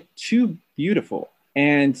call it too beautiful.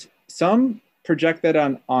 And some project that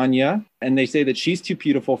on Anya, and they say that she's too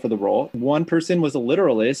beautiful for the role. One person was a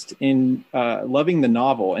literalist in loving the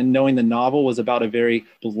novel and knowing the novel was about a very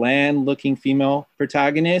bland-looking female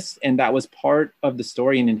protagonist, and that was part of the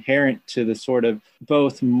story and inherent to the sort of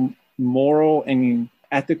both moral and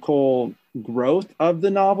ethical growth of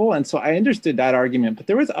the novel. And so I understood that argument, but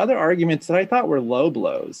there was other arguments that I thought were low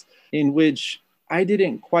blows in which I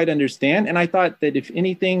didn't quite understand. And I thought that if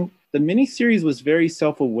anything, the miniseries was very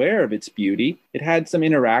self-aware of its beauty. It had some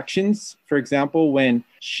interactions, for example, when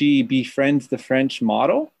she befriends the French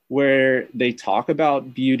model, where they talk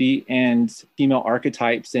about beauty and female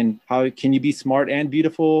archetypes and how can you be smart and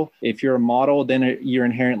beautiful? If you're a model, then you're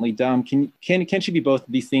inherently dumb. Can she be both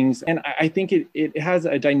of these things? And I think it has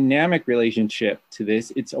a dynamic relationship to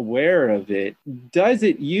this. It's aware of it. Does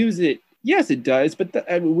it use it? Yes, it does.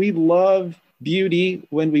 But we love beauty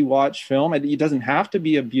when we watch film. It doesn't have to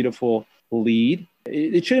be a beautiful lead.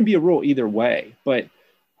 It shouldn't be a rule either way, but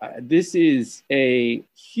this is a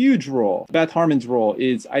huge role. Beth Harmon's role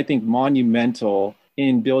is, I think, monumental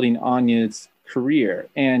in building Anya's career.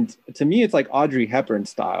 And to me, it's like Audrey Hepburn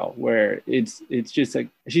style, where it's just like,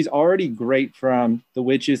 she's already great from The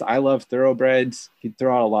Witches. I love Thoroughbreds. You could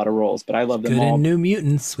throw out a lot of roles, but I love them all. Good in New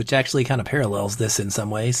Mutants, which actually kind of parallels this in some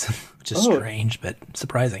ways, which is strange, but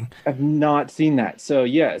surprising. I've not seen that. So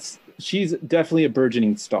yes, she's definitely a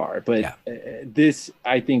burgeoning star, but this,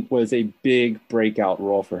 I think, was a big breakout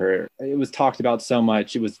role for her. It was talked about so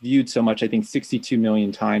much. It was viewed so much, I think 62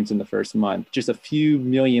 million times in the first month, just a few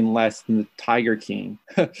million less than the Tiger King,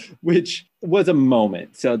 which was a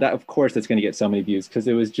moment. So that, of course, that's going to get so many views because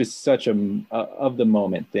it was just such a of the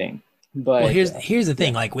moment thing. But well, here's the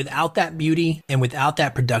thing, like without that beauty and without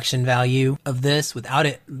that production value of this, without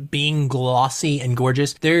it being glossy and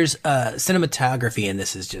gorgeous, there's cinematography in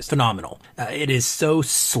this is just phenomenal. It is so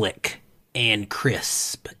slick and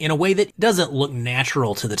crisp in a way that doesn't look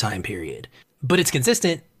natural to the time period, but it's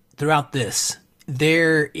consistent throughout this.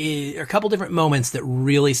 There are a couple different moments that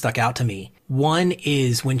really stuck out to me. One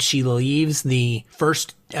is when she leaves the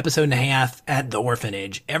first episode and a half at the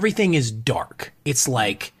orphanage. Everything is dark. It's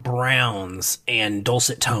like browns and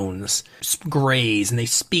dulcet tones, grays, and they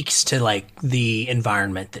speaks to like the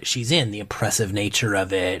environment that she's in, the oppressive nature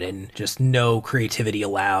of it, and just no creativity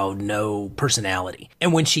allowed, no personality.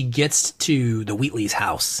 And when she gets to the Wheatley's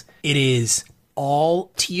house, it is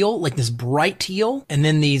all teal, like this bright teal, and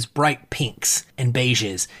then these bright pinks and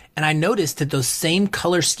beiges. And I noticed that those same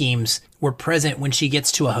color schemes were present when she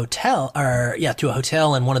gets to a hotel, to a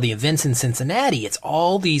hotel in one of the events in Cincinnati. It's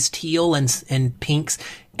all these teal and pinks.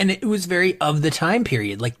 And it was very of the time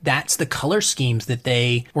period. Like that's the color schemes that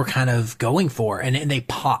they were kind of going for. And they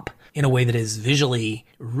pop in a way that is visually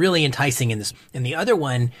really enticing in this. And the other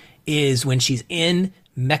one is when she's in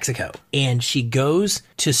Mexico and she goes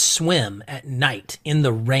to swim at night in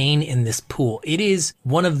the rain in this pool. It is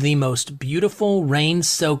one of the most beautiful rain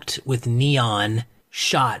soaked with neon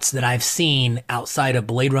shots that I've seen outside of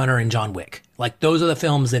Blade Runner and John Wick. Like those are the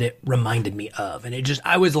films that it reminded me of. And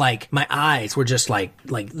I was like, my eyes were just like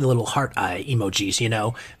the little heart eye emojis, you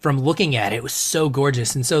know, from looking at it. It was so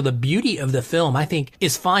gorgeous. And so the beauty of the film, I think,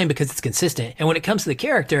 is fine because it's consistent. And when it comes to the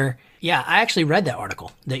character, yeah, I actually read that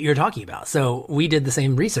article that you're talking about. So we did the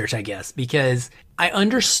same research, I guess, because I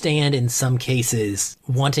understand in some cases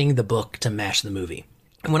wanting the book to match the movie.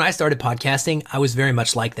 And when I started podcasting, I was very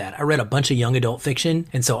much like that. I read a bunch of young adult fiction,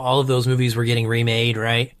 and so all of those movies were getting remade,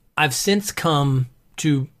 right? I've since come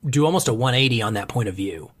to do almost a 180 on that point of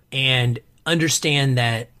view and understand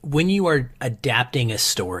that when you are adapting a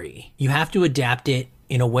story, you have to adapt it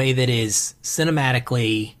in a way that is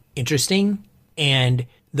cinematically interesting, and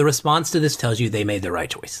the response to this tells you they made the right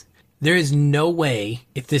choice. There is no way,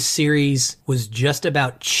 if this series was just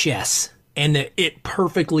about chess and that it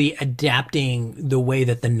perfectly adapting the way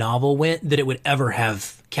that the novel went, that it would ever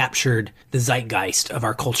have captured the zeitgeist of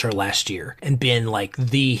our culture last year and been like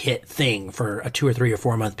the hit thing for a 2 or 3 or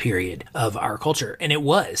 4 month period of our culture. And it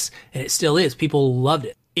was, and it still is. People loved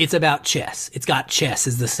it. It's about chess. It's got chess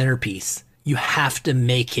as the centerpiece. You have to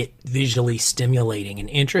make it visually stimulating and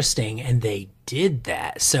interesting, and they did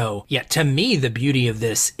that. So yeah, to me, the beauty of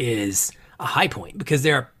this is a high point because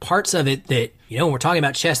there are parts of it that, you know, when we're talking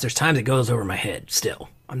about chess, there's times it goes over my head still.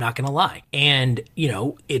 I'm not going to lie. And, you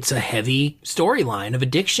know, it's a heavy storyline of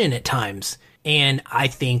addiction at times. And I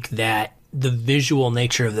think that the visual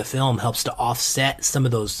nature of the film helps to offset some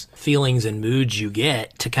of those feelings and moods you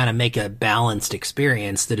get to kind of make a balanced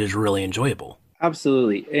experience that is really enjoyable.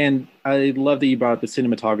 Absolutely. And I love that you brought up the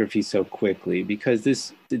cinematography so quickly because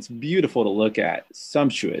it's beautiful to look at,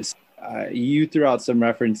 sumptuous. You threw out some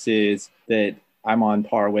references that I'm on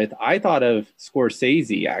par with. I thought of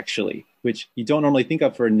Scorsese, actually, which you don't normally think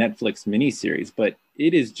of for a Netflix miniseries, but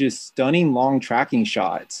it is just stunning long tracking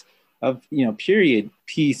shots of, you know, period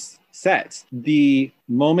piece sets. The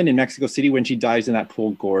moment in Mexico City when she dives in that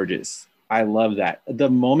pool, gorgeous. I love that. The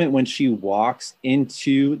moment when she walks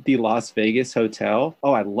into the Las Vegas hotel,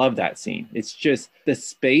 oh, I love that scene. It's just the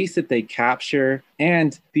space that they capture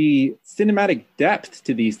and the cinematic depth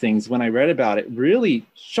to these things. When I read about it, really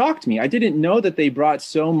shocked me. I didn't know that they brought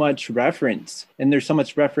so much reference and there's so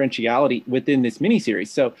much referentiality within this miniseries.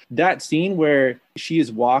 So that scene where she is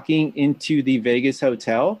walking into the Vegas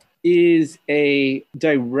hotel is a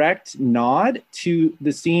direct nod to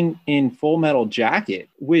the scene in Full Metal Jacket,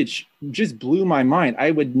 which just blew my mind.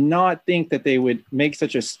 I would not think that they would make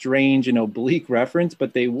such a strange and oblique reference,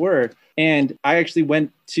 but they were. And I actually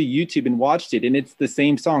went to YouTube and watched it, and it's the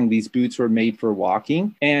same song, These Boots Were Made for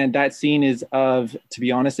Walking. And that scene is of, to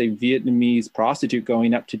be honest, a Vietnamese prostitute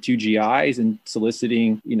going up to 2 GIs and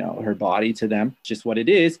soliciting, you know, her body to them, just what it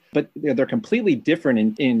is. But they're completely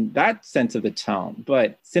different in that sense of the tone,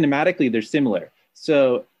 but cinematically they're similar.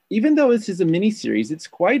 So even though this is a miniseries, it's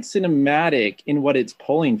quite cinematic in what it's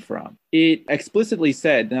pulling from. It explicitly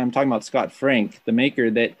said, and I'm talking about Scott Frank, the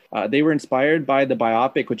maker, that they were inspired by the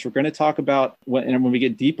biopic, which we're going to talk about when we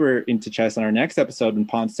get deeper into chess on our next episode in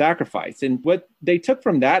Pawn Sacrifice. And what they took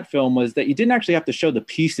from that film was that you didn't actually have to show the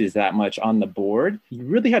pieces that much on the board. You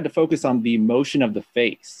really had to focus on the emotion of the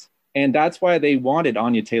face. And that's why they wanted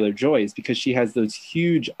Anya Taylor-Joy, is because she has those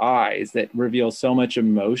huge eyes that reveal so much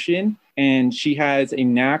emotion. And she has a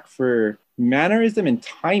knack for mannerism and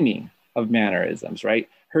timing of mannerisms, right?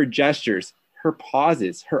 Her gestures, her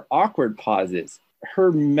pauses, her awkward pauses, her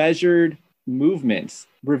measured movements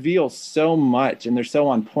reveal so much, and they're so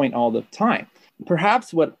on point all the time.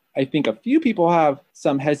 Perhaps what I think a few people have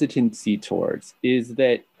some hesitancy towards is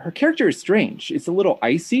that her character is strange. It's a little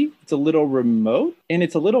icy, it's a little remote, and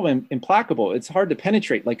it's a little implacable. It's hard to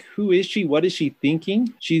penetrate. Like, who is she? What is she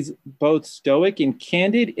thinking? She's both stoic and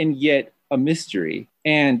candid, and yet a mystery.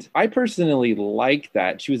 And I personally like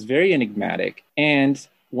that. She was very enigmatic. And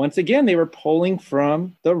once again, they were pulling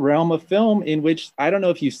from the realm of film, in which, I don't know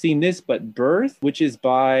if you've seen this, but Birth, which is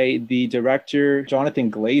by the director Jonathan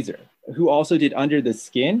Glazer, who also did Under the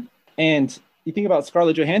Skin. And you think about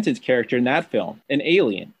Scarlett Johansson's character in that film, an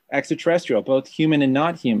alien, extraterrestrial, both human and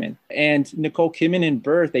not human. And Nicole Kidman in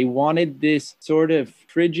Birth, they wanted this sort of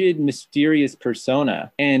frigid, mysterious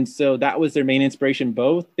persona. And so that was their main inspiration,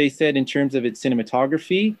 both, they said, in terms of its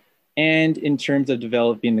cinematography and in terms of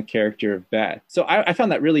developing the character of Beth. So I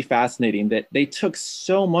found that really fascinating, that they took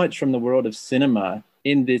so much from the world of cinema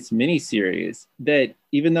in this miniseries, that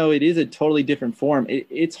even though it is a totally different form,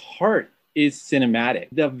 its heart is cinematic.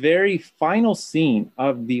 The very final scene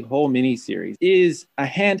of the whole miniseries is a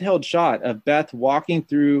handheld shot of Beth walking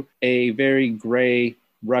through a very gray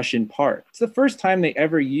Russian park. It's the first time they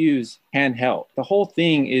ever use handheld. The whole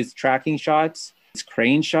thing is tracking shots. It's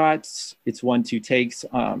crane shots. It's 1-2 takes,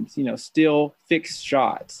 still fixed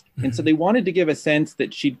shots. And so they wanted to give a sense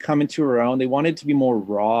that she'd come into her own. They wanted to be more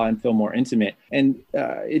raw and feel more intimate. And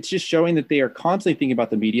it's just showing that they are constantly thinking about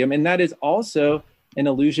the medium. And that is also an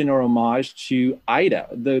allusion or homage to Ida,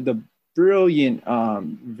 the brilliant,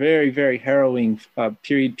 very, very harrowing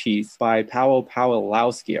period piece by Powell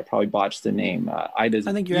Pawlowski. I probably botched the name. Ida's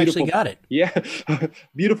I think you actually got it. Yeah,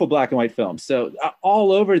 beautiful black and white film. So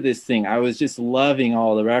all over this thing, I was just loving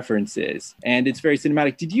all the references, and it's very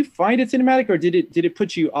cinematic. Did you find it cinematic, or did it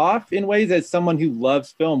put you off in ways as someone who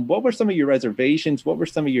loves film? What were some of your reservations? What were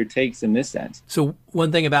some of your takes in this sense? So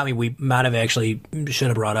one thing about me, we might have actually should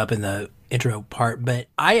have brought up in the intro part, but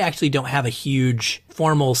I actually don't have a huge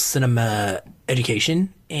formal cinema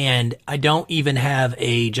education, and I don't even have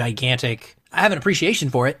I have an appreciation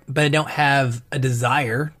for it, but I don't have a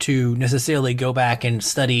desire to necessarily go back and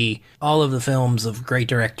study all of the films of great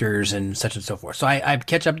directors and such and so forth. So I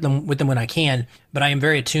catch up with them when I can, but I am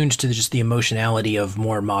very attuned to just the emotionality of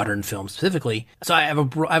more modern films specifically. So I have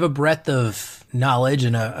a breadth of knowledge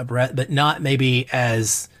and a breadth, but not maybe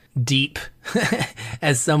as deep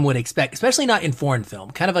as some would expect, especially not in foreign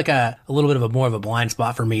film. Kind of like a little bit of a more of a blind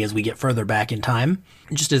spot for me as we get further back in time,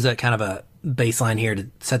 just as a kind of a baseline here to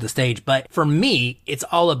set the stage. But for me, it's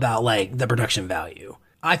all about like the production value.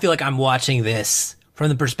 I feel like I'm watching this from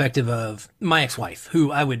the perspective of my ex-wife,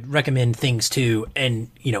 who I would recommend things to and,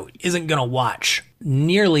 isn't going to watch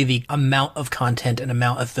nearly the amount of content and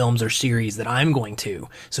amount of films or series that I'm going to.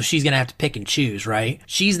 So she's going to have to pick and choose, right?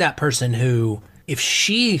 She's that person who, if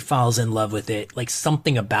she falls in love with it, like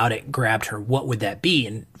something about it grabbed her, what would that be?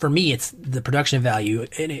 And for me, it's the production value.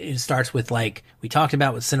 And it starts with, like we talked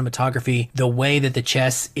about with cinematography, the way that the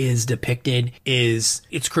chess is depicted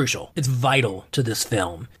it's crucial. It's vital to this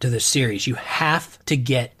film, to this series. You have to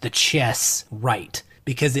get the chess right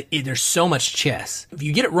because there's so much chess. If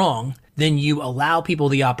you get it wrong, then you allow people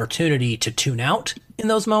the opportunity to tune out in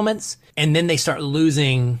those moments. And then they start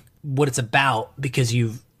losing what it's about because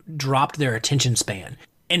you've dropped their attention span.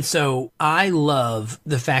 And so I love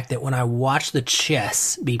the fact that when I watch the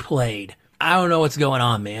chess be played, I don't know what's going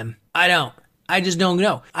on, man. I just don't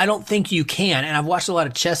know. I don't think you can. And I've watched a lot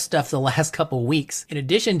of chess stuff the last couple of weeks in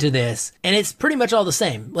addition to this, and it's pretty much all the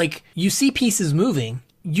same. Like, you see pieces moving,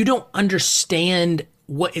 you don't understand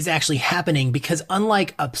what is actually happening, because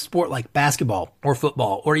unlike a sport like basketball or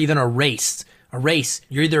football or even a race,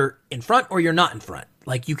 you're either in front or you're not in front.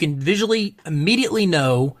 Like, you can visually immediately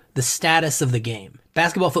know the status of the game.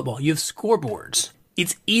 Basketball, football, you have scoreboards.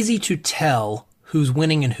 It's easy to tell who's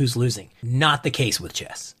winning and who's losing. Not the case with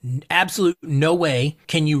chess. Absolute no way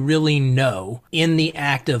can you really know in the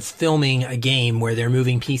act of filming a game where they're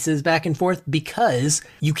moving pieces back and forth, because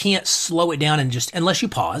you can't slow it down and just, unless you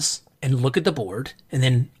pause and look at the board and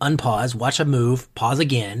then unpause, watch a move, pause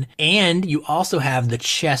again. And you also have the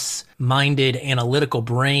chess-minded analytical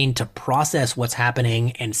brain to process what's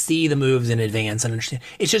happening and see the moves in advance and understand.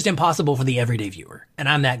 It's just impossible for the everyday viewer. And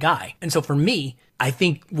I'm that guy. And so for me, I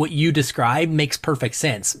think what you described makes perfect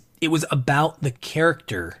sense. It was about the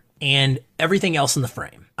character and everything else in the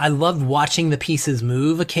frame. I loved watching the pieces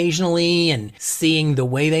move occasionally and seeing the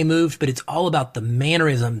way they moved, but it's all about the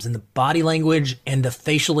mannerisms and the body language and the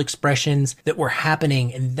facial expressions that were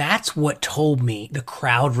happening. And that's what told me the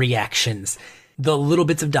crowd reactions, the little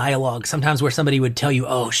bits of dialogue, sometimes where somebody would tell you,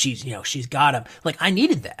 oh, she's got him. Like, I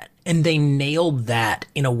needed that. And they nailed that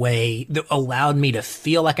in a way that allowed me to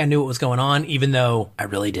feel like I knew what was going on, even though I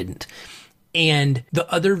really didn't. And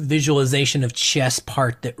the other visualization of chess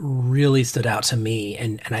part that really stood out to me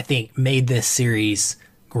and I think made this series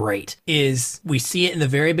great is we see it in the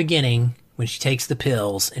very beginning when she takes the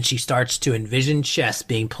pills and she starts to envision chess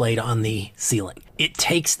being played on the ceiling. It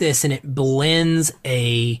takes this and it blends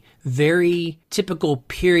a very typical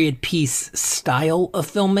period piece style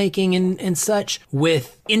of filmmaking and such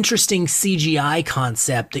with interesting CGI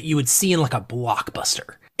concept that you would see in like a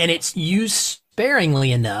blockbuster. And it's used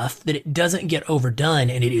sparingly enough that it doesn't get overdone,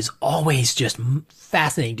 and it is always just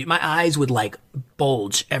fascinating. Dude, my eyes would like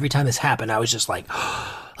bulge every time this happened. I was just like,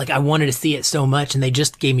 like I wanted to see it so much, and they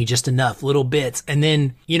just gave me just enough little bits. And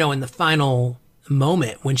then, you know, in the final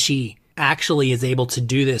moment when she actually is able to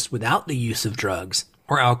do this without the use of drugs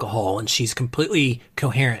or alcohol, and she's completely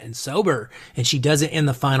coherent and sober, and she does it in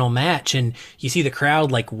the final match, and you see the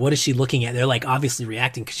crowd like, what is she looking at? They're like obviously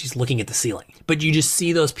reacting because she's looking at the ceiling, but you just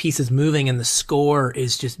see those pieces moving, and the score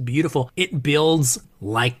is just beautiful. It builds,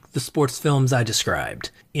 like the sports films I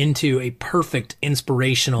described, into a perfect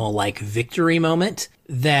inspirational like victory moment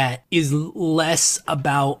that is less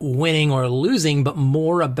about winning or losing, but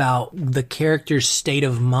more about the character's state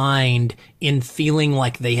of mind in feeling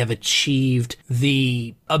like they have achieved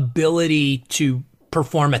the ability to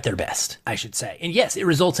perform at their best, I should say. And yes, it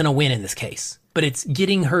results in a win in this case, but it's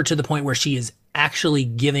getting her to the point where she is actually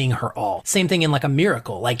giving her all. Same thing in like a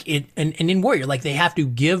Miracle, like it, and in Warrior, like they have to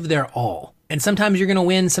give their all. And sometimes you're going to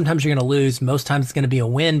win, sometimes you're going to lose. Most times it's going to be a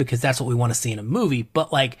win because that's what we want to see in a movie.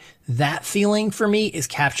 But like that feeling for me is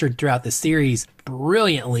captured throughout the series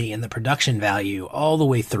brilliantly in the production value all the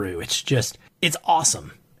way through. It's just, it's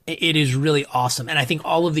awesome. It is really awesome. And I think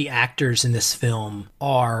all of the actors in this film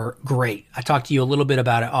are great. I talked to you a little bit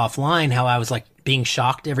about it offline, how I was like being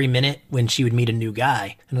shocked every minute when she would meet a new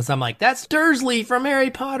guy. And so I'm like, that's Dursley from Harry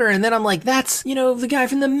Potter. And then I'm like, that's, you know, the guy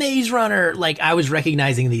from the Maze Runner. Like I was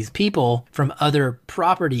recognizing these people from other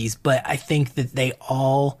properties, but I think that they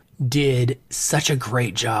all did such a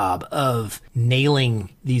great job of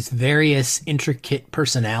nailing these various intricate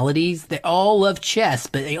personalities. They all love chess,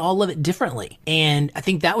 but they all love it differently. And I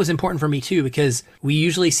think that was important for me too, because we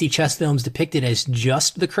usually see chess films depicted as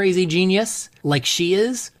just the crazy genius, like she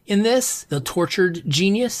is in this, the tortured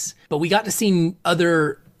genius. But we got to see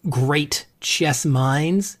other great chess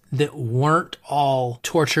minds that weren't all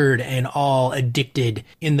tortured and all addicted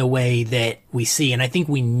in the way that we see. And I think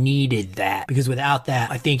we needed that, because without that,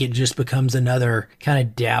 I think it just becomes another kind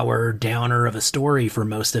of dour downer of a story for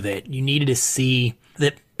most of it. You needed to see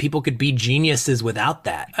that people could be geniuses without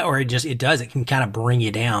that, or it can kind of bring you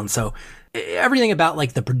down. So everything about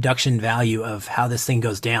like the production value of how this thing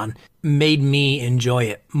goes down made me enjoy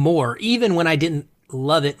it more, even when I didn't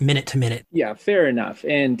love it minute to minute. Yeah, fair enough.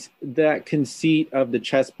 And that conceit of the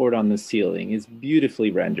chessboard on the ceiling is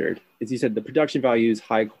beautifully rendered. As you said, the production value is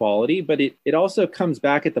high quality, but it also comes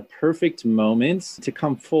back at the perfect moments to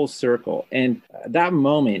come full circle. And that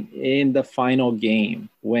moment in the final game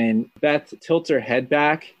when Beth tilts her head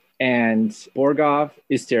back and Borgov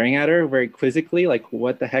is staring at her very quizzically, like,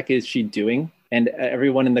 what the heck is she doing? And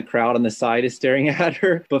everyone in the crowd on the side is staring at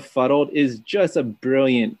her, befuddled, is just a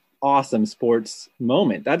brilliant, awesome sports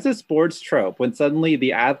moment. That's a sports trope, when suddenly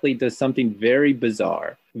the athlete does something very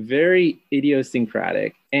bizarre, very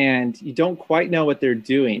idiosyncratic, and you don't quite know what they're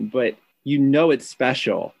doing, but you know it's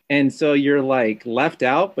special. And so you're like left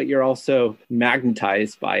out, but you're also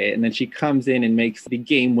magnetized by it. And then she comes in and makes the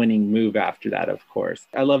game-winning move after that, of course.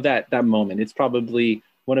 I love that moment. It's probably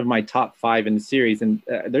one of my top 5 in the series. And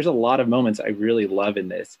there's a lot of moments I really love in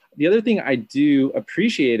this. The other thing I do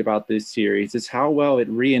appreciate about this series is how well it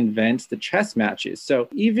reinvents the chess matches. So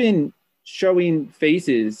even showing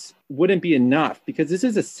faces wouldn't be enough, because this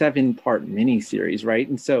is a 7-part miniseries, right?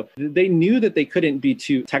 And so they knew that they couldn't be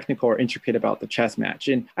too technical or intricate about the chess match.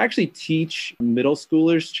 And I actually teach middle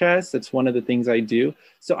schoolers chess. That's one of the things I do.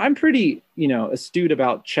 So I'm pretty, astute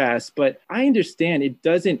about chess, but I understand it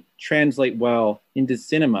doesn't translate well into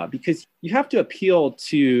cinema, because you have to appeal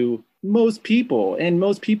to most people, and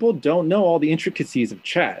most people don't know all the intricacies of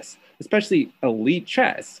chess, especially elite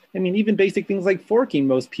chess. I mean, even basic things like forking,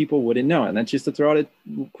 most people wouldn't know. And that's just to throw out a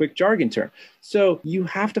quick jargon term. So you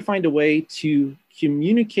have to find a way to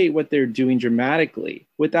communicate what they're doing dramatically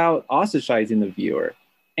without ostracizing the viewer.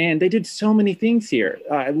 And they did so many things here.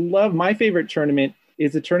 I love, my favorite tournament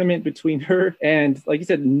is a tournament between her and, like you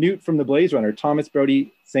said, Newt from the Blaze Runner, Thomas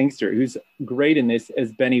Brody Sangster, who's great in this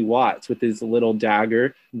as Benny Watts with his little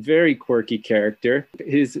dagger. Very quirky character.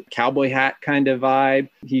 His cowboy hat kind of vibe.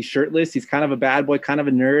 He's shirtless. He's kind of a bad boy, kind of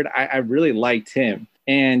a nerd. I really liked him.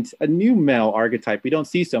 And a new male archetype we don't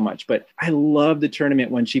see so much, but I love the tournament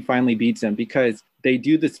when she finally beats him, because they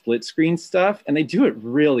do the split screen stuff and they do it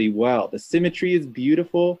really well. The symmetry is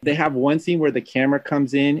beautiful. They have one scene where the camera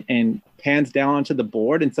comes in and pans down onto the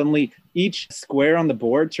board, and suddenly each square on the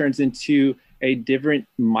board turns into a different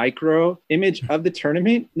micro image of the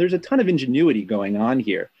tournament. There's a ton of ingenuity going on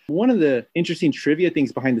here. One of the interesting trivia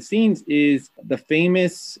things behind the scenes is the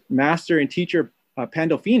famous master and teacher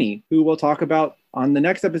Pandolfini, who we'll talk about on the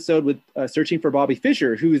next episode with Searching for Bobby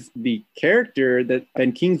Fischer, who's the character that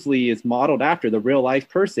Ben Kingsley is modeled after, the real life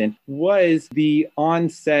person, was the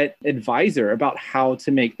on-set advisor about how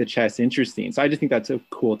to make the chess interesting. So I just think that's a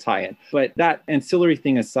cool tie-in. But that ancillary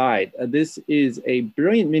thing aside, this is a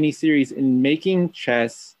brilliant miniseries in making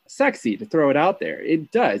chess sexy, to throw it out there.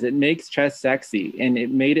 It does. It makes chess sexy, and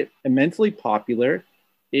it made it immensely popular.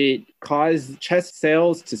 It caused chess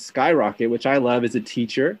sales to skyrocket, which I love as a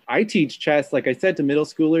teacher. I teach chess, like I said, to middle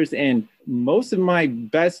schoolers, and most of my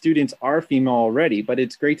best students are female already, but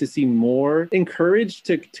it's great to see more encouraged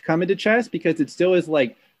to come into chess, because it still is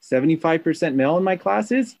like 75% male in my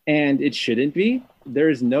classes, and it shouldn't be. There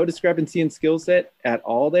is no discrepancy in skill set at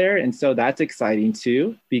all there. And so that's exciting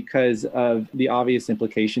too, because of the obvious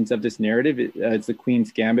implications of this narrative. It's the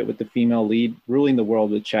Queen's Gambit with the female lead ruling the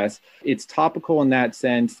world with chess. It's topical in that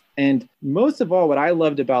sense. And most of all, what I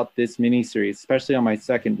loved about this miniseries, especially on my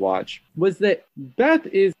second watch, was that Beth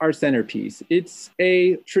is our centerpiece. It's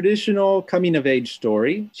a traditional coming of age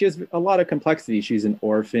story. She has a lot of complexity. She's an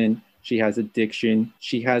orphan. She has addiction.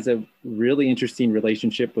 She has a really interesting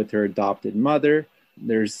relationship with her adopted mother.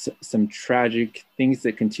 There's some tragic things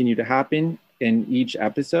that continue to happen in each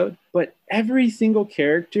episode. But every single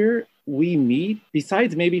character we meet,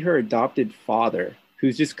 besides maybe her adopted father,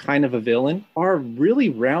 who's just kind of a villain, are really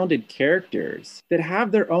rounded characters that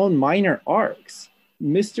have their own minor arcs.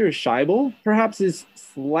 Mr. Scheibel perhaps is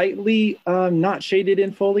slightly not shaded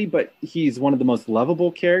in fully, but he's one of the most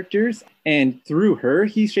lovable characters. And through her,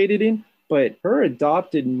 he's shaded in. But her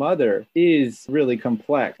adopted mother is really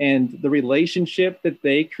complex. And the relationship that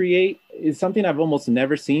they create is something I've almost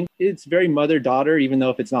never seen. It's very mother-daughter, even though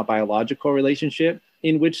if it's not biological relationship,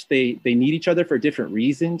 in which they need each other for different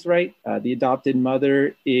reasons, right? The adopted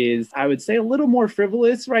mother is, I would say, a little more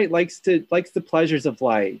frivolous, right? Likes the pleasures of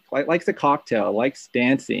life, likes a cocktail, likes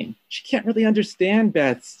dancing. She can't really understand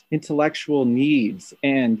Beth's intellectual needs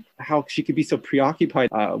and how she could be so preoccupied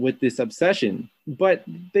with this obsession. But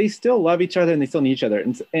they still love each other and they still need each other.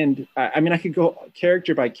 And I mean, I could go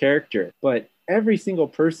character by character, but every single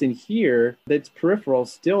person here that's peripheral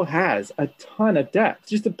still has a ton of depth.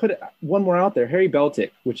 Just to put one more out there, Harry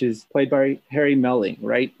Beltic, which is played by Harry Melling,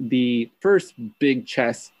 right? The first big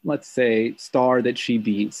chess, let's say, star that she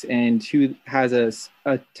beats and who has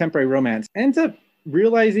a temporary romance, ends up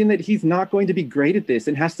realizing that he's not going to be great at this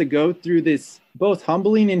and has to go through this both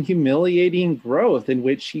humbling and humiliating growth in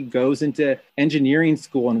which he goes into engineering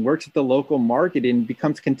school and works at the local market and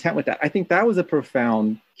becomes content with that. I think that was a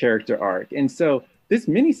profound character arc. And so this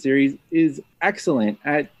miniseries is excellent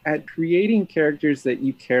at creating characters that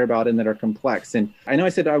you care about and that are complex. And I know I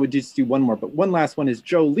said I would just do one more, but one last one is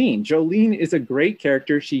Jolene. Jolene is a great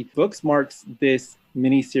character. She bookmarks this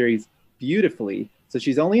miniseries beautifully. So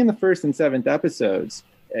she's only in the first and seventh episodes,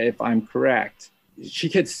 if I'm correct. She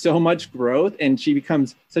gets so much growth and she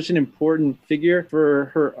becomes such an important figure for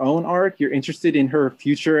her own arc. You're interested in her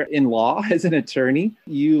future in law as an attorney.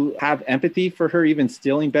 You have empathy for her even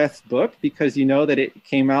stealing Beth's book because you know that it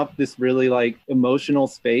came out this really like emotional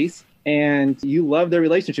space. And you love their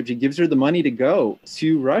relationship. She gives her the money to go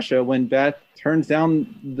to Russia when Beth turns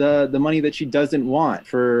down the money that she doesn't want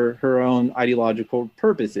for her own ideological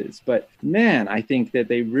purposes. But man, I think that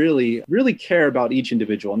they really, really care about each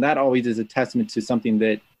individual. And that always is a testament to something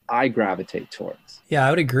that I gravitate towards. Yeah, I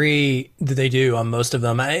would agree that they do on most of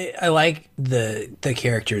them. I like the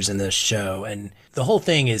characters in this show, and the whole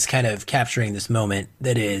thing is kind of capturing this moment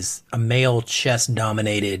that is a male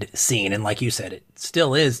chess-dominated scene. And like you said, it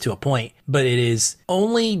still is to a point, but it is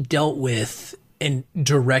only dealt with and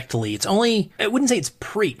directly. It's only, I wouldn't say it's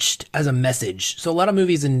preached as a message. So a lot of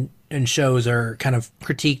movies and shows are kind of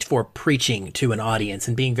critiqued for preaching to an audience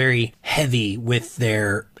and being very heavy with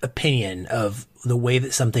their opinion of the way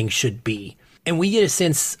that something should be. And we get a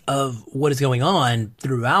sense of what is going on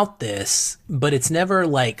throughout this, but it's never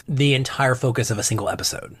like the entire focus of a single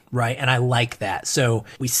episode, right? And I like that. So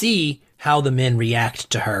we see how the men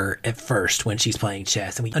react to her at first when she's playing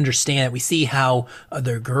chess, and we understand, we see how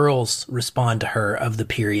other girls respond to her of the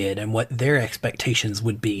period and what their expectations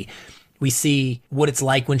would be. We see what it's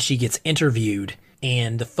like when she gets interviewed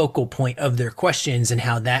and the focal point of their questions and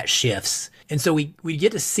how that shifts. And so we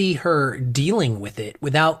get to see her dealing with it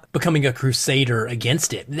without becoming a crusader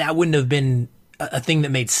against it. That wouldn't have been a thing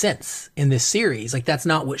that made sense in this series. Like, that's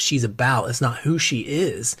not what she's about. It's not who she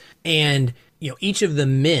is. And, each of the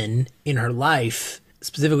men in her life,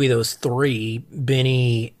 specifically those three,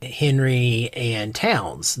 Benny, Henry, and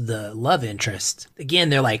Towns, the love interest. Again,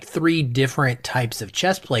 they're like three different types of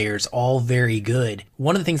chess players, all very good.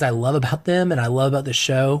 One of the things I love about them and I love about the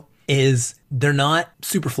show is they're not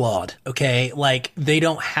super flawed, okay? Like, they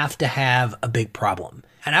don't have to have a big problem.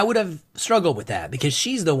 And I would have struggled with that because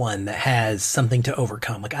she's the one that has something to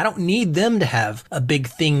overcome. Like, I don't need them to have a big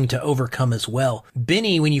thing to overcome as well.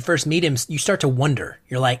 Benny, when you first meet him, you start to wonder.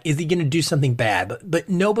 You're like, is he going to do something bad? But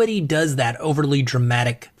nobody does that overly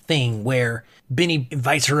dramatic thing where Benny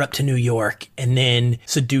invites her up to New York and then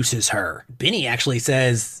seduces her. Benny actually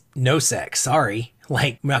says, no sex, sorry.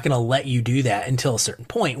 Like, we're not going to let you do that until a certain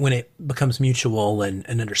point when it becomes mutual and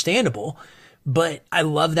understandable. But I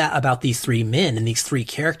love that about these three men and these three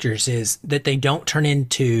characters is that they don't turn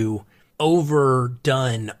into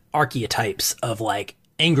overdone archetypes of like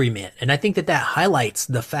angry men. And I think that highlights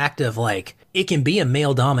the fact of like, it can be a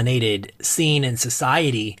male dominated scene in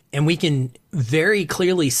society. And we can very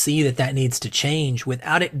clearly see that needs to change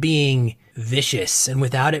without it being vicious and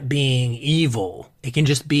without it being evil. It can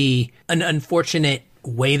just be an unfortunate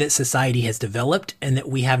way that society has developed and that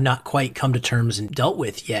we have not quite come to terms and dealt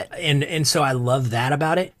with yet. And so I love that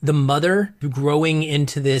about it. The mother growing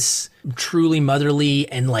into this truly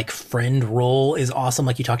motherly and like friend role is awesome,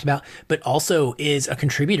 like you talked about, but also is a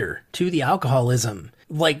contributor to the alcoholism.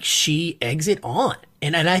 Like, she eggs it on.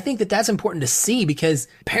 And I think that's important to see because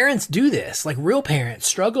parents do this, like real parents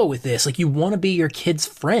struggle with this. Like, you want to be your kid's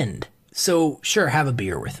friend. So sure, have a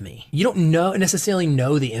beer with me. You don't necessarily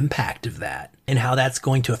know the impact of that and how that's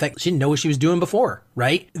going to affect. She didn't know what she was doing before,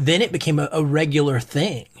 right? Then it became a regular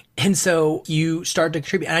thing. And so you start to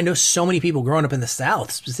contribute. And I know so many people growing up in the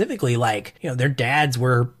South specifically, like, their dads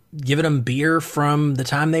were giving them beer from the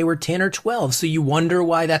time they were 10 or 12. So you wonder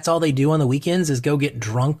why that's all they do on the weekends is go get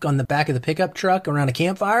drunk on the back of the pickup truck around a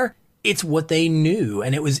campfire. It's what they knew.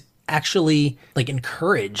 And it was actually like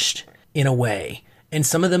encouraged in a way. And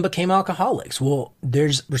some of them became alcoholics. Well,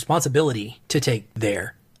 there's responsibility to take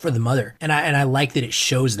there for the mother. And I like that it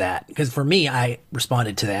shows that because for me, I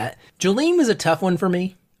responded to that. Jolene was a tough one for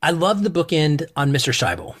me. I love the bookend on Mr.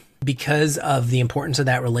 Scheibel because of the importance of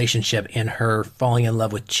that relationship and her falling in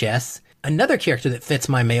love with chess. Another character that fits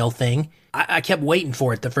my male thing, I kept waiting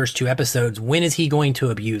for it the first two episodes. When is he going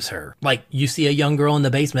to abuse her? Like, you see a young girl in the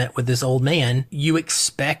basement with this old man. You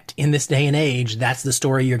expect in this day and age, that's the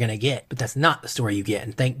story you're going to get. But that's not the story you get.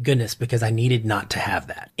 And thank goodness, because I needed not to have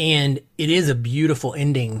that. And it is a beautiful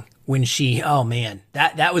ending when she, oh man,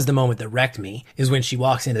 that was the moment that wrecked me, is when she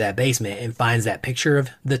walks into that basement and finds that picture of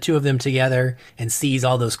the two of them together and sees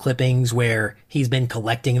all those clippings where he's been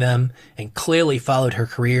collecting them and clearly followed her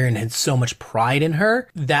career and had so much pride in her.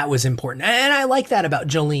 That was important. And I like that about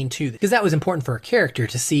Jolene too, because that was important for her character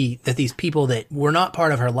to see that these people that were not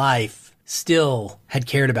part of her life still had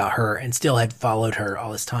cared about her and still had followed her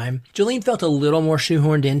all this time. Jolene felt a little more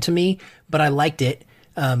shoehorned into me, but I liked it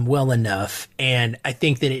well enough. And I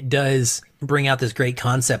think that it does bring out this great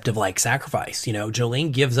concept of like sacrifice.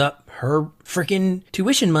 Jolene gives up her freaking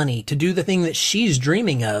tuition money to do the thing that she's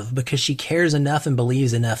dreaming of because she cares enough and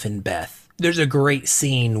believes enough in Beth. There's a great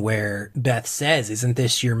scene where Beth says, isn't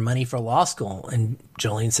this your money for law school? And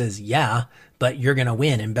Jolene says, yeah, but you're going to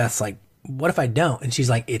win. And Beth's like, what if I don't? And she's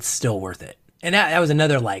like, it's still worth it. And that was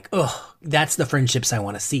another like, that's the friendships I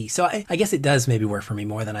want to see. So I guess it does maybe work for me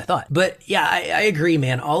more than I thought. But yeah, I agree,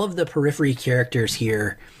 man. All of the periphery characters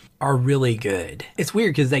here are really good. It's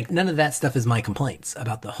weird because like none of that stuff is my complaints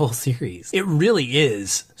about the whole series. It really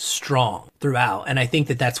is strong throughout. And I think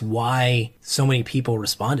that's why so many people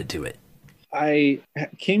responded to it. I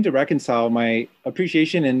came to reconcile my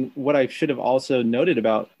appreciation and what I should have also noted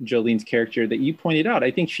about Jolene's character that you pointed out.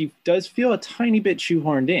 I think she does feel a tiny bit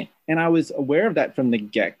shoehorned in. And I was aware of that from the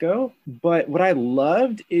get-go. But what I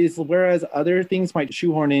loved is whereas other things might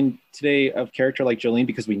shoehorn in today of character like Jolene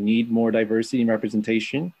because we need more diversity and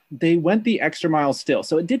representation, they went the extra mile still.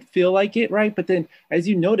 So it did feel like it, right? But then, as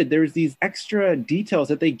you noted, there was these extra details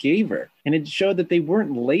that they gave her. And it showed that they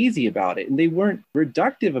weren't lazy about it and they weren't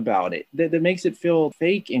reductive about it. That makes it feel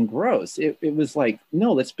fake and gross. It was like,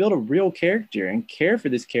 no, let's build a real character and care for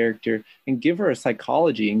this character and give her a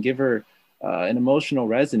psychology and give her an emotional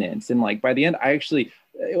resonance. And like by the end, I actually,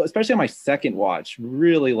 especially on my second watch,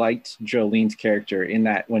 really liked Jolene's character in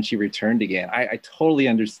that when she returned again. I totally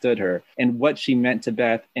understood her and what she meant to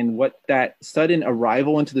Beth and what that sudden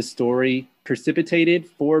arrival into the story precipitated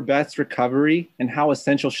for Beth's recovery and how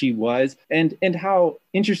essential she was and how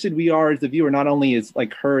interested we are as the viewer, not only as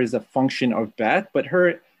like her as a function of Beth, but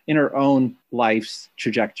her in her own life's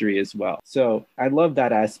trajectory as well. So I love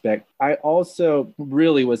that aspect. I also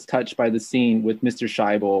really was touched by the scene with Mr.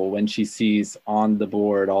 Scheibel when she sees on the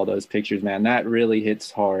board all those pictures, man. That really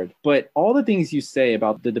hits hard. But all the things you say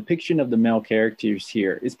about the depiction of the male characters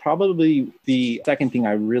here is probably the second thing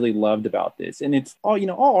I really loved about this. And it's all,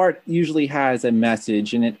 all art usually has a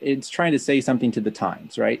message, and it's trying to say something to the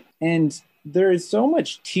times, right? And there is so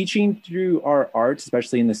much teaching through our art,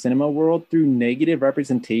 especially in the cinema world, through negative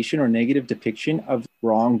representation or negative depiction of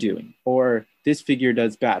wrongdoing, or this figure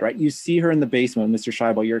does bad, right? You see her in the basement with Mr.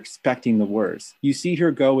 Scheibel, you're expecting the worst. You see her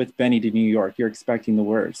go with Benny to New York, you're expecting the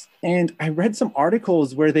worst. And I read some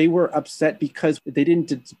articles where they were upset because they didn't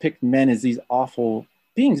depict men as these awful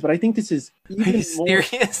beings, but I think this is even Are you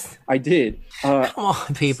serious? I did. Come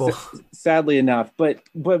on, people. Sadly enough, but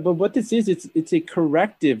what this is, it's a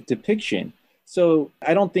corrective depiction. So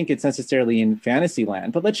I don't think it's necessarily in fantasy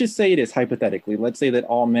land, but let's just say it is hypothetically. Let's say that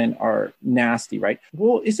all men are nasty, right?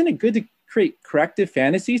 Well, isn't it good to create corrective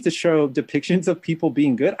fantasies to show depictions of people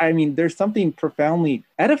being good? I mean, there's something profoundly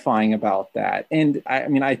edifying about that. And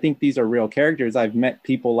I think these are real characters. I've met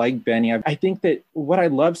people like Benny. I think that what I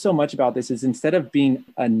love so much about this is instead of being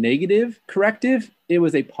a negative corrective, it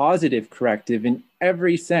was a positive corrective in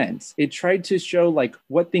every sense. It tried to show like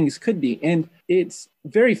what things could be. And it's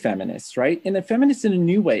very feminist, right? And a feminist in a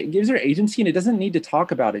new way. It gives her agency and it doesn't need to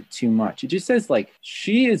talk about it too much. It just says like,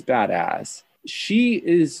 she is badass. She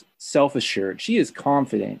is self-assured. She is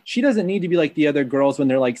confident. She doesn't need to be like the other girls when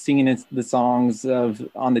they're like singing the songs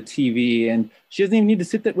on the TV, and she doesn't even need to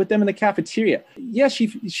sit with them in the cafeteria. Yeah,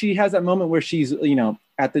 she has that moment where she's,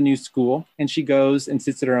 at the new school and she goes and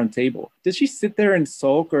sits at her own table. Does she sit there and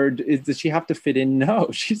sulk, or does she have to fit in?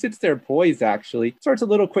 No, she sits there poised, actually. Starts a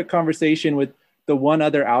little quick conversation with the one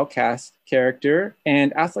other outcast character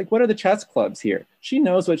and asks like, what are the chess clubs here? She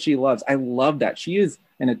knows what she loves. I love that. She is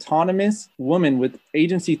an autonomous woman with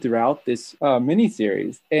agency throughout this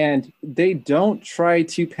miniseries. And they don't try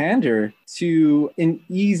to pander to an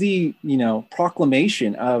easy,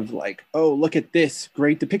 proclamation of like, oh, look at this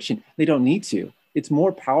great depiction. They don't need to. It's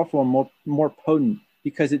more powerful and more potent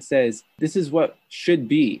because it says, this is what should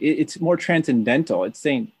be. It's more transcendental. It's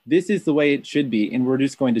saying, this is the way it should be, and we're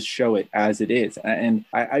just going to show it as it is. And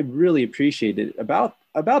I really appreciate it about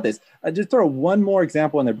this. Just throw one more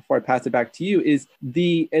example in there before I pass it back to you, is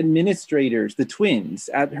the administrators, the twins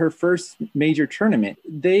at her first major tournament.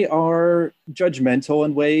 They are judgmental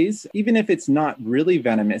in ways, even if it's not really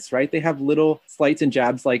venomous, right? They have little slights and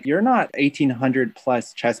jabs like, you're not 1800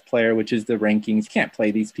 plus chess player, which is the rankings. You can't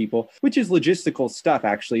play these people, which is logistical stuff,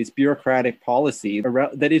 actually. It's bureaucratic policy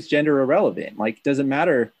that is gender irrelevant. Like, doesn't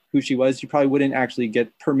matter who she was, you probably wouldn't actually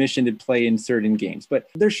get permission to play in certain games. But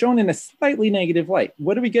they're shown in a slightly negative light.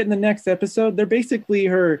 What do we get in the next episode? They're basically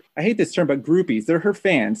her, I hate this term, but groupies. They're her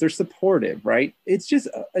fans. They're supportive, right? It's just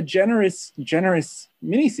a generous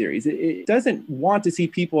miniseries. It doesn't want to see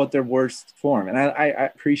people at their worst form. And I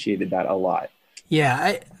appreciated that a lot.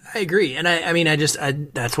 Yeah, I agree. And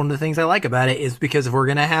that's one of the things I like about it, is because if we're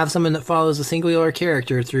going to have someone that follows a singular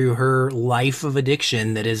character through her life of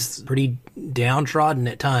addiction that is pretty downtrodden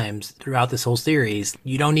at times throughout this whole series,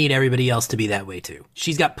 you don't need everybody else to be that way too.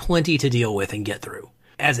 She's got plenty to deal with and get through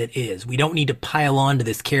as it is. We don't need to pile on to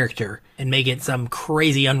this character and make it some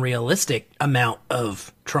crazy unrealistic amount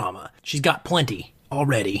of trauma. She's got plenty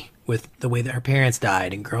already, with the way that her parents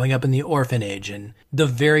died and growing up in the orphanage and the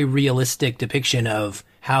very realistic depiction of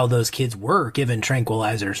how those kids were given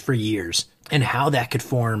tranquilizers for years and how that could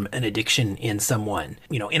form an addiction in someone,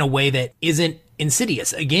 in a way that isn't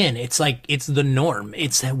insidious. Again, it's like, it's the norm.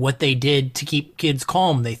 It's what they did to keep kids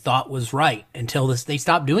calm. They thought was right until they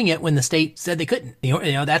stopped doing it when the state said they couldn't.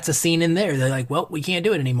 That's a scene in there. They're like, well, we can't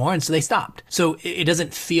do it anymore. And so they stopped. So it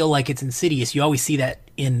doesn't feel like it's insidious. You always see that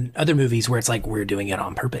in other movies where it's like, we're doing it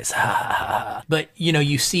on purpose. But,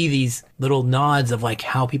 you see these little nods of like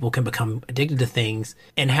how people can become addicted to things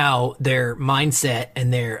and how their mindset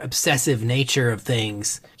and their obsessive nature of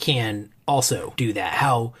things can also do that.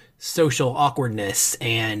 How social awkwardness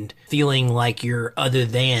and feeling like you're other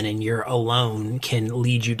than and you're alone can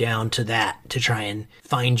lead you down to that, to try and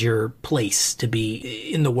find your place to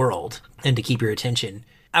be in the world and to keep your attention.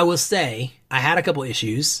 I will say I had a couple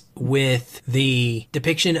issues with the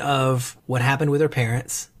depiction of what happened with her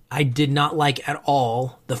parents. I did not like at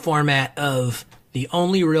all the format of the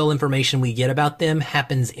only real information we get about them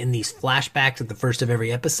happens in these flashbacks at the first of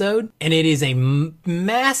every episode. And it is a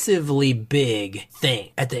massively big thing.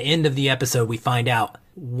 At the end of the episode, we find out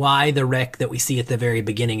why the wreck that we see at the very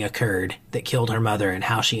beginning occurred that killed her mother and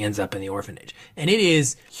how she ends up in the orphanage. And it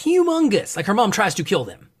is humongous. Like, her mom tries to kill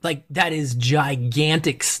them. Like, that is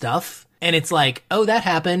gigantic stuff. And it's like, oh, that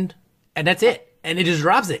happened. And that's it. And it just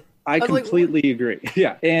drops it. I completely agree.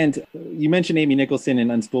 Yeah. And you mentioned Amy Nicholson in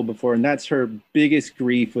Unspooled before, and that's her biggest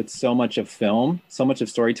grief with so much of film, so much of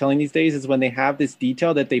storytelling these days, is when they have this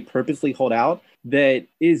detail that they purposely hold out that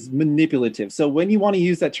is manipulative. So when you want to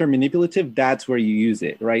use that term manipulative, that's where you use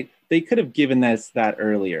it, right? They could have given us that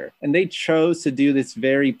earlier. And they chose to do this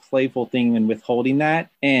very playful thing in withholding that.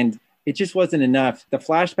 And it just wasn't enough. The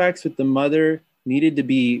flashbacks with the mother needed to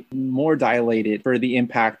be more dilated for the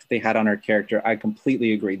impact they had on her character. I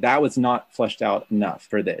completely agree. That was not fleshed out enough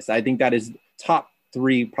for this. I think that is top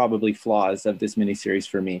 3 probably flaws of this miniseries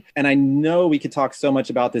for me. And I know we could talk so much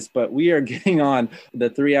about this, but we are getting on the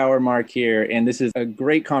 3-hour mark here. And this is a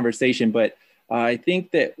great conversation, but I think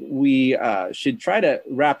that we should try to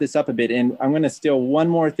wrap this up a bit. And I'm going to steal one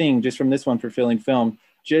more thing just from this one for Filling Film,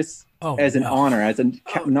 just as an honor, as a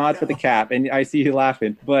nod for the cap. And I see you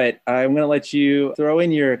laughing, but I'm going to let you throw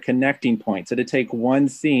in your connecting point. So to take one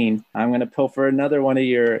scene, I'm going to pull for another one of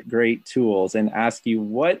your great tools and ask you,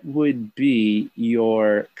 what would be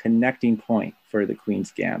your connecting point for the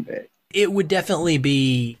Queen's Gambit? It would definitely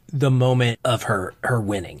be the moment of her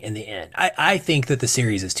winning in the end. I think that the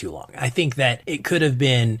series is too long. I think that it could have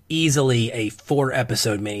been easily a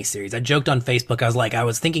 4-episode miniseries. I joked on Facebook. I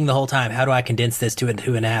was thinking the whole time, how do I condense this to a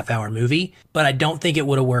 2.5-hour movie? But I don't think it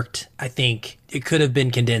would have worked. I think it could have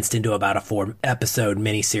been condensed into about a 4-episode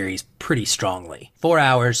miniseries pretty strongly. 4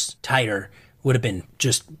 hours, tighter, would have been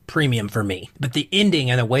just premium for me. But the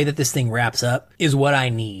ending and the way that this thing wraps up is what I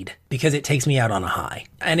need, because it takes me out on a high.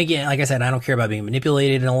 And again, like I said, I don't care about being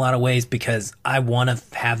manipulated in a lot of ways because I want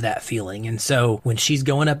to have that feeling. And so when she's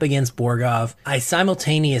going up against Borgov, I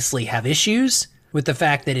simultaneously have issues with the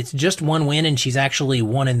fact that it's just one win and she's actually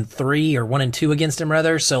 1-3 or 1-2 against him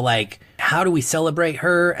rather. So like, how do we celebrate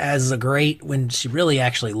her as a great when she really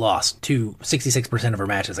actually lost to 66% of her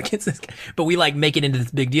matches against this guy? But we like make it into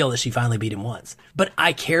this big deal that she finally beat him once. But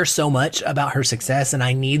I care so much about her success and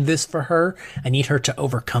I need this for her. I need her to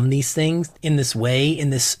overcome these things in this way, in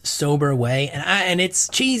this sober way. And it's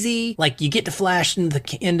cheesy. Like you get to flash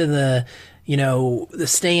into the the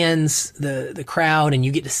stands, the crowd, and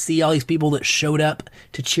you get to see all these people that showed up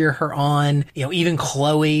to cheer her on. Even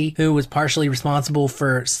Chloe, who was partially responsible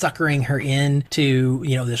for suckering her into,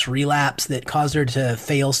 this relapse that caused her to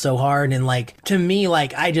fail so hard. And to me,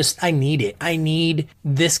 I need it. I need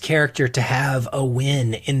this character to have a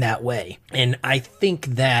win in that way. And I think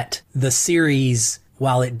that the series,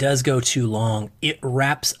 while it does go too long, it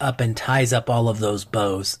wraps up and ties up all of those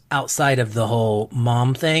bows outside of the whole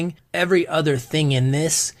mom thing. Every other thing in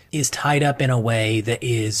this is tied up in a way that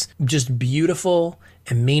is just beautiful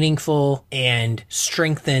and meaningful and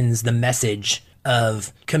strengthens the message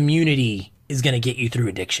of community is going to get you through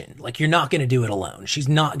addiction. You're not going to do it alone. She's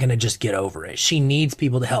not going to just get over it. She needs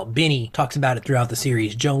people to help. Benny talks about it throughout the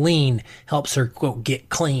series. Jolene helps her, quote, get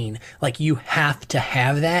clean. You have to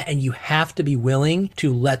have that and you have to be willing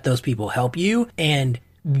to let those people help you. And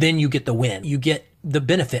then you get the win. You get the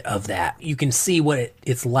benefit of that. You can see what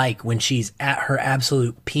it's like when she's at her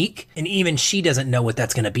absolute peak. And even she doesn't know what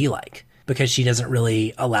that's going to be like, because she doesn't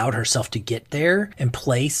really allow herself to get there and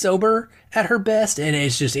play sober at her best. And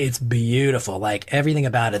it's beautiful. Everything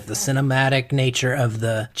about it, the cinematic nature of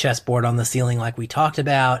the chessboard on the ceiling, like we talked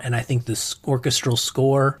about. And I think the orchestral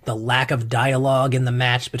score, the lack of dialogue in the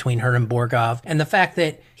match between her and Borgov, and the fact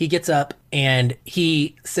that he gets up and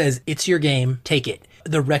he says, "It's your game, take it."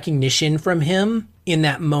 The recognition from him in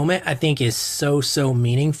that moment, I think, is so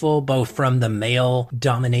meaningful, both from the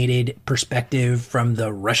male-dominated perspective, from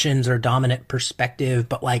the Russians are dominant perspective,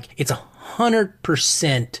 but it's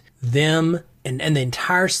 100% them and the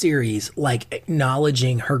entire series,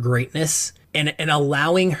 acknowledging her greatness and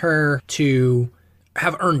allowing her to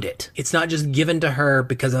have earned it. It's not just given to her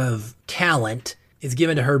because of talent. Is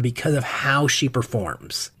given to her because of how she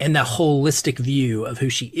performs and the holistic view of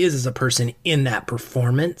who she is as a person in that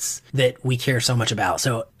performance that we care so much about.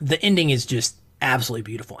 So the ending is just absolutely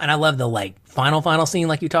beautiful. And I love the final scene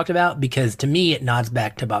like you talked about, because to me, it nods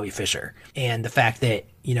back to Bobby Fischer and the fact that,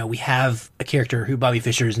 we have a character who Bobby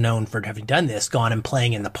Fischer is known for having done this, gone and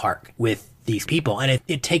playing in the park with these people. And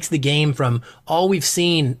it takes the game from all we've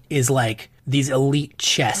seen is these elite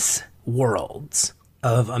chess worlds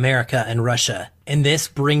of America and Russia. And this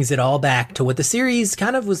brings it all back to what the series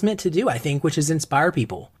kind of was meant to do, I think, which is inspire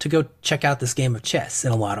people to go check out this game of chess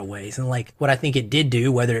in a lot of ways. And what I think it did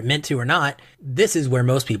do, whether it meant to or not, this is where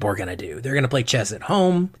most people are going to do. They're going to play chess at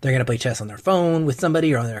home. They're going to play chess on their phone with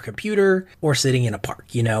somebody or on their computer or sitting in a park,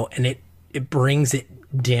 and it brings it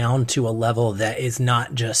down to a level that is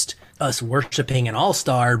not just us worshiping an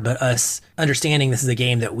all-star, but us understanding this is a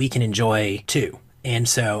game that we can enjoy too. And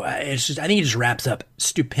so it's just, I think it just wraps up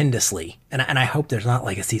stupendously. And I hope there's not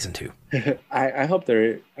like a season two. I hope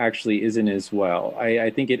there actually isn't as well. I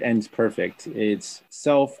think it ends perfect. It's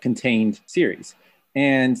self-contained series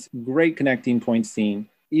and great connecting point scene.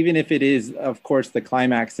 Even if it is, of course, the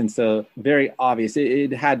climax, and so very obvious,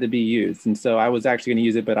 it had to be used. And so I was actually going to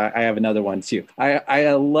use it, but I have another one too.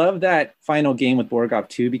 I love that final game with Borgov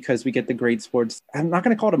too, because we get the great sports. I'm not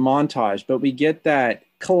going to call it a montage, but we get that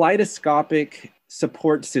kaleidoscopic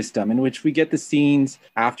support system in which we get the scenes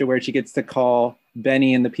after where she gets to call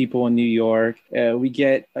Benny and the people in New York. We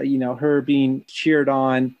get, her being cheered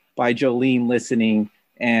on by Jolene listening.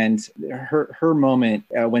 And her moment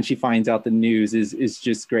when she finds out the news is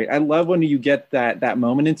just great. I love when you get that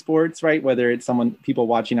moment in sports, right? Whether it's people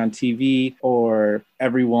watching on TV or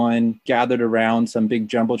everyone gathered around some big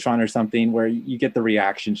jumbotron or something, where you get the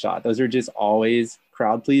reaction shot. Those are just always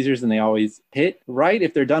crowd pleasers, and they always hit right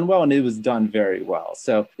if they're done well, and it was done very well.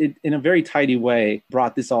 So it, in a very tidy way,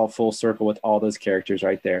 brought this all full circle with all those characters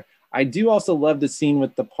right there. I do also love the scene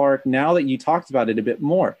with the park. Now that you talked about it a bit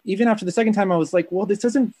more, even after the second time, I was like, well, this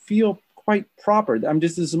doesn't feel quite proper.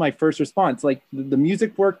 This is my first response. Like the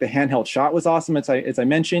music work, the handheld shot was awesome. As I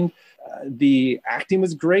mentioned, the acting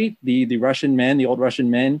was great. The old Russian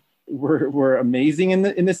men were amazing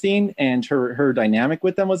in the scene, and her dynamic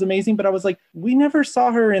with them was amazing. But I was like, we never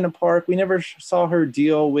saw her in a park. We never saw her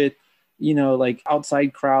deal with, like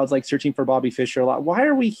outside crowds, like searching for Bobby Fischer a lot. Why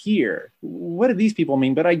are we here? What do these people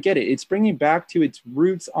mean? But I get it. It's bringing back to its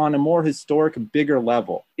roots on a more historic, bigger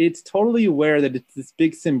level. It's totally aware that it's this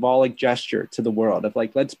big symbolic gesture to the world of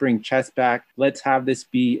like, let's bring chess back. Let's have this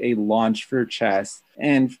be a launch for chess,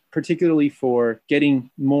 and particularly for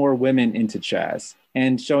getting more women into chess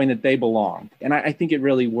and showing that they belong. And I think it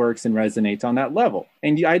really works and resonates on that level.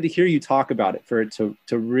 And I had to hear you talk about it for it to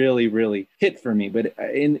really, really hit for me. But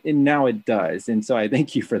now it does. And so I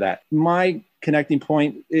thank you for that. My connecting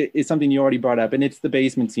point is something you already brought up, and it's the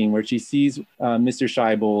basement scene where she sees Mr.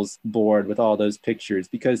 Scheibel's board with all those pictures,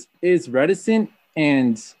 because is reticent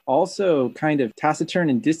and also kind of taciturn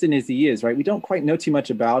and distant as he is, right? We don't quite know too much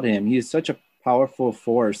about him. He is such a powerful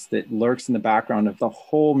force that lurks in the background of the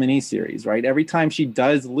whole miniseries, right? Every time she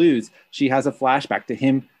does lose, she has a flashback to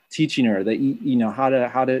him teaching her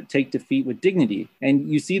that, how to take defeat with dignity. And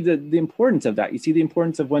you see the importance of that. You see the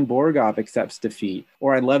importance of when Borgov accepts defeat.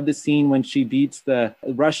 Or I love the scene when she beats the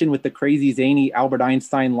Russian with the crazy, zany Albert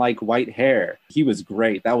Einstein-like white hair. He was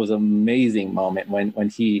great. That was an amazing moment when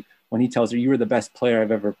he tells her, you were the best player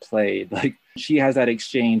I've ever played. Like, she has that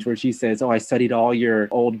exchange where she says, oh, I studied all your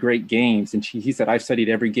old great games. And he said, I've studied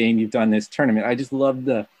every game you've done this tournament. I just love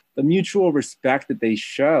the mutual respect that they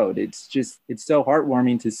showed. It's so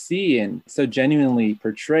heartwarming to see and so genuinely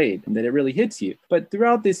portrayed that it really hits you. But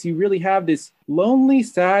throughout this, you really have this lonely,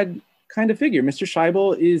 sad kind of figure. Mr.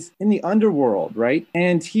 Scheibel is in the underworld, right?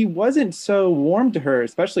 And he wasn't so warm to her,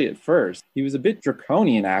 especially at first. He was a bit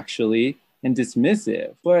draconian, actually, and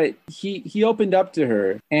dismissive, but he opened up to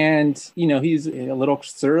her, and he's a little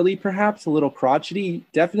surly, perhaps a little crotchety,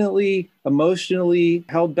 definitely emotionally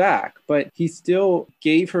held back, but he still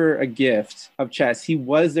gave her a gift of chess. He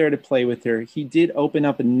was there to play with her. He did open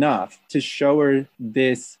up enough to show her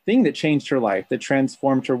this thing that changed her life, that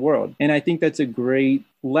transformed her world. And I think that's a great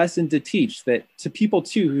lesson to teach that to people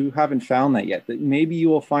too who haven't found that yet, that maybe you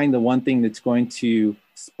will find the one thing that's going to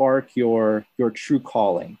spark your true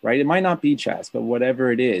calling, right? It might not be chess, but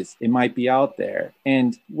whatever it is, it might be out there.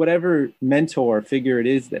 And whatever mentor figure it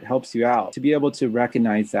is that helps you out, to be able to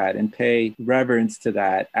recognize that and pay reverence to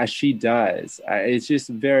that as she does, it's just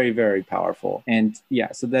very, very powerful. And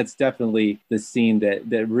yeah, so that's definitely the scene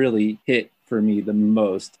that really hit for me the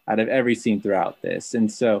most out of every scene throughout this.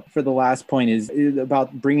 And so for the last point is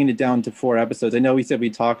about bringing it down to 4 episodes. I know we said we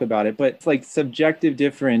talk about it, but it's like subjective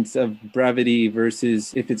difference of brevity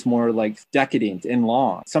versus if it's more like decadent and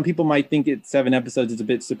long. Some people might think 7 episodes is a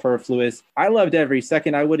bit superfluous. I loved every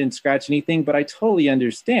second. I wouldn't scratch anything, but I totally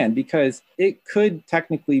understand because it could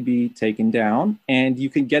technically be taken down and you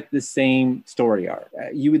can get the same story arc.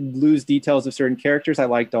 You would lose details of certain characters. I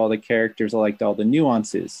liked all the characters. I liked all the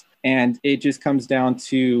nuances. And it just comes down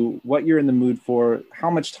to what you're in the mood for,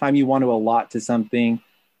 how much time you want to allot to something,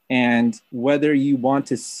 and whether you want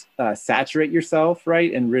to saturate yourself,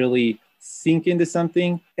 right, and really sink into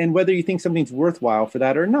something. and whether you think something's worthwhile for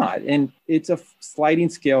that or not. And it's a sliding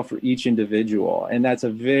scale for each individual. And that's a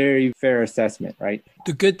very fair assessment, right?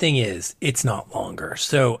 The good thing is it's not longer.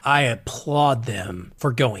 So I applaud them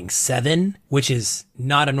for going 7, which is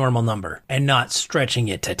not a normal number, and not stretching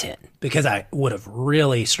it to 10, because I would have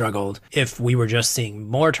really struggled if we were just seeing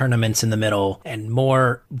more tournaments in the middle and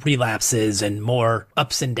more relapses and more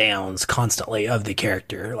ups and downs constantly of the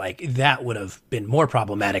character. Like, that would have been more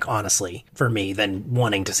problematic, honestly, for me than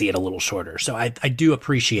wanting to see it a little shorter. So I do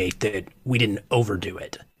appreciate that we didn't overdo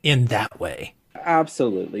it in that way.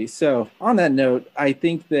 Absolutely. So on that note, I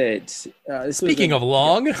think that speaking of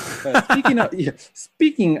long,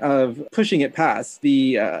 speaking of pushing it past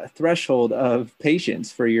the threshold of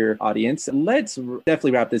patience for your audience, let's definitely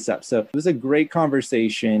wrap this up. So it was a great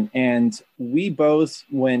conversation, and we both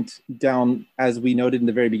went down, as we noted in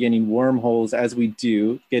the very beginning, wormholes as we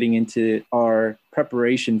do, getting into our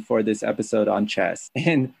preparation for this episode on chess,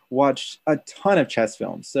 and watched a ton of chess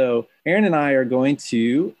films. So Aaron and I are going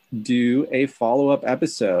to do a follow-up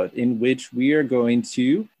episode in which we are going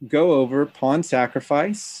to go over Pawn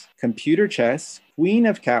Sacrifice, Computer Chess, Queen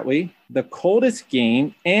of Katwe, The Coldest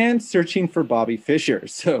Game, and Searching for Bobby Fischer.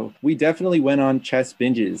 So we definitely went on chess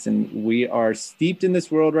binges, and we are steeped in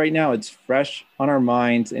this world right now. It's fresh on our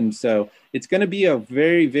minds. And so it's going to be a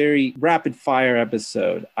very, very rapid fire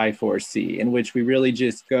episode, I foresee, in which we really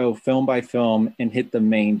just go film by film and hit the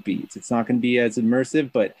main beats. It's not going to be as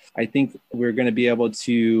immersive, but I think we're going to be able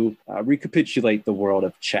to recapitulate the world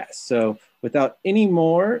of chess. So without any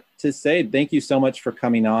more to say, thank you so much for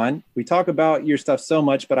coming on. We talk about your stuff so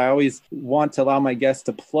much, but I always want to allow my guests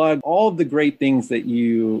to plug all of the great things that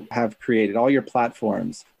you have created, all your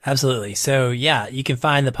platforms. Absolutely. So yeah, you can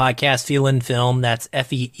find the podcast Feelin Film. That's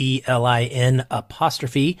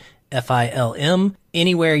FEELIN_FILM.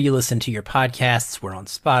 Anywhere you listen to your podcasts, we're on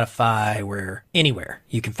Spotify, we're anywhere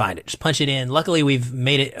you can find it. Just punch it in. Luckily, we've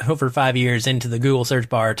made it over 5 years into the Google search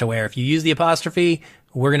bar to where if you use the apostrophe,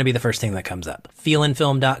 we're going to be the first thing that comes up.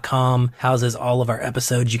 Feelinfilm.com houses all of our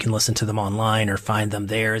episodes. You can listen to them online or find them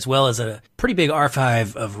there, as well as a pretty big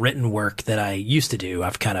archive of written work that I used to do.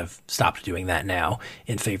 I've kind of stopped doing that now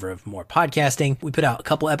in favor of more podcasting. We put out a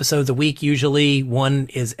couple episodes a week usually. One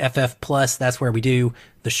is FF Plus. That's where we do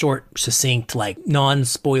the short, succinct, like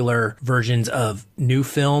non-spoiler versions of new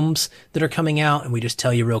films that are coming out. And we just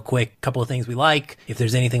tell you real quick a couple of things we like, if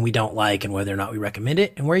there's anything we don't like, and whether or not we recommend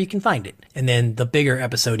it and where you can find it. And then the bigger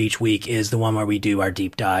episode each week is the one where we do our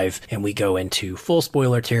deep dive and we go into full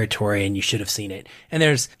spoiler territory, and you should have seen it. And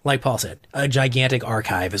there's, like Paul said, a gigantic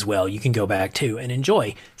archive as well you can go back to and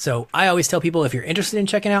enjoy. So I always tell people, if you're interested in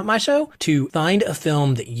checking out my show, to find a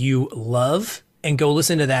film that you love and go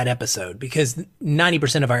listen to that episode, because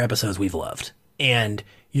 90% of our episodes we've loved, and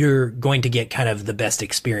you're going to get kind of the best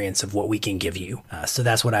experience of what we can give you. So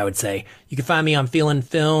that's what I would say. You can find me on Feelin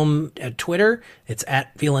Film at Twitter. It's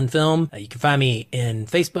at Feelin Film. You can find me in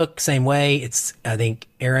Facebook, same way. It's, I think,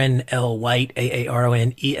 Aaron L. White,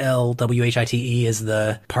 AARONELWHITE is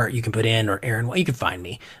the part you can put in, or Aaron White. You can find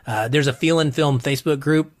me. There's a Feelin Film Facebook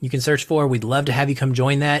group you can search for. We'd love to have you come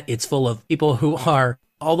join that. It's full of people who are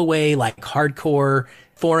all the way like hardcore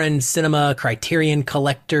foreign cinema Criterion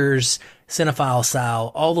collectors, cinephile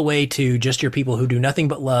style, all the way to just your people who do nothing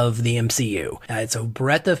but love the MCU. It's a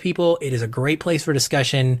breadth of people. It is a great place for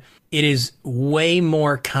discussion. It is way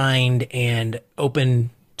more kind and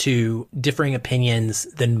open to differing opinions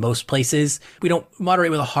than most places. We don't moderate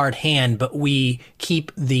with a hard hand, but we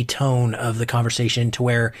keep the tone of the conversation to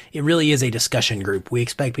where it really is a discussion group. We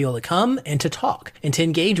expect people to come and to talk and to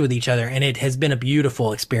engage with each other. And it has been a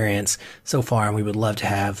beautiful experience so far. And we would love to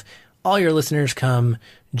have all your listeners come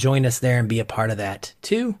join us there and be a part of that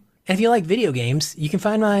too. And if you like video games, you can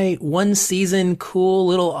find my 1 season cool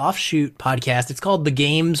little offshoot podcast. It's called The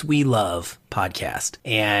Games We Love podcast.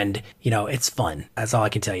 And, you know, it's fun. That's all I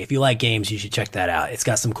can tell you. If you like games, you should check that out. It's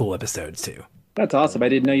got some cool episodes too. That's awesome. I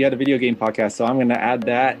didn't know you had a video game podcast, so I'm going to add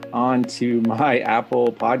that onto my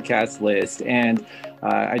Apple podcast list. And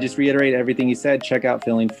I just reiterate everything you said. Check out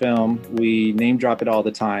Feelin Film. We name drop it all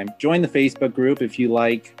the time. Join the Facebook group if you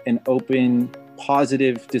like an open,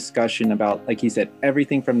 positive discussion about, like he said,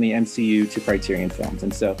 everything from the MCU to Criterion films.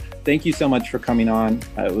 And so thank you so much for coming on.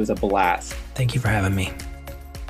 It was a blast. Thank you for having me.